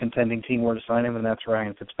a contending team were to sign him, and that's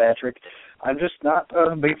Ryan Fitzpatrick. I'm just not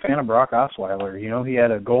a big fan of Brock Osweiler. He had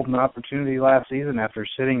a golden opportunity last season after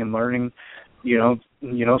sitting and learning,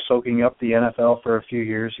 soaking up the NFL for a few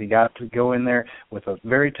years. He got to go in there with a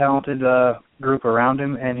very talented group around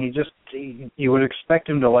him, and you would expect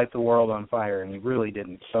him to light the world on fire, and he really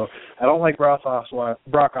didn't. So I don't like Brock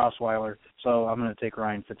Osweiler, so I'm going to take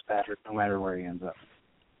Ryan Fitzpatrick no matter where he ends up.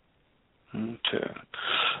 Okay.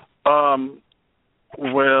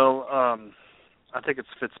 I think it's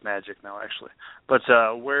Fitzmagic now, actually. But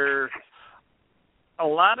where a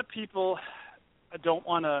lot of people don't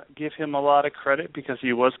want to give him a lot of credit because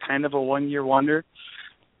he was kind of a one-year wonder,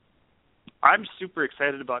 I'm super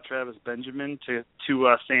excited about Travis Benjamin to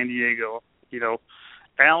San Diego.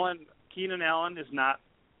 Keenan Allen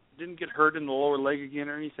didn't get hurt in the lower leg again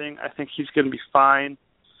or anything. I think he's going to be fine.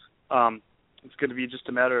 It's going to be just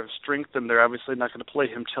a matter of strength, and they're obviously not going to play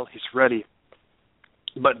him till he's ready.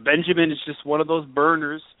 But Benjamin is just one of those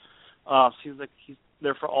burners. Seems like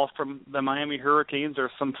they're all from the Miami Hurricanes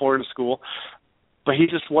or some Florida school. But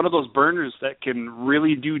he's just one of those burners that can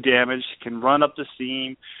really do damage, can run up the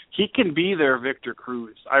seam. He can be their Victor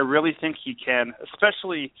Cruz. I really think he can,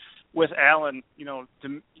 especially with Allen,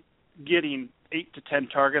 getting 8 to 10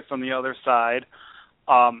 targets on the other side.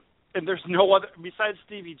 And there's no other, besides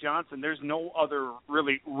Stevie Johnson, there's no other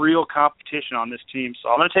really real competition on this team. So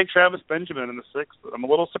I'm going to take Travis Benjamin in the 6th. But I'm a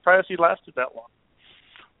little surprised he lasted that long.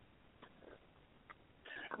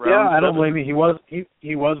 I don't blame you.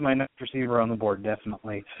 He was my next receiver on the board,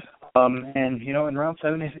 definitely. And in round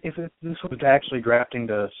 7, if this was actually drafting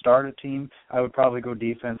to start a team, I would probably go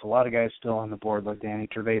defense. A lot of guys still on the board, like Danny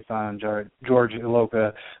Trevathan, George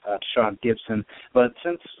Iloka, Sean Gibson. But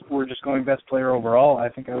since we're just going best player overall, I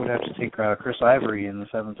think I would have to take Chris Ivory in the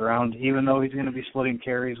 7th round, even though he's going to be splitting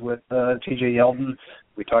carries with T.J. Yeldon.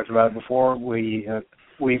 We talked about it before. We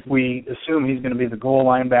assume he's going to be the goal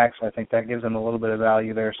line back, so I think that gives him a little bit of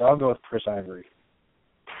value there. So I'll go with Chris Ivory.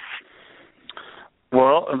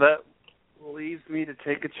 Well, that leaves me to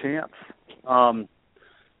take a chance. And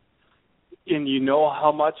you know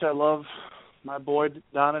how much I love my boy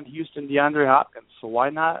down in Houston, DeAndre Hopkins. So why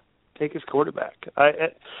not take his quarterback?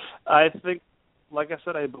 I think, like I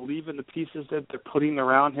said, I believe in the pieces that they're putting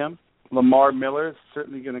around him. Lamar Miller is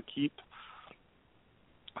certainly going to keep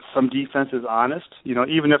some defenses honest.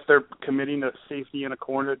 Even if they're committing a safety and a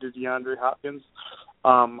corner to DeAndre Hopkins,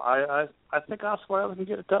 I think Osweiler can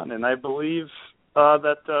get it done, and I believe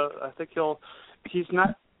that I think he's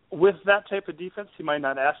not, with that type of defense, he might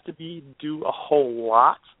not ask to do a whole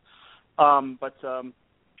lot, but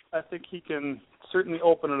I think he can certainly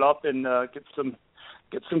open it up and get some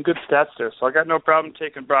good stats there. So I got no problem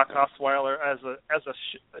taking Brock Osweiler as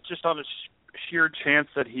just on a sheer chance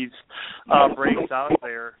that he's breaks out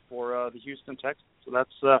there for the Houston Texans. So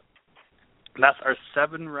that's our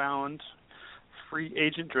 7-round free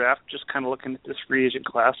agent draft, just kind of looking at this free agent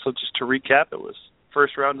class. So just to recap, it was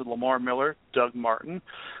first round of Lamar Miller, Doug Martin,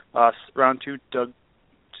 round 2,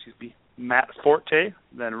 Matt Forte,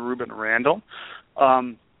 then Ruben Randall,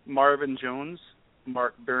 Marvin Jones,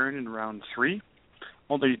 Mark Barron in round 3,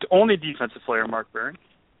 only defensive player Mark Barron,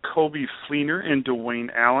 Kobe Fleener and Dwayne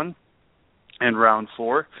Allen in round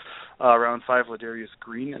 4. Round 5, Ladarius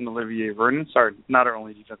Green and Olivier Vernon. Sorry, not our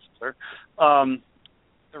only defensive player.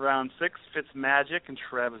 Round 6, Fitzmagic and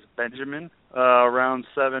Travis Benjamin. Round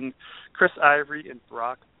 7, Chris Ivory and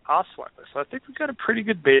Brock Osweiler. So I think we've got a pretty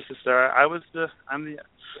good basis there. I'm the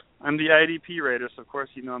IDP Raider, so of course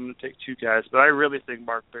I'm going to take 2 guys, but I really think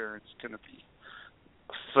Mark Barron's going to be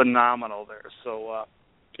phenomenal there. So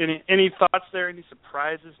any thoughts there? Any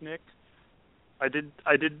surprises, Nick? I did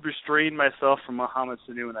restrain myself from Mohamed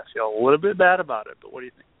Sanu, and I feel a little bit bad about it. But what do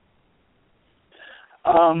you think?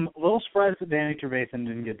 A little surprised that Danny Trevathan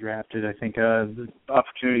didn't get drafted. I think the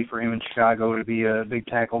opportunity for him in Chicago to be a big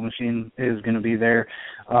tackle machine is going to be there.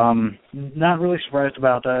 Not really surprised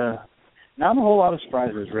about not a whole lot of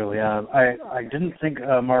surprises, really. I didn't think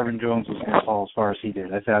Marvin Jones was going to fall as far as he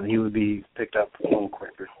did. I thought he would be picked up a little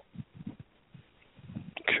quicker.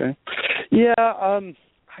 Okay. Yeah, I'm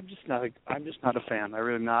just not a fan. I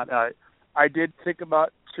really not. I did think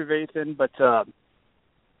about Trevathan, but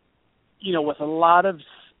with a lot of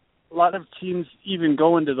teams even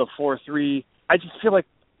going to the 4-3, I just feel like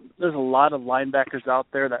there's a lot of linebackers out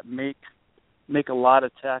there that make a lot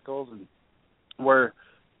of tackles, and where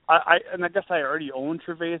I guess I already own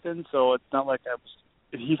Trevathan, so it's not like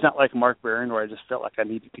he's not like Mark Barron where I just felt like I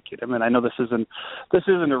needed to get him. And I know this isn't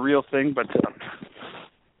a real thing, but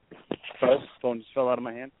phone just fell out of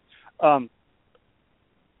my hand.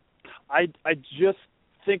 I just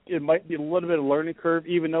think it might be a little bit of a learning curve,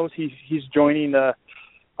 even though he's joining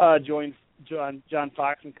John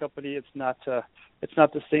Fox and company. It's not the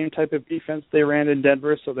same type of defense they ran in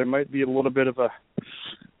Denver, so there might be a little bit of a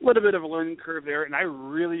learning curve there. And I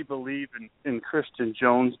really believe in Christian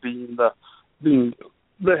Jones being the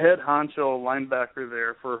head honcho linebacker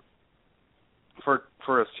there for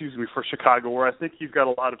Chicago, where I think he's got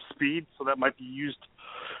a lot of speed, so that might be used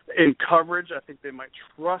in coverage. I think they might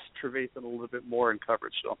trust Trevathan a little bit more in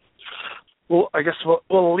coverage. So, well, I guess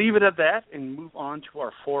we'll leave it at that and move on to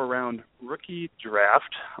our 4-round rookie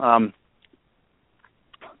draft.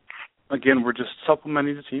 Again, we're just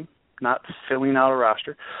supplementing the team, not filling out a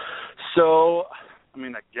roster. So, I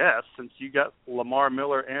mean, I guess since you got Lamar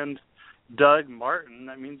Miller and Doug Martin,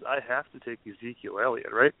 that means I have to take Ezekiel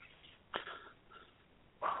Elliott, right?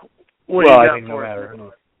 No matter.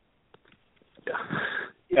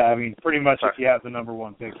 Yeah, I mean, pretty much if you have the number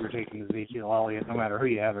one pick, you're taking Ezekiel Elliott, no matter who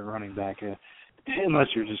you have at running back, unless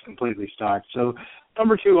you're just completely stocked. So,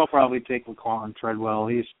 number 2, I'll probably take Laquan Treadwell.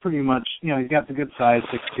 He's pretty much, he's got the good size,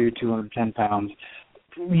 6'2", 210 pounds.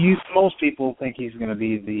 Most people think he's going to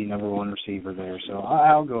be the number one receiver there, so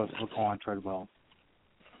I'll go with Laquan Treadwell.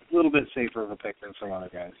 A little bit safer of a pick than some other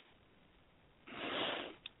guys.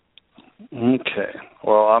 Okay.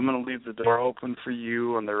 Well, I'm going to leave the door open for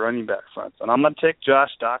you on the running back front. And I'm going to take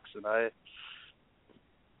Josh Doxson.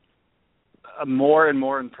 I'm more and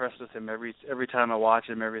more impressed with him every time I watch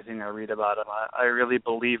him, everything I read about him. I really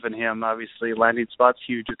believe in him. Obviously, landing spot's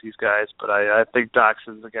huge with these guys, but I think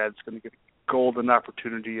Doxson's the guy that's going to get a golden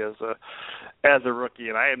opportunity as a rookie.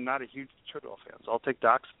 And I am not a huge Treadwell fan, so I'll take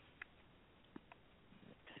Doxson.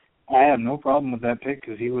 I have no problem with that pick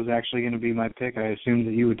because he was actually going to be my pick. I assumed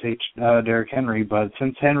that you would take Derrick Henry, but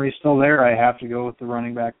since Henry's still there, I have to go with the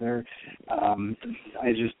running back there. I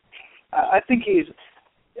think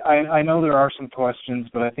I know there are some questions,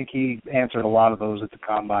 but I think he answered a lot of those at the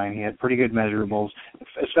Combine. He had pretty good measurables,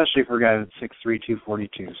 especially for a guy that's 6'3",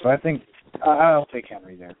 242. So I think I'll take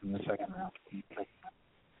Henry there from the second round.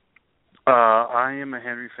 I am a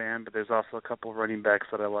Henry fan, but there's also a couple of running backs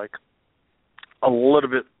that I like a little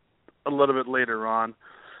bit later on,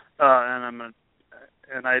 and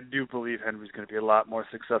I do believe Henry's going to be a lot more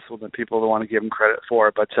successful than people want to give him credit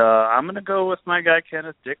for. But I'm going to go with my guy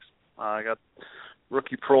Kenneth Dixon. I got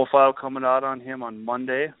rookie profile coming out on him on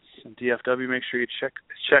Monday. And DFW, make sure you check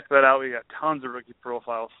that out. We got tons of rookie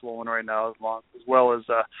profiles flowing right now, as well as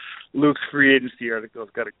Luke's free agency article.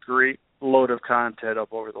 It's got a great load of content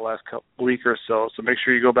up over the last week or so. So make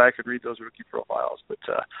sure you go back and read those rookie profiles. But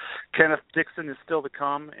Kenneth Dixon is still to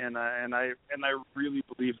come, and I really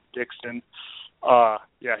believe Dixon.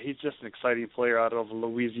 He's just an exciting player out of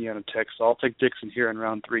Louisiana Tech. So I'll take Dixon here in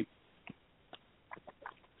round 3.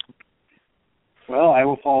 Well, I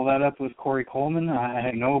will follow that up with Corey Coleman.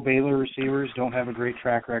 I know Baylor receivers don't have a great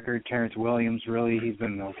track record. Terrence Williams, really, he's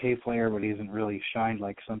been an okay player, but he hasn't really shined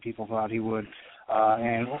like some people thought he would.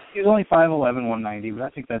 And he's only 5'11", 190, but I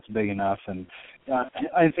think that's big enough. And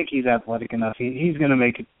I think he's athletic enough. He's going to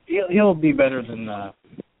make it. He'll be better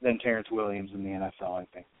than Terrence Williams in the NFL, I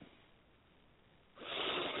think.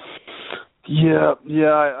 Yeah,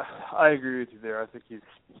 I agree with you there. I think he's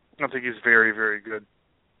very, very good.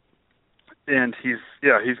 And he's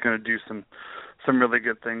going to do some really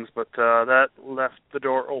good things, but that left the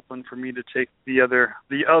door open for me to take the other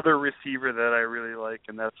receiver that I really like,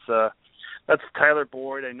 and that's Tyler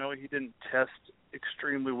Boyd. I know he didn't test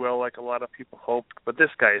extremely well like a lot of people hoped, but this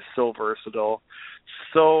guy is so versatile,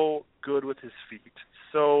 so good with his feet,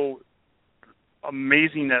 so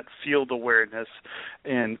amazing at field awareness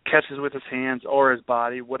and catches with his hands or his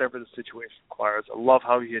body, whatever the situation requires. I love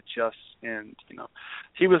how he adjusts, and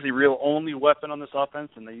he was the real only weapon on this offense,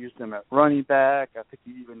 and they used him at running back. I think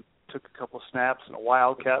he even took a couple snaps in a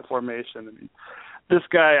wildcat formation. I mean, this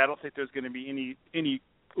guy, I don't think there's going to be any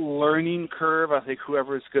learning curve. I think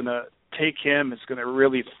whoever is going to take him is going to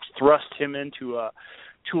really thrust him into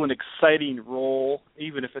an exciting role,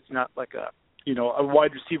 even if it's not like a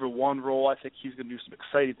wide receiver one role. I think he's going to do some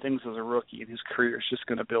exciting things as a rookie, and his career is just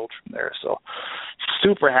going to build from there. So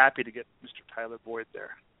super happy to get Mr. Tyler Boyd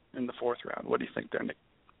there in the 4th round. What do you think there, Nick?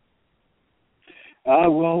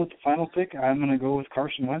 Well, with the final pick, I'm going to go with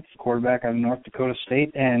Carson Wentz, quarterback out of North Dakota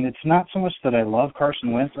State. And it's not so much that I love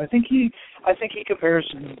Carson Wentz. I think he compares.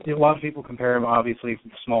 A lot of people compare him, obviously,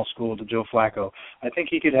 from small school to Joe Flacco. I think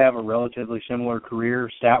he could have a relatively similar career,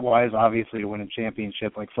 stat-wise. Obviously, to win a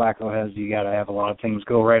championship like Flacco has, you got to have a lot of things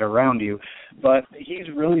go right around you. But he's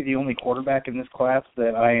really the only quarterback in this class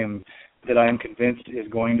that I am convinced is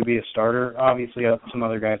going to be a starter. Obviously, some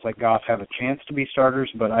other guys like Goff have a chance to be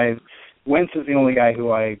starters, but Wentz is the only guy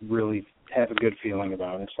who I really have a good feeling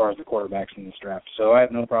about as far as the quarterbacks in this draft. So I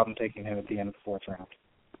have no problem taking him at the end of the 4th round.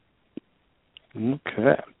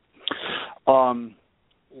 Okay.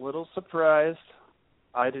 Little surprised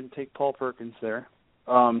I didn't take Paul Perkins there.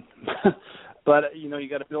 But, you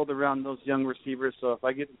got to build around those young receivers. So if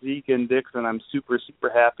I get Zeke and Dixon, I'm super,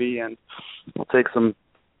 super happy. And we'll take some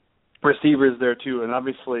receivers there, too. And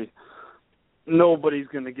obviously nobody's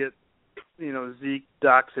going to get Zeke,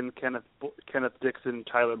 Doxson, Kenneth Dixon,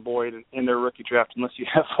 Tyler Boyd in their rookie draft unless you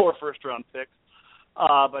have 4 first-round picks.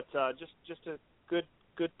 But just a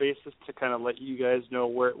good basis to kind of let you guys know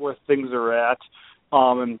where things are at.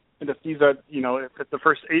 And if these are, if the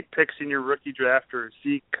first 8 picks in your rookie draft are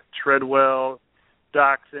Zeke, Treadwell,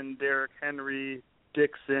 Doxson, Derrick Henry,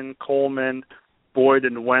 Dixon, Coleman, Boyd,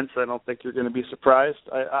 and Wentz, I don't think you're going to be surprised.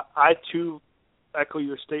 I too, echo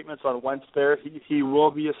your statements on Wentz there. He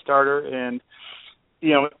will be a starter, and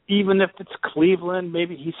even if it's Cleveland,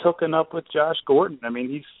 maybe he's hooking up with Josh Gordon. I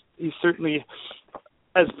mean, he's certainly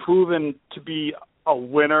has proven to be a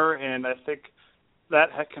winner, and I think that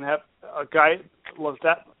can have a guy with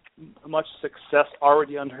that much success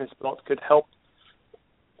already under his belt could help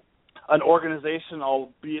an organization,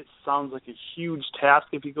 albeit sounds like a huge task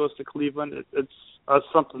if he goes to Cleveland. It's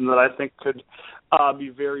something that I think could be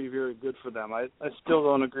very, very good for them. I still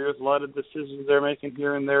don't agree with a lot of decisions they're making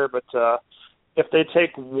here and there, but if they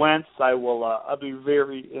take Wentz, I'll be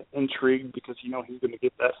very intrigued because he's going to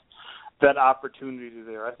get that opportunity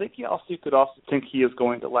there. I think you could also think he is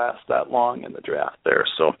going to last that long in the draft there.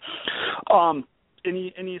 So,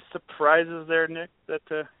 any surprises there, Nick, that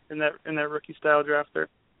in that rookie style draft there?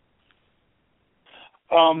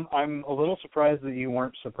 I'm a little surprised that you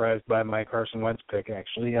weren't surprised by my Carson Wentz pick,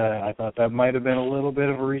 actually. I thought that might have been a little bit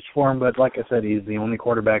of a reach for him, but like I said, he's the only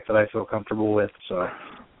quarterback that I feel comfortable with. So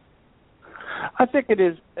I think it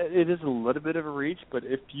is a little bit of a reach, but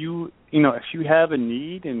if you have a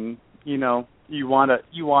need and you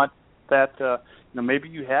want that maybe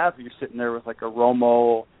you're sitting there with like a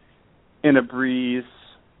Romo and a Breeze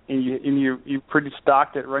and you're pretty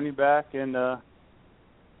stocked at running back and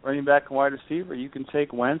wide receiver, you can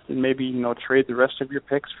take Wentz and maybe trade the rest of your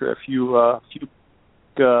picks for a few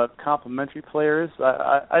complimentary players.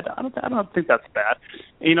 I don't think that's bad.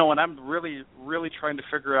 When I'm really really trying to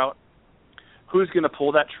figure out who's going to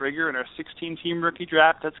pull that trigger in our 16-team rookie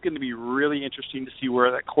draft, that's going to be really interesting to see where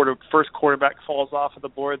that first quarterback falls off of the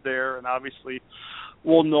board there, and obviously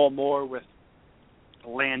we'll know more with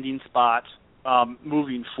landing spot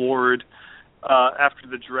moving forward after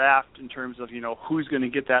the draft in terms of who's going to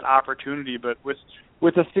get that opportunity. But with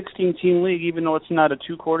a 16-team league, even though it's not a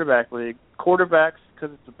 2-quarterback league, quarterbacks,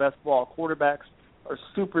 because it's the best ball, quarterbacks are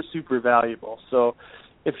super super valuable. So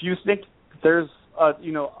if you think there's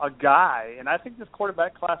a guy, and I think this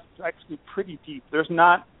quarterback class is actually pretty deep. There's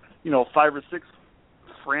not 5 or 6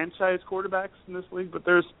 franchise quarterbacks in this league, but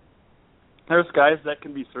there's guys that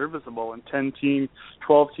can be serviceable in 10-team,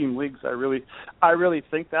 12-team leagues. I really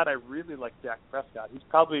think that. I really like Dak Prescott.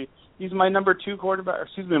 He's my number 2 quarterback, or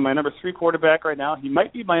excuse me, my number 3 quarterback right now. He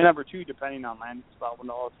might be my number 2 depending on landing spot when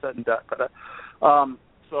all is said and done. But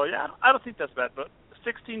so yeah, I don't think that's bad. But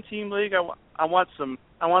 16-team league, I want some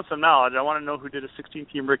knowledge. I want to know who did a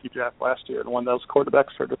 16-team rookie draft last year and when those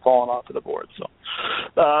quarterbacks started falling off of the board. So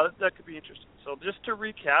that could be interesting. So just to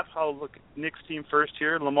recap, I'll look at Nick's team first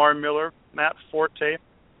here: Lamar Miller, Matt Forte,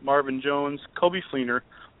 Marvin Jones, Kobe Fleener,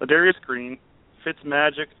 Ladarius Green,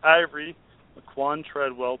 Fitzmagic, Ivory, Laquan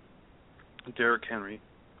Treadwell, Derrick Henry,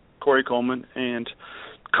 Corey Coleman, and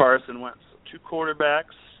Carson Wentz. So 2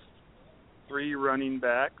 quarterbacks 3 running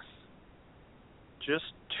backs, just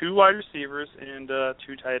 2 wide receivers, and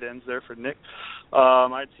 2 tight ends there for Nick.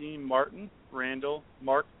 My team: Martin, Randall,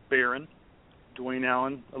 Mark Barron, Dwayne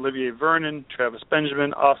Allen, Olivier Vernon, Travis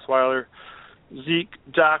Benjamin, Osweiler, Zeke,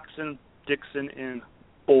 Doxson, Dixon, and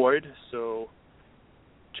Boyd. So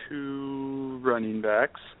 2 running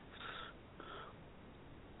backs,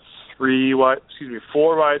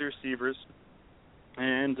 4 wide receivers,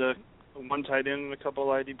 and 1 tight end and a couple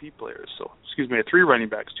of IDP players. So 3 running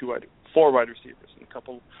backs, 4 wide receivers, and a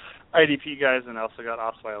couple IDP guys, and I also got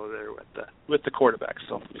Osweiler there with the quarterback.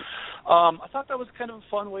 So I thought that was kind of a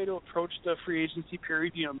fun way to approach the free agency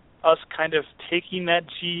period. Us kind of taking that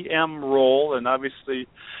GM role, and obviously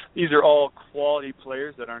these are all quality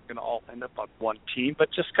players that aren't going to all end up on one team, but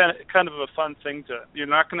just kind of a fun thing to. You're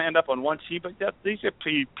not going to end up on one team, but these are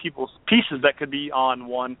pieces that could be on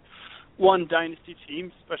one dynasty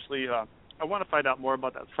team, especially. I want to find out more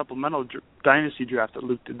about that supplemental dynasty draft that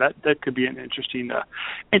Luke did. That could be an interesting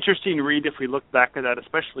read if we look back at that,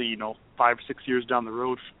 especially 5 or 6 years down the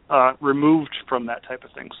road, removed from that type of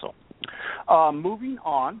thing. So, moving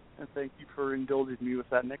on, and thank you for indulging me with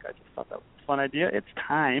that, Nick. I just thought that was a fun idea. It's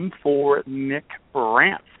time for Nick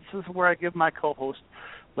Rants. This is where I give my co-host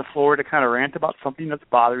the floor to kind of rant about something that's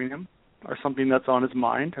bothering him, or something that's on his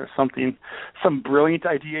mind, or some brilliant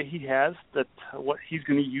idea he has that what he's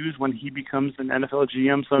going to use when he becomes an NFL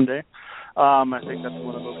GM someday. I think that's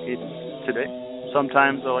one of those cases today.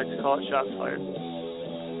 Sometimes I like to call it shots fired.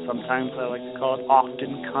 Sometimes I like to call it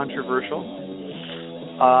often controversial.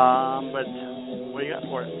 But what do you got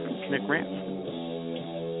for it? Nick Rants.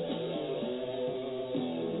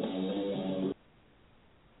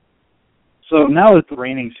 So now that the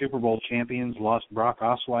reigning Super Bowl champions lost Brock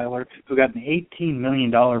Osweiler, who got an $18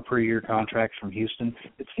 million per year contract from Houston,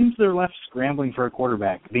 it seems they're left scrambling for a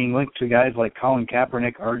quarterback, being linked to guys like Colin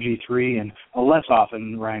Kaepernick, RG3, and less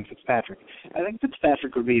often Ryan Fitzpatrick. I think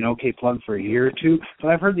Fitzpatrick would be an okay plug for a year or two, but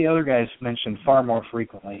I've heard the other guys mentioned far more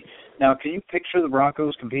frequently. Now, can you picture the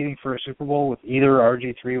Broncos competing for a Super Bowl with either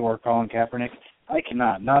RG3 or Colin Kaepernick? I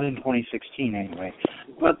cannot, not in 2016 anyway.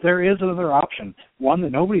 But there is another option, one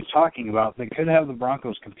that nobody's talking about that could have the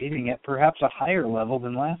Broncos competing at perhaps a higher level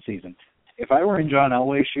than last season. If I were in John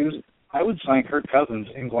Elway's shoes, I would sign Kirk Cousins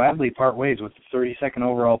and gladly part ways with the 32nd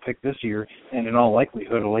overall pick this year and in all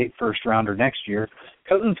likelihood a late first-rounder next year.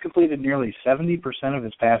 Cousins completed nearly 70% of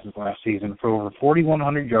his passes last season for over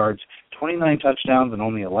 4,100 yards, 29 touchdowns, and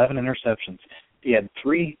only 11 interceptions. He had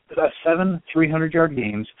 7 300-yard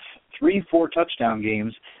games, 3 4-touchdown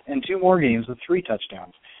games, and 2 more games with 3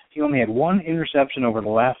 touchdowns. He only had 1 interception over the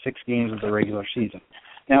last 6 games of the regular season.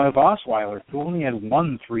 Now, if Osweiler, who only had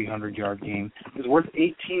 1 300-yard game, is worth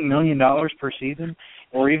 $18 million per season,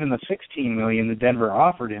 or even the $16 million that Denver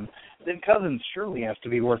offered him, then Cousins surely has to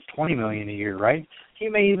be worth $20 million a year, right? He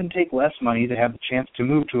may even take less money to have the chance to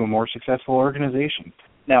move to a more successful organization.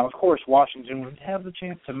 Now, of course, Washington would have the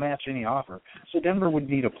chance to match any offer, so Denver would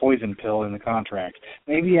need a poison pill in the contract.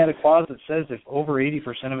 Maybe add a clause that says if over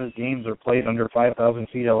 80% of his games are played under 5,000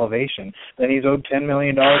 feet elevation, then he's owed $10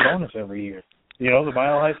 million bonus every year. The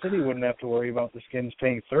Mile High City wouldn't have to worry about the Skins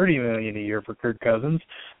paying $30 million a year for Kirk Cousins.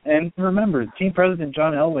 And remember, team president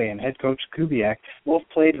John Elway and head coach Kubiak both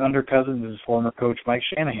played under Cousins' former coach Mike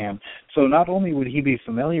Shanahan. So not only would he be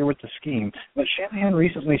familiar with the scheme, but Shanahan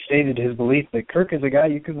recently stated his belief that Kirk is a guy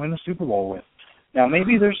you can win a Super Bowl with. Now,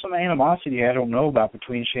 maybe there's some animosity I don't know about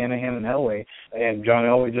between Shanahan and Elway, and John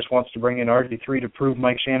Elway just wants to bring in RG3 to prove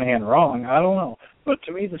Mike Shanahan wrong. I don't know. But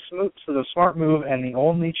to me, the smart move and the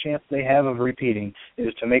only chance they have of repeating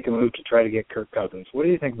is to make a move to try to get Kirk Cousins. What do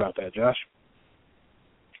you think about that, Josh?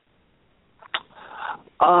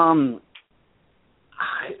 I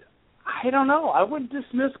don't know. I wouldn't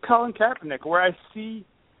dismiss Colin Kaepernick, where I see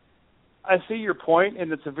your point,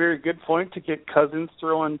 and it's a very good point to get Cousins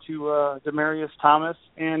thrown to Demaryius Thomas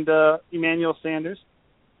and Emmanuel Sanders,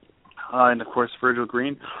 and, of course, Virgil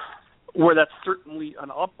Green, where that's certainly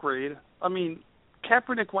an upgrade. I mean,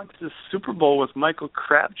 Kaepernick went to the Super Bowl with Michael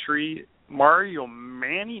Crabtree, Mario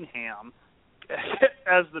Manningham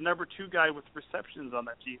as the number 2 guy with receptions on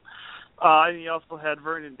that team. And he also had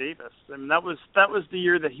Vernon Davis. I mean, that was the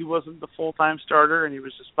year that he wasn't the full-time starter, and he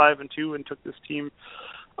was just 5-2 and took this team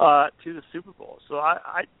to the Super Bowl. So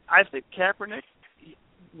I think Kaepernick,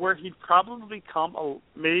 where he'd probably come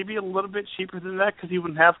maybe a little bit cheaper than that because he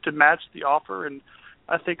wouldn't have to match the offer, and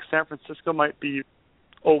I think San Francisco might be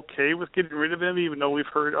okay with getting rid of him, even though we've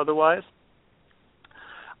heard otherwise.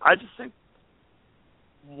 I just think,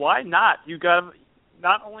 why not? You got,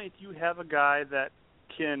 not only do you have a guy that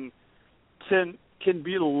can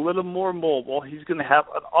be a little more mobile, he's going to have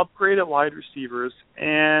an upgrade at wide receivers,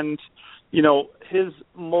 and his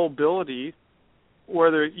mobility,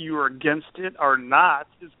 whether you are against it or not,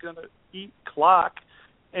 is going to eat clock.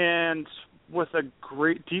 And with a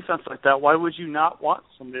great defense like that, why would you not want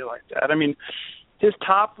somebody like that? I mean, his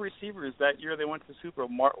top receivers that year they went to the Super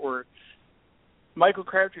Bowl were Michael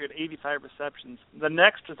Crabtree had 85 receptions. The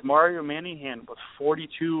next is Mario Manningham with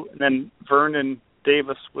 42, and then Vernon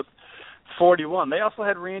Davis with 41. They also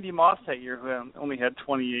had Randy Moss that year, who only had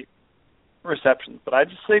 28 receptions. But I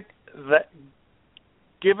just think that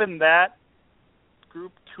given that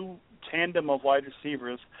group two tandem of wide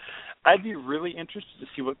receivers, I'd be really interested to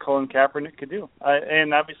see what Colin Kaepernick could do.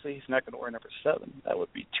 And obviously he's not going to wear number 7. That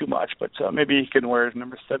would be too much. But maybe he can wear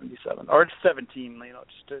number 77 or 17,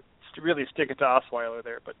 just to really stick it to Osweiler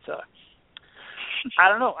there. But I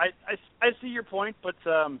don't know. I see your point, but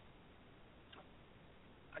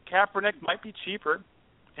Kaepernick might be cheaper,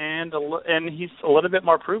 and he's a little bit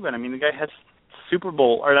more proven. I mean, the guy has Super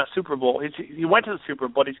Bowl, or not Super Bowl. He went to the Super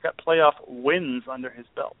Bowl, but he's got playoff wins under his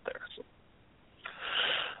belt there. So,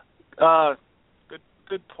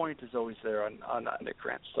 good point is always there on Nick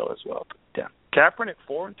Rance though as well. But yeah, Kaepernick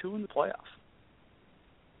 4-2 in the playoffs.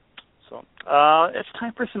 So it's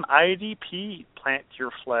time for some IDP. Plant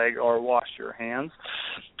your flag or wash your hands.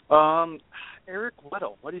 Eric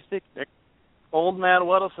Weddle, what do you think, Nick? Old man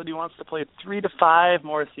Weddle said he wants to play 3 to 5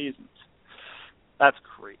 more seasons. That's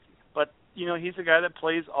crazy. But, he's a guy that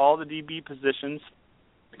plays all the DB positions,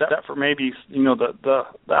 except for maybe, the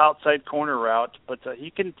outside corner route. But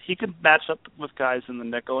he can match up with guys in the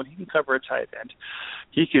nickel, and he can cover a tight end.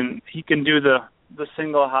 He can do the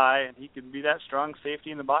single high, and he can be that strong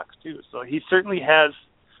safety in the box too. So he certainly has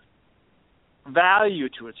value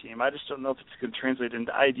to a team. I just don't know if it's going to translate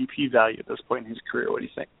into IDP value at this point in his career. What do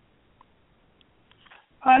you think?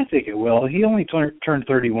 I think it will. He only turned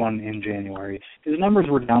 31 in January. His numbers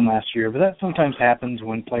were down last year, but that sometimes happens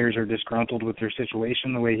when players are disgruntled with their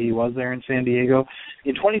situation the way he was there in San Diego.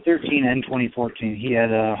 In 2013 and 2014, he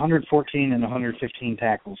had 114 and 115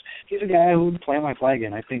 tackles. He's a guy who would plant my flag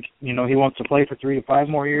in. I think, he wants to play for 3 to 5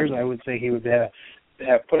 more years. I would say he would have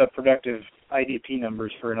put up productive IDP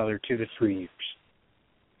numbers for another 2 to 3 years.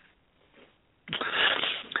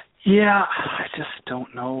 Yeah, I just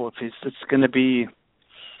don't know if it's going to be...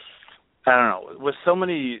 I don't know. With so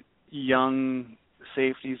many young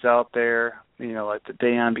safeties out there, like the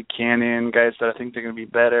Deion Buchanan, guys that I think they're going to be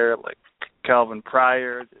better, like Calvin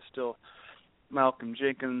Pryor, there's still Malcolm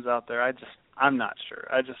Jenkins out there. I'm not sure.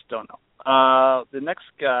 I just don't know. The next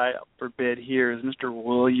guy up for bid here is Mr.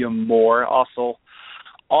 William Moore, also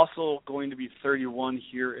going to be 31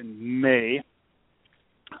 here in May.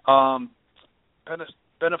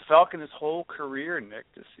 Been a Falcon his whole career, Nick.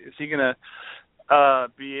 Is he going to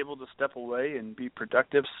be able to step away and be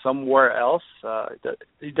productive somewhere else?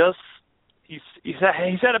 He's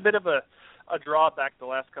had a bit of a drawback the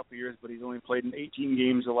last couple of years, but he's only played in 18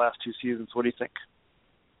 games the last 2 seasons. What do you think?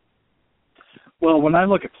 Well, when I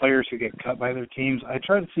look at players who get cut by their teams, I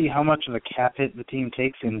try to see how much of a cap hit the team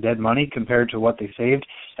takes in dead money compared to what they saved.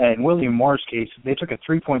 And in William Moore's case, they took a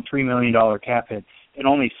 $3.3 million cap hit and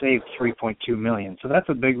only saved $3.2 million. So that's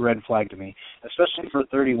a big red flag to me, especially for a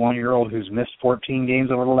 31-year-old who's missed 14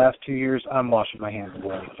 games over the last 2 years. I'm washing my hands of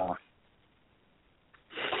William Moore.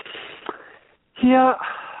 Yeah,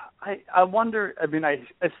 I wonder. I mean, I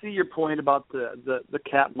see your point about the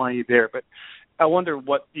cap money there, but I wonder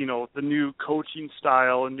what the new coaching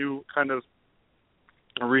style, a new kind of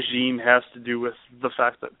regime has to do with the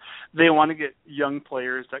fact that they want to get young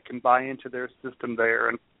players that can buy into their system there,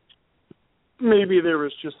 and maybe there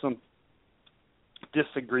was just some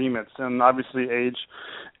disagreements, and obviously age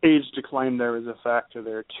decline there is a factor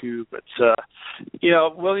there too. But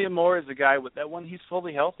William Moore is a guy with that when he's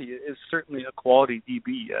fully healthy is certainly a quality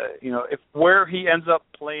DB. If where he ends up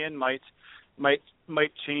playing might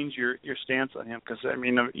change your stance on him, because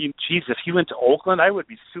if he went to Oakland, I would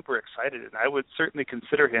be super excited, and I would certainly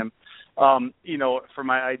consider him, for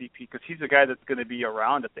my IDP, because he's a guy that's going to be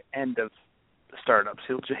around at the end of the startups.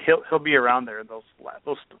 He'll be around there in those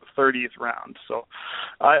 30th rounds. So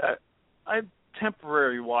I'm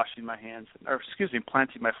temporarily washing my hands,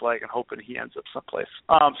 planting my flag and hoping he ends up someplace.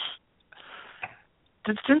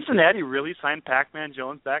 Did Cincinnati really sign Pac-Man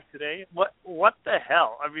Jones back today? What the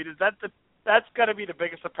hell? I mean, that's got to be the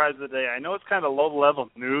biggest surprise of the day. I know it's kind of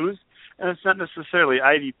low-level news, and it's not necessarily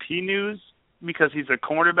IDP news because he's a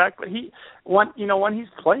cornerback, but when he's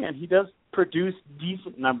playing, he does produce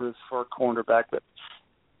decent numbers for a cornerback. But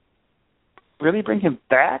really bring him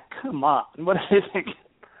back? Come on. What do you think?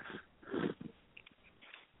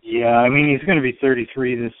 Yeah, I mean, he's going to be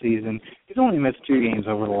 33 this season. He's only missed 2 games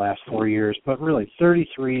over the last 4 years, but really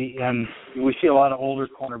 33, and we see a lot of older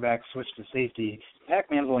cornerbacks switch to safety.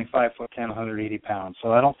 Pac-Man's only 5'10", 180 pounds,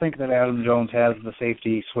 so I don't think that Adam Jones has the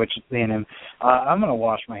safety switch in him. I'm going to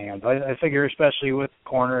wash my hands. I figure, especially with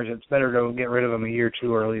corners, it's better to get rid of them a year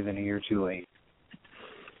too early than a year too late.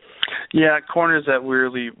 Yeah, corner's that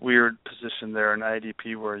weirdly weird position there in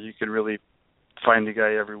IDP where you could really find a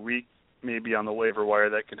guy every week, maybe on the waiver wire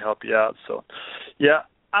that can help you out. So, yeah,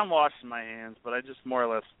 I'm washing my hands, but I just more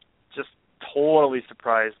or less just totally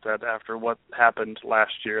surprised that after what happened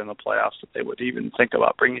last year in the playoffs that they would even think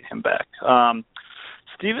about bringing him back.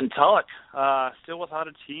 Stephen Tulloch, still without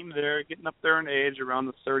a team there, getting up there in age around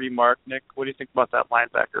the 30 mark. Nick, what do you think about that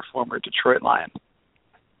linebacker, former Detroit Lion?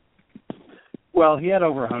 Well, he had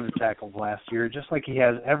over 100 tackles last year, just like he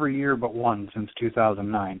has every year but one since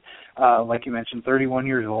 2009. Like you mentioned, 31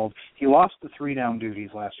 years old. He lost the 3-down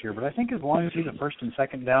duties last year, but I think as long as he's a first and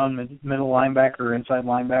second down middle linebacker or inside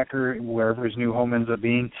linebacker, wherever his new home ends up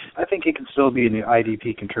being, I think he can still be an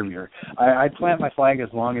IDP contributor. I'd plant my flag as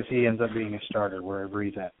long as he ends up being a starter wherever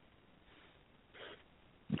he's at.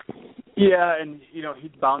 Yeah, and,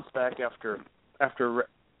 he'd bounce back after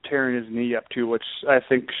tearing his knee up, too, which I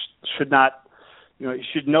think should not – you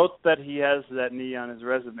should note that he has that knee on his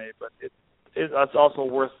resume, but it's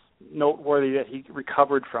also noteworthy that he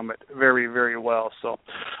recovered from it very, very well. So,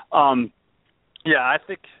 I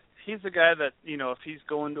think he's a guy that, if he's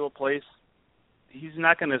going to a place, he's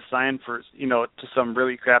not going to sign for, to some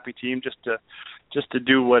really crappy team just to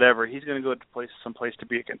do whatever. He's going to go to someplace to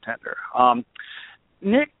be a contender.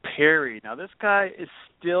 Nick Perry, now this guy is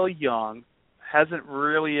still young, hasn't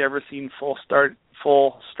really ever seen full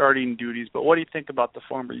starting duties, but what do you think about the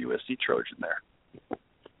former USC Trojan there?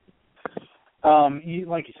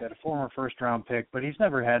 Like you said, a former first-round pick, but he's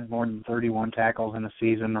never had more than 31 tackles in a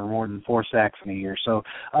season or more than 4 sacks in a year, so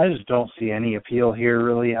I just don't see any appeal here,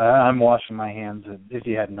 really. I'm washing my hands if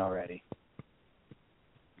you hadn't already.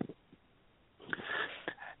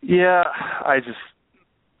 Yeah,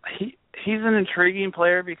 he's an intriguing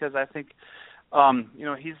player because I think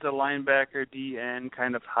he's the linebacker, DN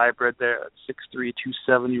kind of hybrid there at 6'3",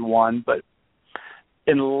 271. But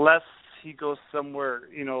unless he goes somewhere,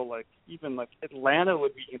 like Atlanta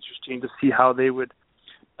would be interesting to see how they would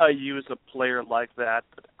use a player like that.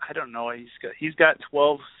 But I don't know. He's got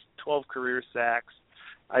 12 career sacks.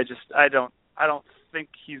 I don't think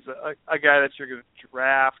he's a guy that you're going to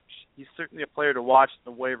draft. He's certainly a player to watch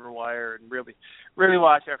in the waiver wire and really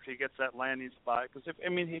watch after he gets that landing spot. Because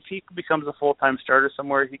if he becomes a full-time starter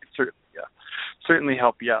somewhere, he could certainly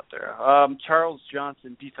help you out there. Charles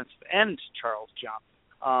Johnson, defensive end Charles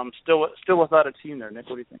Johnson, still without a team there. Nick,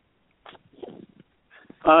 what do you think?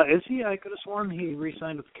 Is he? I could have sworn he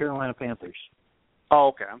re-signed with the Carolina Panthers. Oh,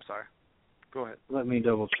 okay. I'm sorry. Go ahead. Let me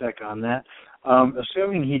double check on that.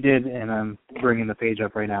 Assuming he did, and I'm bringing the page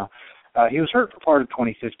up right now, he was hurt for part of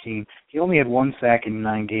 2015. He only had 1 sack in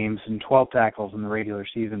 9 games and 12 tackles in the regular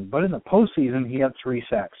season. But in the postseason, he had 3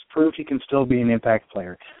 sacks. Proof he can still be an impact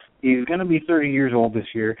player. He's going to be 30 years old this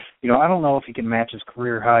year. I don't know if he can match his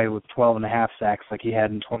career high with 12.5 sacks like he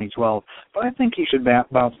had in 2012, but I think he should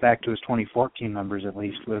bounce back to his 2014 numbers at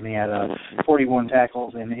least, when he had 41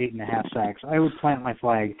 tackles and 8.5 sacks. I would plant my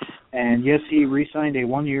flag. And yes, he re-signed a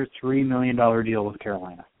 1-year, $3 million deal with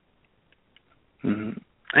Carolina. Mm-hmm.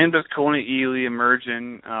 And with Kona Ely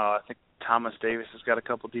emerging, I think Thomas Davis has got a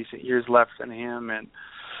couple decent years left in him, and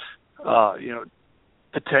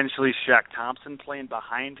potentially Shaq Thompson playing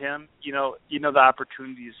behind him. The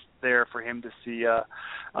opportunities there for him to see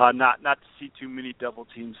not to see too many double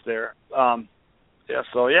teams there.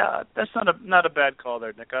 That's not a bad call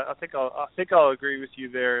there, Nick. I think I'll agree with you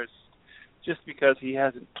there. It's just because he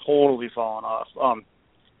hasn't totally fallen off.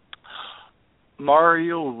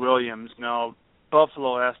 Mario Williams. Now,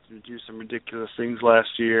 Buffalo asked him to do some ridiculous things last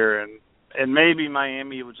year, and maybe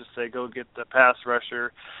Miami would just say, go get the pass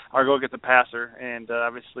rusher or go get the passer. And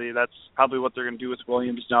obviously that's probably what they're going to do with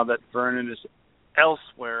Williams now that Vernon is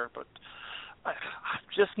elsewhere. But I'm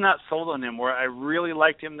just not sold on him. Where I really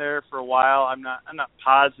liked him there for a while, I'm not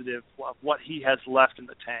positive what he has left in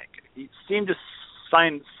the tank. He seemed to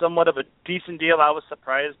sign somewhat of a decent deal. I was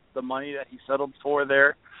surprised the money that he settled for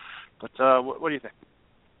there. But what do you think?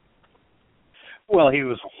 Well, he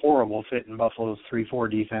was a horrible fit in Buffalo's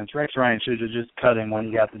 3-4 defense. Rex Ryan should have just cut him when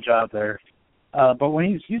he got the job there. But when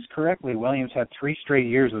he was used correctly, Williams had 3 straight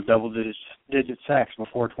years with double-digit sacks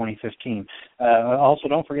before 2015. Also,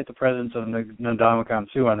 don't forget the presence of Ndamukong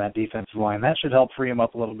Suh on that defensive line. That should help free him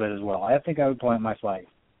up a little bit as well. I think I would plant my flag.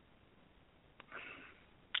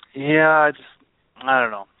 Yeah, I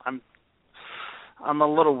don't know. I'm a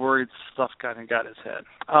little worried stuff kind of got his head.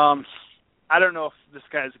 I don't know if this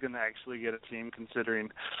guy's going to actually get a team considering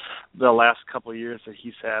the last couple of years that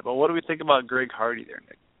he's had. But what do we think about Greg Hardy there,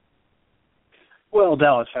 Nick? Well,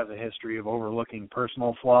 Dallas has a history of overlooking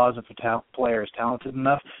personal flaws if a player is talented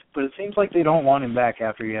enough, but it seems like they don't want him back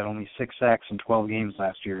after he had only 6 sacks in 12 games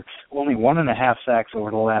last year, only 1.5 sacks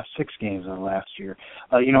over the last 6 games of last year.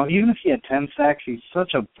 Even if he had 10 sacks, he's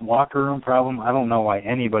such a locker room problem. I don't know why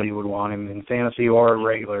anybody would want him in fantasy or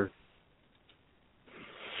regular.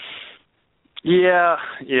 Yeah.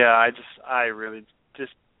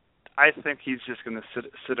 I think he's just going to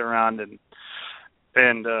sit around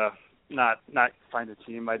and not find a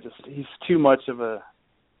team. He's too much of a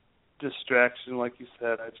distraction, like you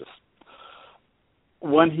said.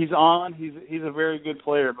 When he's on, he's a very good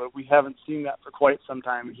player, but we haven't seen that for quite some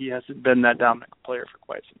time. He hasn't been that dominant player for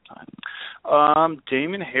quite some time.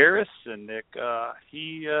 Damon Harrison, Nick,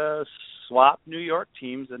 he swapped New York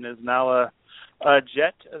teams and is now a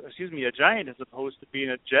Giant as opposed to being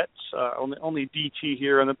a Jet. Only DT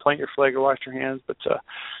here on the plant your flag or wash your hands, but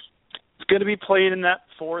it's going to be playing in that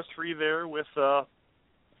 4-3 there with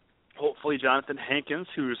hopefully Jonathan Hankins,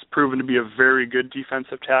 who's proven to be a very good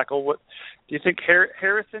defensive tackle. What do you think?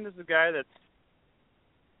 Harrison is the guy that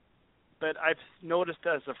I've noticed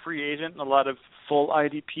as a free agent in a lot of full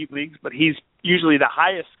IDP leagues, but he's usually the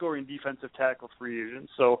highest scoring defensive tackle free agent.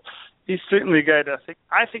 So he's certainly a guy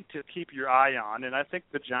I think to keep your eye on, and I think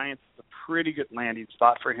the Giants is a pretty good landing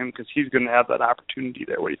spot for him because he's going to have that opportunity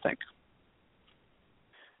there. What do you think?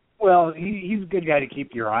 Well, he's a good guy to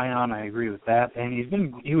keep your eye on. I agree with that. And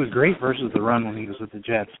he was great versus the run when he was with the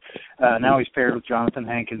Jets. Now he's paired with Jonathan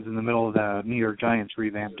Hankins in the middle of the New York Giants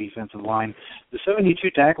revamped defensive line. The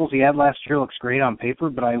 72 tackles he had last year looks great on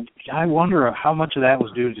paper, but I wonder how much of that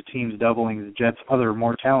was due to teams doubling the Jets' other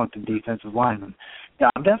more talented defensive linemen. Yeah,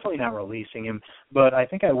 I'm definitely not releasing him, but I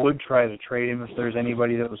think I would try to trade him if there's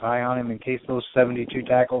anybody that was high on him in case those 72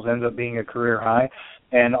 tackles ends up being a career high.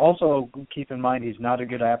 And also keep in mind he's not a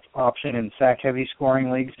good option in sack-heavy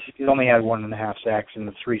scoring leagues. He's only had 1.5 sacks in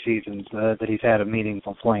the 3 seasons that he's had a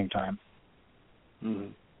meaningful playing time. Mm-hmm.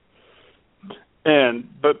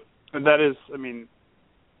 But that is,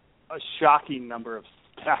 a shocking number of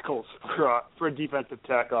tackles for a defensive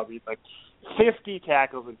tackle. Like 50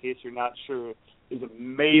 tackles, in case you're not sure, is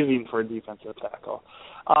amazing for a defensive tackle.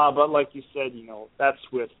 But like you said, that's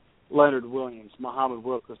with Leonard Williams, Muhammad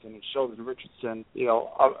Wilkerson, and Sheldon Richardson,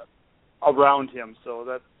 around him.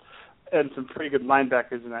 So and some pretty good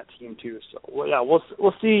linebackers in that team too. So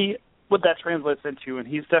we'll see what that translates into. And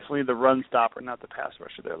he's definitely the run stopper, not the pass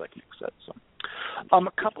rusher there, like Nick said. So,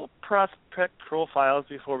 a couple prospect profiles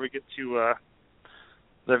before we get to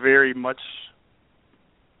the very much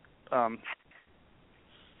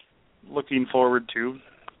looking forward to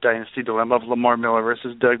Dynasty dilemma of Lamar Miller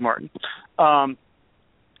versus Doug Martin.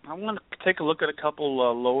 I want to take a look at a couple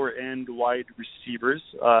lower-end wide receivers.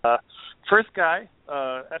 First guy,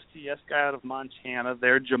 FCS guy out of Montana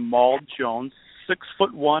there, Jamal Jones,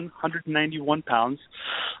 6'1", 191 pounds.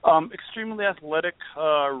 Extremely athletic,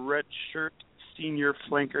 red shirt, senior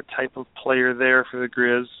flanker type of player there for the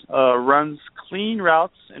Grizz. Runs clean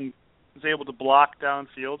routes and is able to block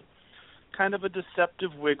downfield. Kind of a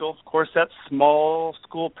deceptive wiggle. Of course, that small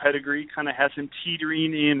school pedigree kind of has him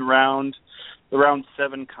teetering in the round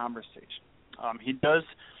 7 conversation. He does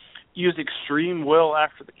use extreme will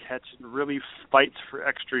after the catch and really fights for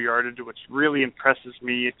extra yardage, which really impresses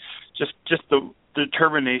me. Just the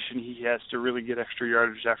determination he has to really get extra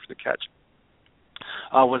yardage after the catch.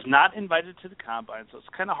 Was not invited to the combine, so it's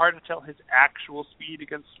kind of hard to tell his actual speed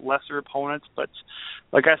against lesser opponents. But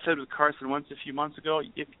like I said with Carson Wentz a few months ago,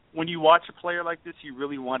 when you watch a player like this, you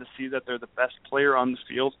really want to see that they're the best player on the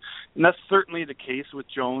field. And that's certainly the case with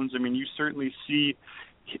Jones. You certainly see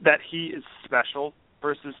that he is special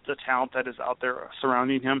versus the talent that is out there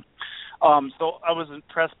surrounding him. So I was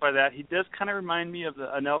impressed by that. He does kind of remind me of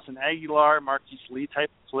a Nelson Aguilar, Marquise Lee type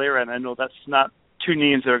of player, and I know that's not two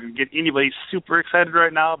names that are going to get anybody super excited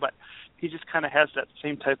right now, but he just kind of has that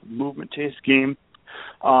same type of movement to his game.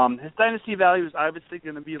 His dynasty value is obviously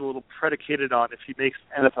going to be a little predicated on if he makes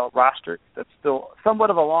an NFL roster. That's still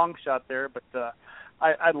somewhat of a long shot there, but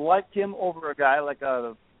I like him over a guy like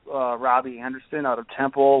Robbie Anderson out of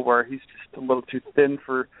Temple, where he's just a little too thin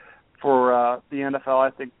for the NFL.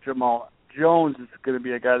 I think Jamal Jones is going to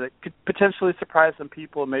be a guy that could potentially surprise some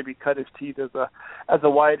people and maybe cut his teeth as a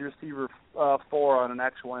wide receiver 4 on an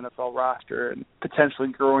actual NFL roster and potentially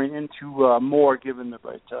growing into more given the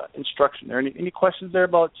right instruction there. Any questions there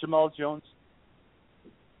about Jamal Jones?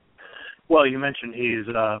 Well, you mentioned it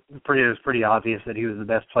was pretty obvious that he was the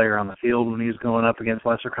best player on the field when he was going up against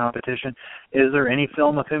lesser competition. Is there any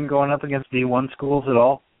film of him going up against D1 schools at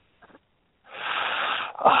all?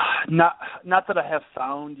 Not that I have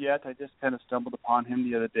found yet. I just kind of stumbled upon him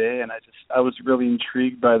the other day, and I was really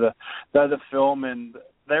intrigued by the film. And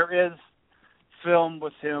there is film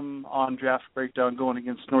with him on Draft Breakdown going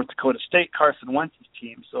against North Dakota State, Carson Wentz's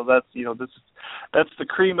team. So that's that's the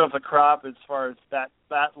cream of the crop as far as that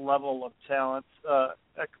level of talent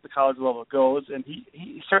at the college level goes. And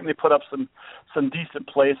he certainly put up some decent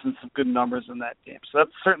plays and some good numbers in that game. So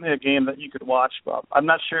that's certainly a game that you could watch. I'm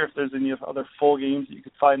not sure if there's any other full games that you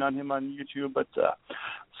could find on him on YouTube, but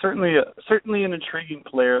certainly an intriguing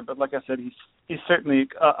player. But like I said, he's certainly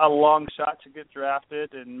a long shot to get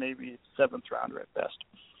drafted, and maybe 7th rounder at best.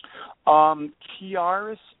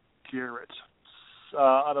 Kiaris Garrett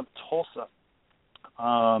out of Tulsa.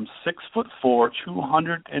 6'4",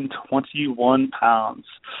 221 pounds.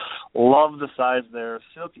 Love the size there.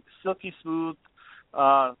 Silky smooth,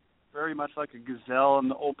 very much like a gazelle in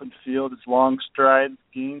the open field. His long strides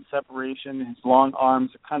gain separation. His long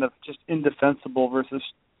arms are kind of just indefensible versus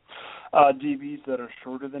DBs that are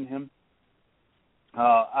shorter than him.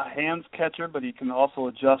 A hands catcher, but he can also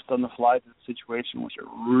adjust on the fly to the situation, which I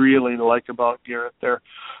really like about Garrett there.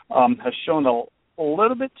 Has shown a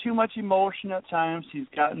little bit too much emotion at times. He's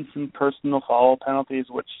gotten some personal foul penalties,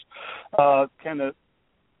 which kind of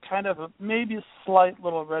maybe a slight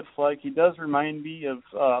little red flag. He does remind me of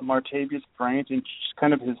Martavius Bryant, and just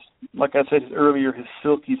kind of his, like I said earlier, his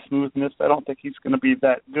silky smoothness. I don't think he's going to be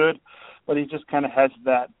that good, but he just kind of has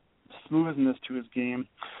that smoothness to his game.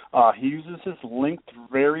 He uses his length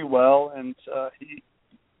very well, and he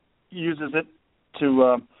uses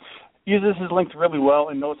his length really well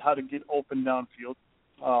and knows how to get open downfield.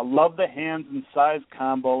 Love the hands and size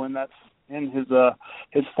combo, and that's in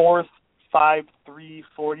his 4.53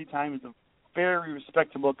 40 time is a very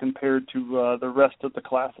respectable compared to the rest of the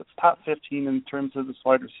class. It's top 15 in terms of this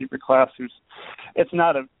wide receiver class. It's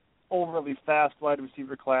not an overly fast wide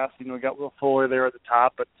receiver class. We got Will Fuller there at the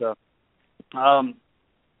top, but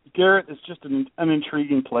Garrett is just an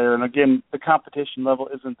intriguing player, and again, the competition level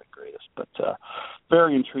isn't the greatest, but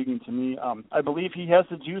very intriguing to me. I believe he has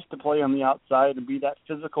the juice to play on the outside and be that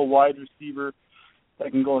physical wide receiver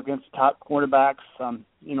that can go against top quarterbacks.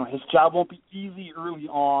 His job won't be easy early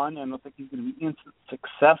on, and I don't think he's going to be instant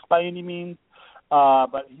success by any means,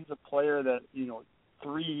 but he's a player that,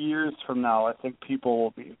 3 years from now, I think people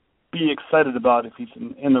will be excited about if he's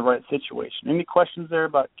in the right situation. Any questions there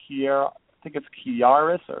about Kiara? I think it's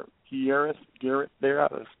Kiaris Garrett there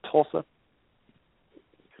out of Tulsa.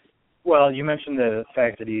 Well, you mentioned the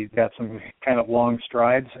fact that he's got some kind of long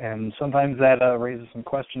strides, and sometimes that raises some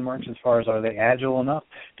question marks as far as, are they agile enough?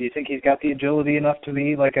 Do you think he's got the agility enough to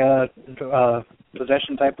be like a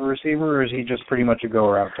possession type of receiver, or is he just pretty much a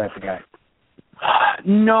go-route type of guy?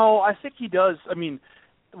 No, I think he does. I mean,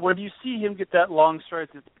 when you see him get that long strides,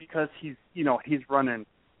 it's because he's running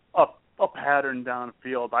up a pattern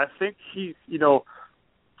downfield. I think he's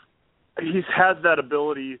has that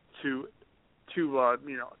ability to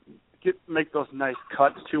make those nice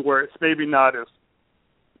cuts to where it's maybe not as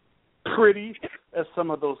pretty as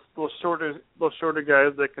some of those shorter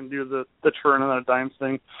guys that can do the turn on a dime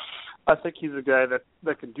thing. I think he's a guy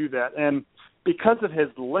that can do that, and because of his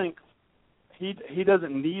length, he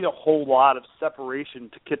doesn't need a whole lot of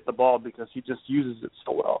separation to kick the ball because he just uses it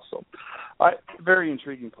so well. So, very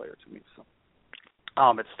intriguing player to me. So,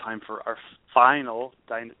 it's time for our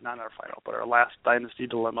our last Dynasty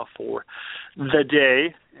Dilemma for the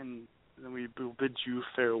day, and then we will bid you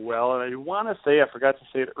farewell. And I want to say, I forgot to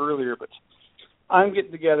say it earlier, but I'm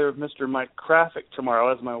getting together with Mr. Mike Krafik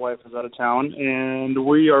tomorrow as my wife is out of town, and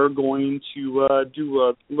we are going to do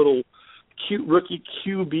a little cute rookie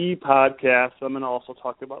QB podcast. I'm going to also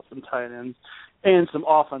talk about some tight ends and some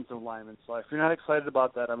offensive linemen. So if you're not excited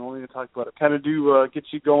about that, I'm only going to talk about it. Kind of get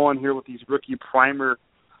you going here with these rookie primer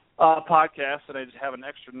podcasts, and I just have an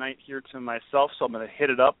extra night here to myself, so I'm going to hit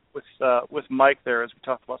it up with Mike there as we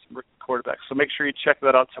talk about some rookie quarterbacks. So make sure you check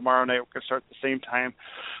that out tomorrow night. We're going to start at the same time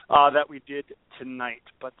that we did tonight.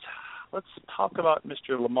 But let's talk about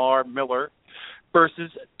Mr. Lamar Miller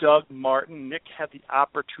versus Doug Martin. Nick had the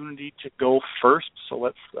opportunity to go first, so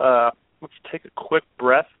let's take a quick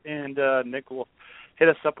breath, and Nick will hit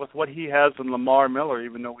us up with what he has on Lamar Miller,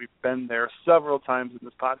 even though we've been there several times in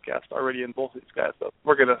this podcast already in both of these guys. So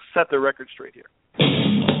we're going to set the record straight here. The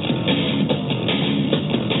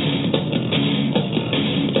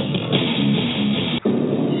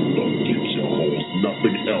future holds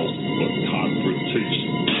nothing else but confrontation.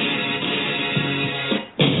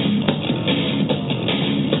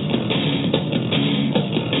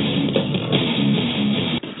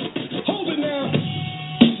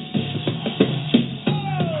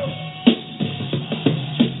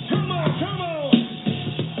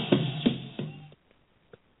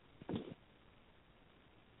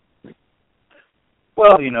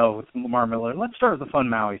 Well, with Lamar Miller, let's start with the fun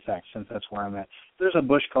Maui fact, since that's where I'm at. There's a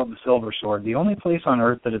bush called the Silver Sword. The only place on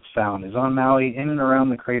Earth that it's found is on Maui, in and around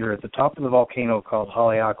the crater at the top of the volcano called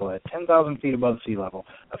Haleakala at 10,000 feet above sea level.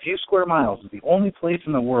 A few square miles is the only place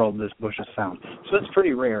in the world this bush is found. So it's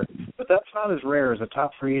pretty rare. But that's not as rare as a top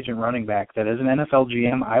free agent running back that as an NFL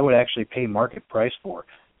GM I would actually pay market price for.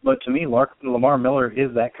 But to me, Lamar Miller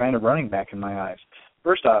is that kind of running back in my eyes.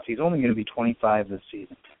 First off, he's only going to be 25 this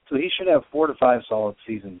season, so he should have 4 to 5 solid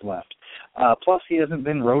seasons left. Plus, he hasn't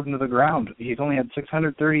been rode into the ground. He's only had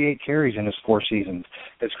 638 carries in his 4 seasons.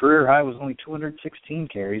 His career high was only 216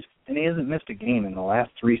 carries, and he hasn't missed a game in the last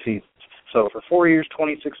 3 seasons. So for 4 years,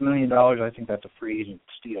 $26 million, I think that's a free agent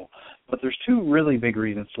steal. But there's 2 really big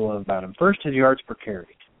reasons to love about him. First, his yards per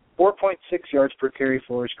carry. 4.6 yards per carry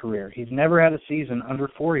for his career. He's never had a season under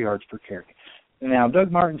 4 yards per carry. Now,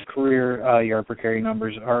 Doug Martin's career yard per carry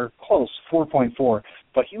numbers are close, 4.4,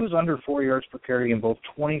 but he was under 4 yards per carry in both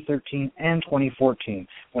 2013 and 2014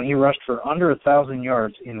 when he rushed for under 1,000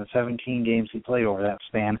 yards in the 17 games he played over that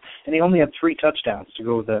span, and he only had 3 touchdowns to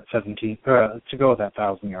go with that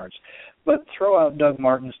 1,000 yards. But throw out Doug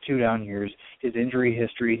Martin's 2 down years, his injury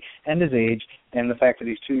history, and his age, and the fact that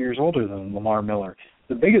he's 2 years older than Lamar Miller.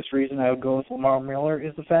 The biggest reason I would go with Lamar Miller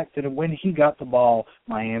is the fact that when he got the ball,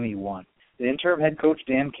 Miami won. The interim head coach,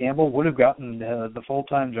 Dan Campbell, would have gotten the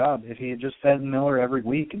full-time job if he had just fed Miller every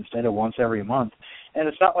week instead of once every month. And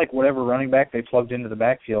it's not like whatever running back they plugged into the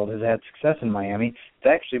backfield has had success in Miami. It's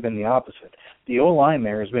actually been the opposite. The O-line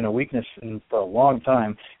there has been a weakness for a long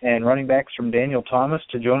time, and running backs from Daniel Thomas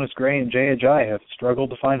to Jonas Gray and Jay Ajayi have struggled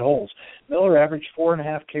to find holes. Miller averaged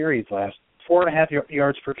 4.5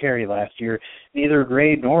 yards per carry last year. Neither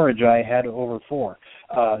Gray nor Ajayi had over 4.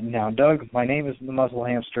 Now, Doug, my name is the Muscle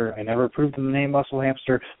Hamster. I never approved of the name Muscle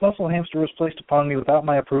Hamster. Muscle Hamster was placed upon me without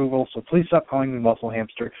my approval, so please stop calling me Muscle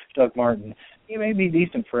Hamster. Doug Martin, he may be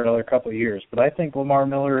decent for another couple of years, but I think Lamar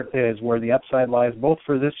Miller is where the upside lies both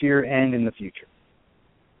for this year and in the future.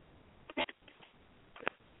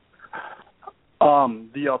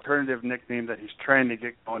 The alternative nickname that he's trying to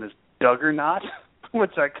get going is Duggernaut,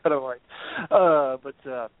 which I kind of like.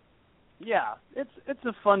 Yeah, it's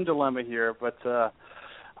a fun dilemma here, but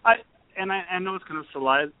I know it's going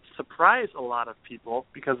to surprise a lot of people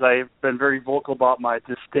because I've been very vocal about my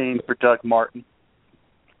disdain for Doug Martin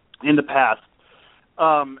in the past,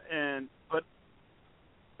 but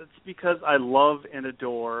it's because I love and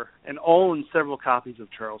adore and own several copies of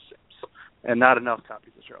Charles Sims, and not enough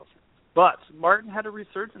copies of Charles Sims. But Martin had a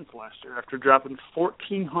resurgence last year after dropping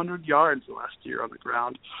 1,400 yards last year on the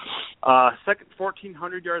ground. Second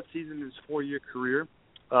 1,400-yard season in his 4-year career.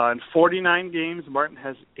 In 49 games, Martin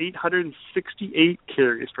has 868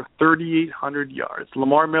 carries for 3,800 yards.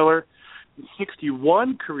 Lamar Miller, in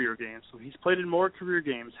 61 career games, so he's played in more career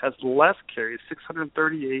games, has less carries,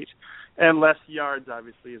 638, and less yards,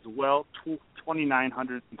 obviously, as well,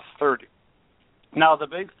 2,930. Now, the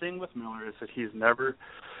big thing with Miller is that he's never...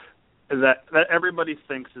 that everybody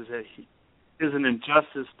thinks is an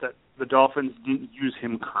injustice that the Dolphins didn't use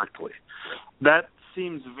him correctly. That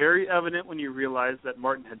seems very evident when you realize that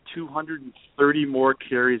Martin had 230 more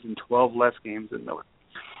carries in 12 less games than Miller.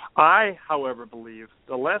 I, however, believe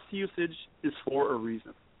the less usage is for a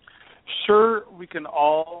reason. Sure, we can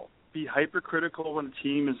all be hypercritical when a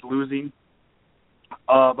team is losing,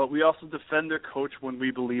 but we also defend their coach when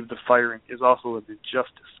we believe the firing is also an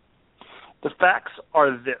injustice. The facts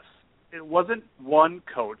are this. It wasn't one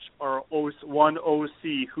coach or one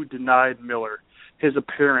OC who denied Miller his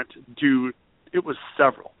apparent due. It was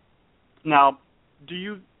several. Now,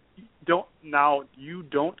 you don't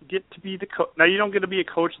get to be the coach. Now, you don't get to be a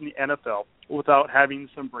coach in the NFL without having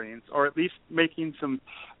some brains, or at least making some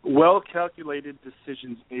well-calculated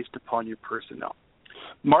decisions based upon your personnel.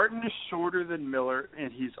 Martin is shorter than Miller,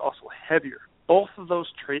 and he's also heavier. Both of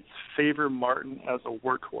those traits favor Martin as a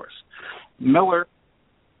workhorse. Miller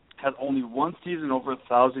has only one season over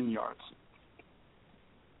 1,000 yards.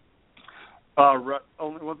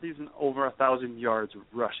 Only one season over 1,000 yards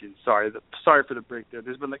rushing. Sorry for the break there.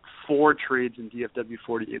 There's been like 4 trades in DFW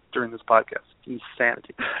 48 during this podcast. It's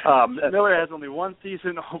insanity. Miller has only one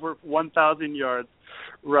season over 1,000 yards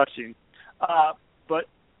rushing, but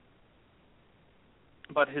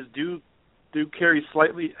his do carry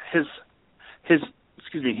slightly. His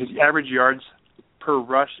average yards per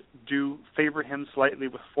rush do favor him slightly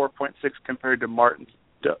with 4.6 compared to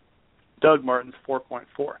Doug Martin's 4.4.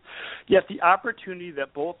 Yet the opportunity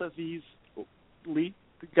that both of these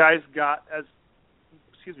guys got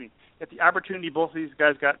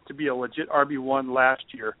to be a legit RB1 last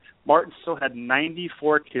year, Martin still had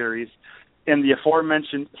 94 carries, and the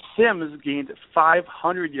aforementioned Sims gained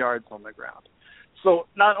 500 yards on the ground. So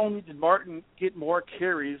not only did Martin get more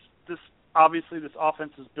carries, this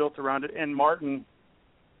offense is built around it, and Martin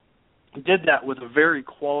did that with a very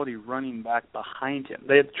quality running back behind him.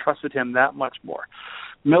 They had trusted him that much more.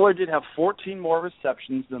 Miller did have 14 more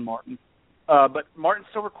receptions than Martin, but Martin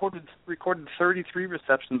still recorded 33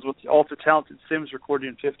 receptions with the ultra-talented Sims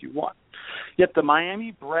recording 51. Yet the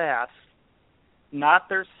Miami brass, not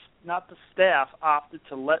the staff, opted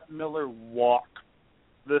to let Miller walk.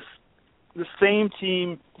 The same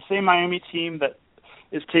Miami team that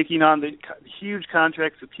is taking on the huge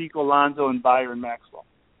contracts of Kiko Alonso and Byron Maxwell.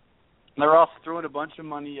 They're also throwing a bunch of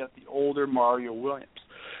money at the older Mario Williams.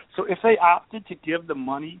 So if they opted to give the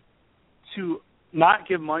money to not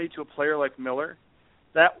give money to a player like Miller,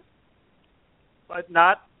 if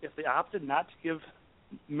they opted not to give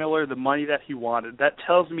Miller the money that he wanted, that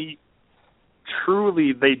tells me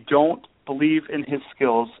truly they don't believe in his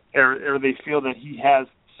skills, or they feel that he has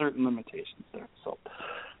certain limitations there. So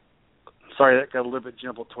sorry that got a little bit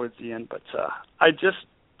jumbled towards the end, but I just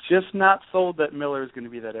not sold that Miller is going to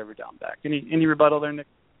be that every down back. Any rebuttal there, Nick?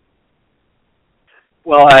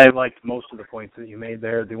 Well, I liked most of the points that you made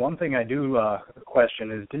there. The one thing I do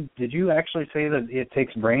question is, did you actually say that it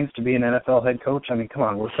takes brains to be an NFL head coach? I mean, come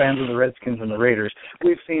on, we're fans of the Redskins and the Raiders.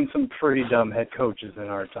 We've seen some pretty dumb head coaches in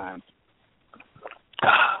our time.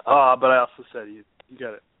 But I also said you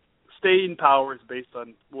got it. Staying power is based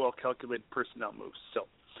on well-calculated personnel moves. So,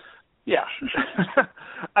 yeah,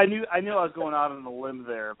 I knew I was going out on a limb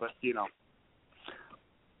there, but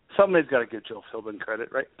somebody's got to give Joe Philbin credit,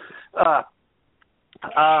 right?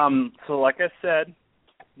 So like I said,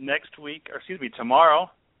 tomorrow,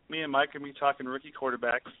 me and Mike are going to be talking rookie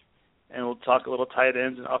quarterbacks, and we'll talk a little tight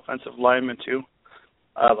ends and offensive linemen too.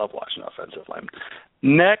 I love watching offensive linemen.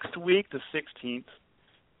 Next week, the 16th,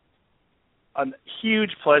 a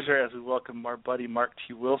huge pleasure as we welcome our buddy Mark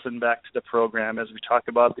T. Wilson back to the program as we talk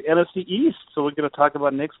about the NFC East. So we're going to talk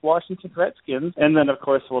about Nick's Washington Redskins, and then, of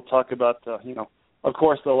course, we'll talk about, the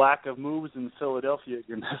lack of moves in Philadelphia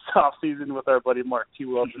again this offseason with our buddy Mark T.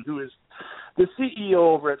 Wilson, who is the CEO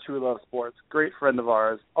over at True Love Sports, great friend of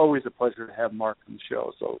ours. Always a pleasure to have Mark on the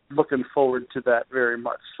show. So looking forward to that very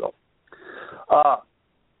much. So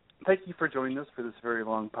thank you for joining us for this very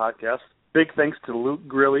long podcast. Big thanks to Luke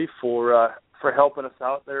Grilly for helping us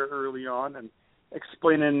out there early on and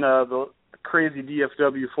explaining the crazy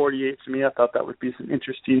DFW 48 to me. I thought that would be some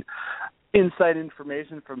interesting inside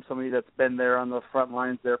information from somebody that's been there on the front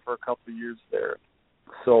lines there for a couple of years there.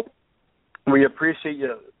 So we appreciate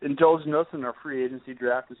you indulging us in our free agency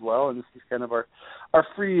draft as well, and this is kind of our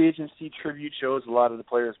free agency tribute shows. A lot of the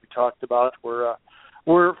players we talked about were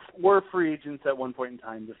free agents at one point in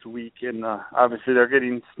time this week, and obviously they're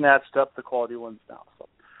getting snatched up, the quality ones now. So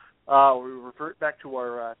we revert back to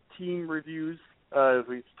our team reviews as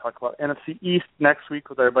we talk about NFC East next week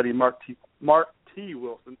with our buddy Mark T.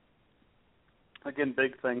 Wilson. Again,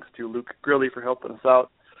 big thanks to Luke Grilly for helping us out.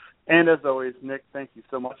 And as always, Nick, thank you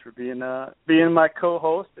so much for being my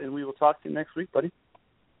co-host, and we will talk to you next week, buddy.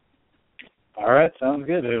 All right, sounds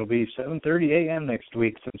good. It'll be 7:30 a.m. next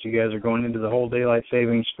week since you guys are going into the whole daylight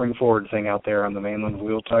savings spring forward thing out there on the mainland.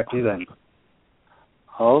 We'll talk to you then.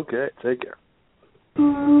 Okay, take care.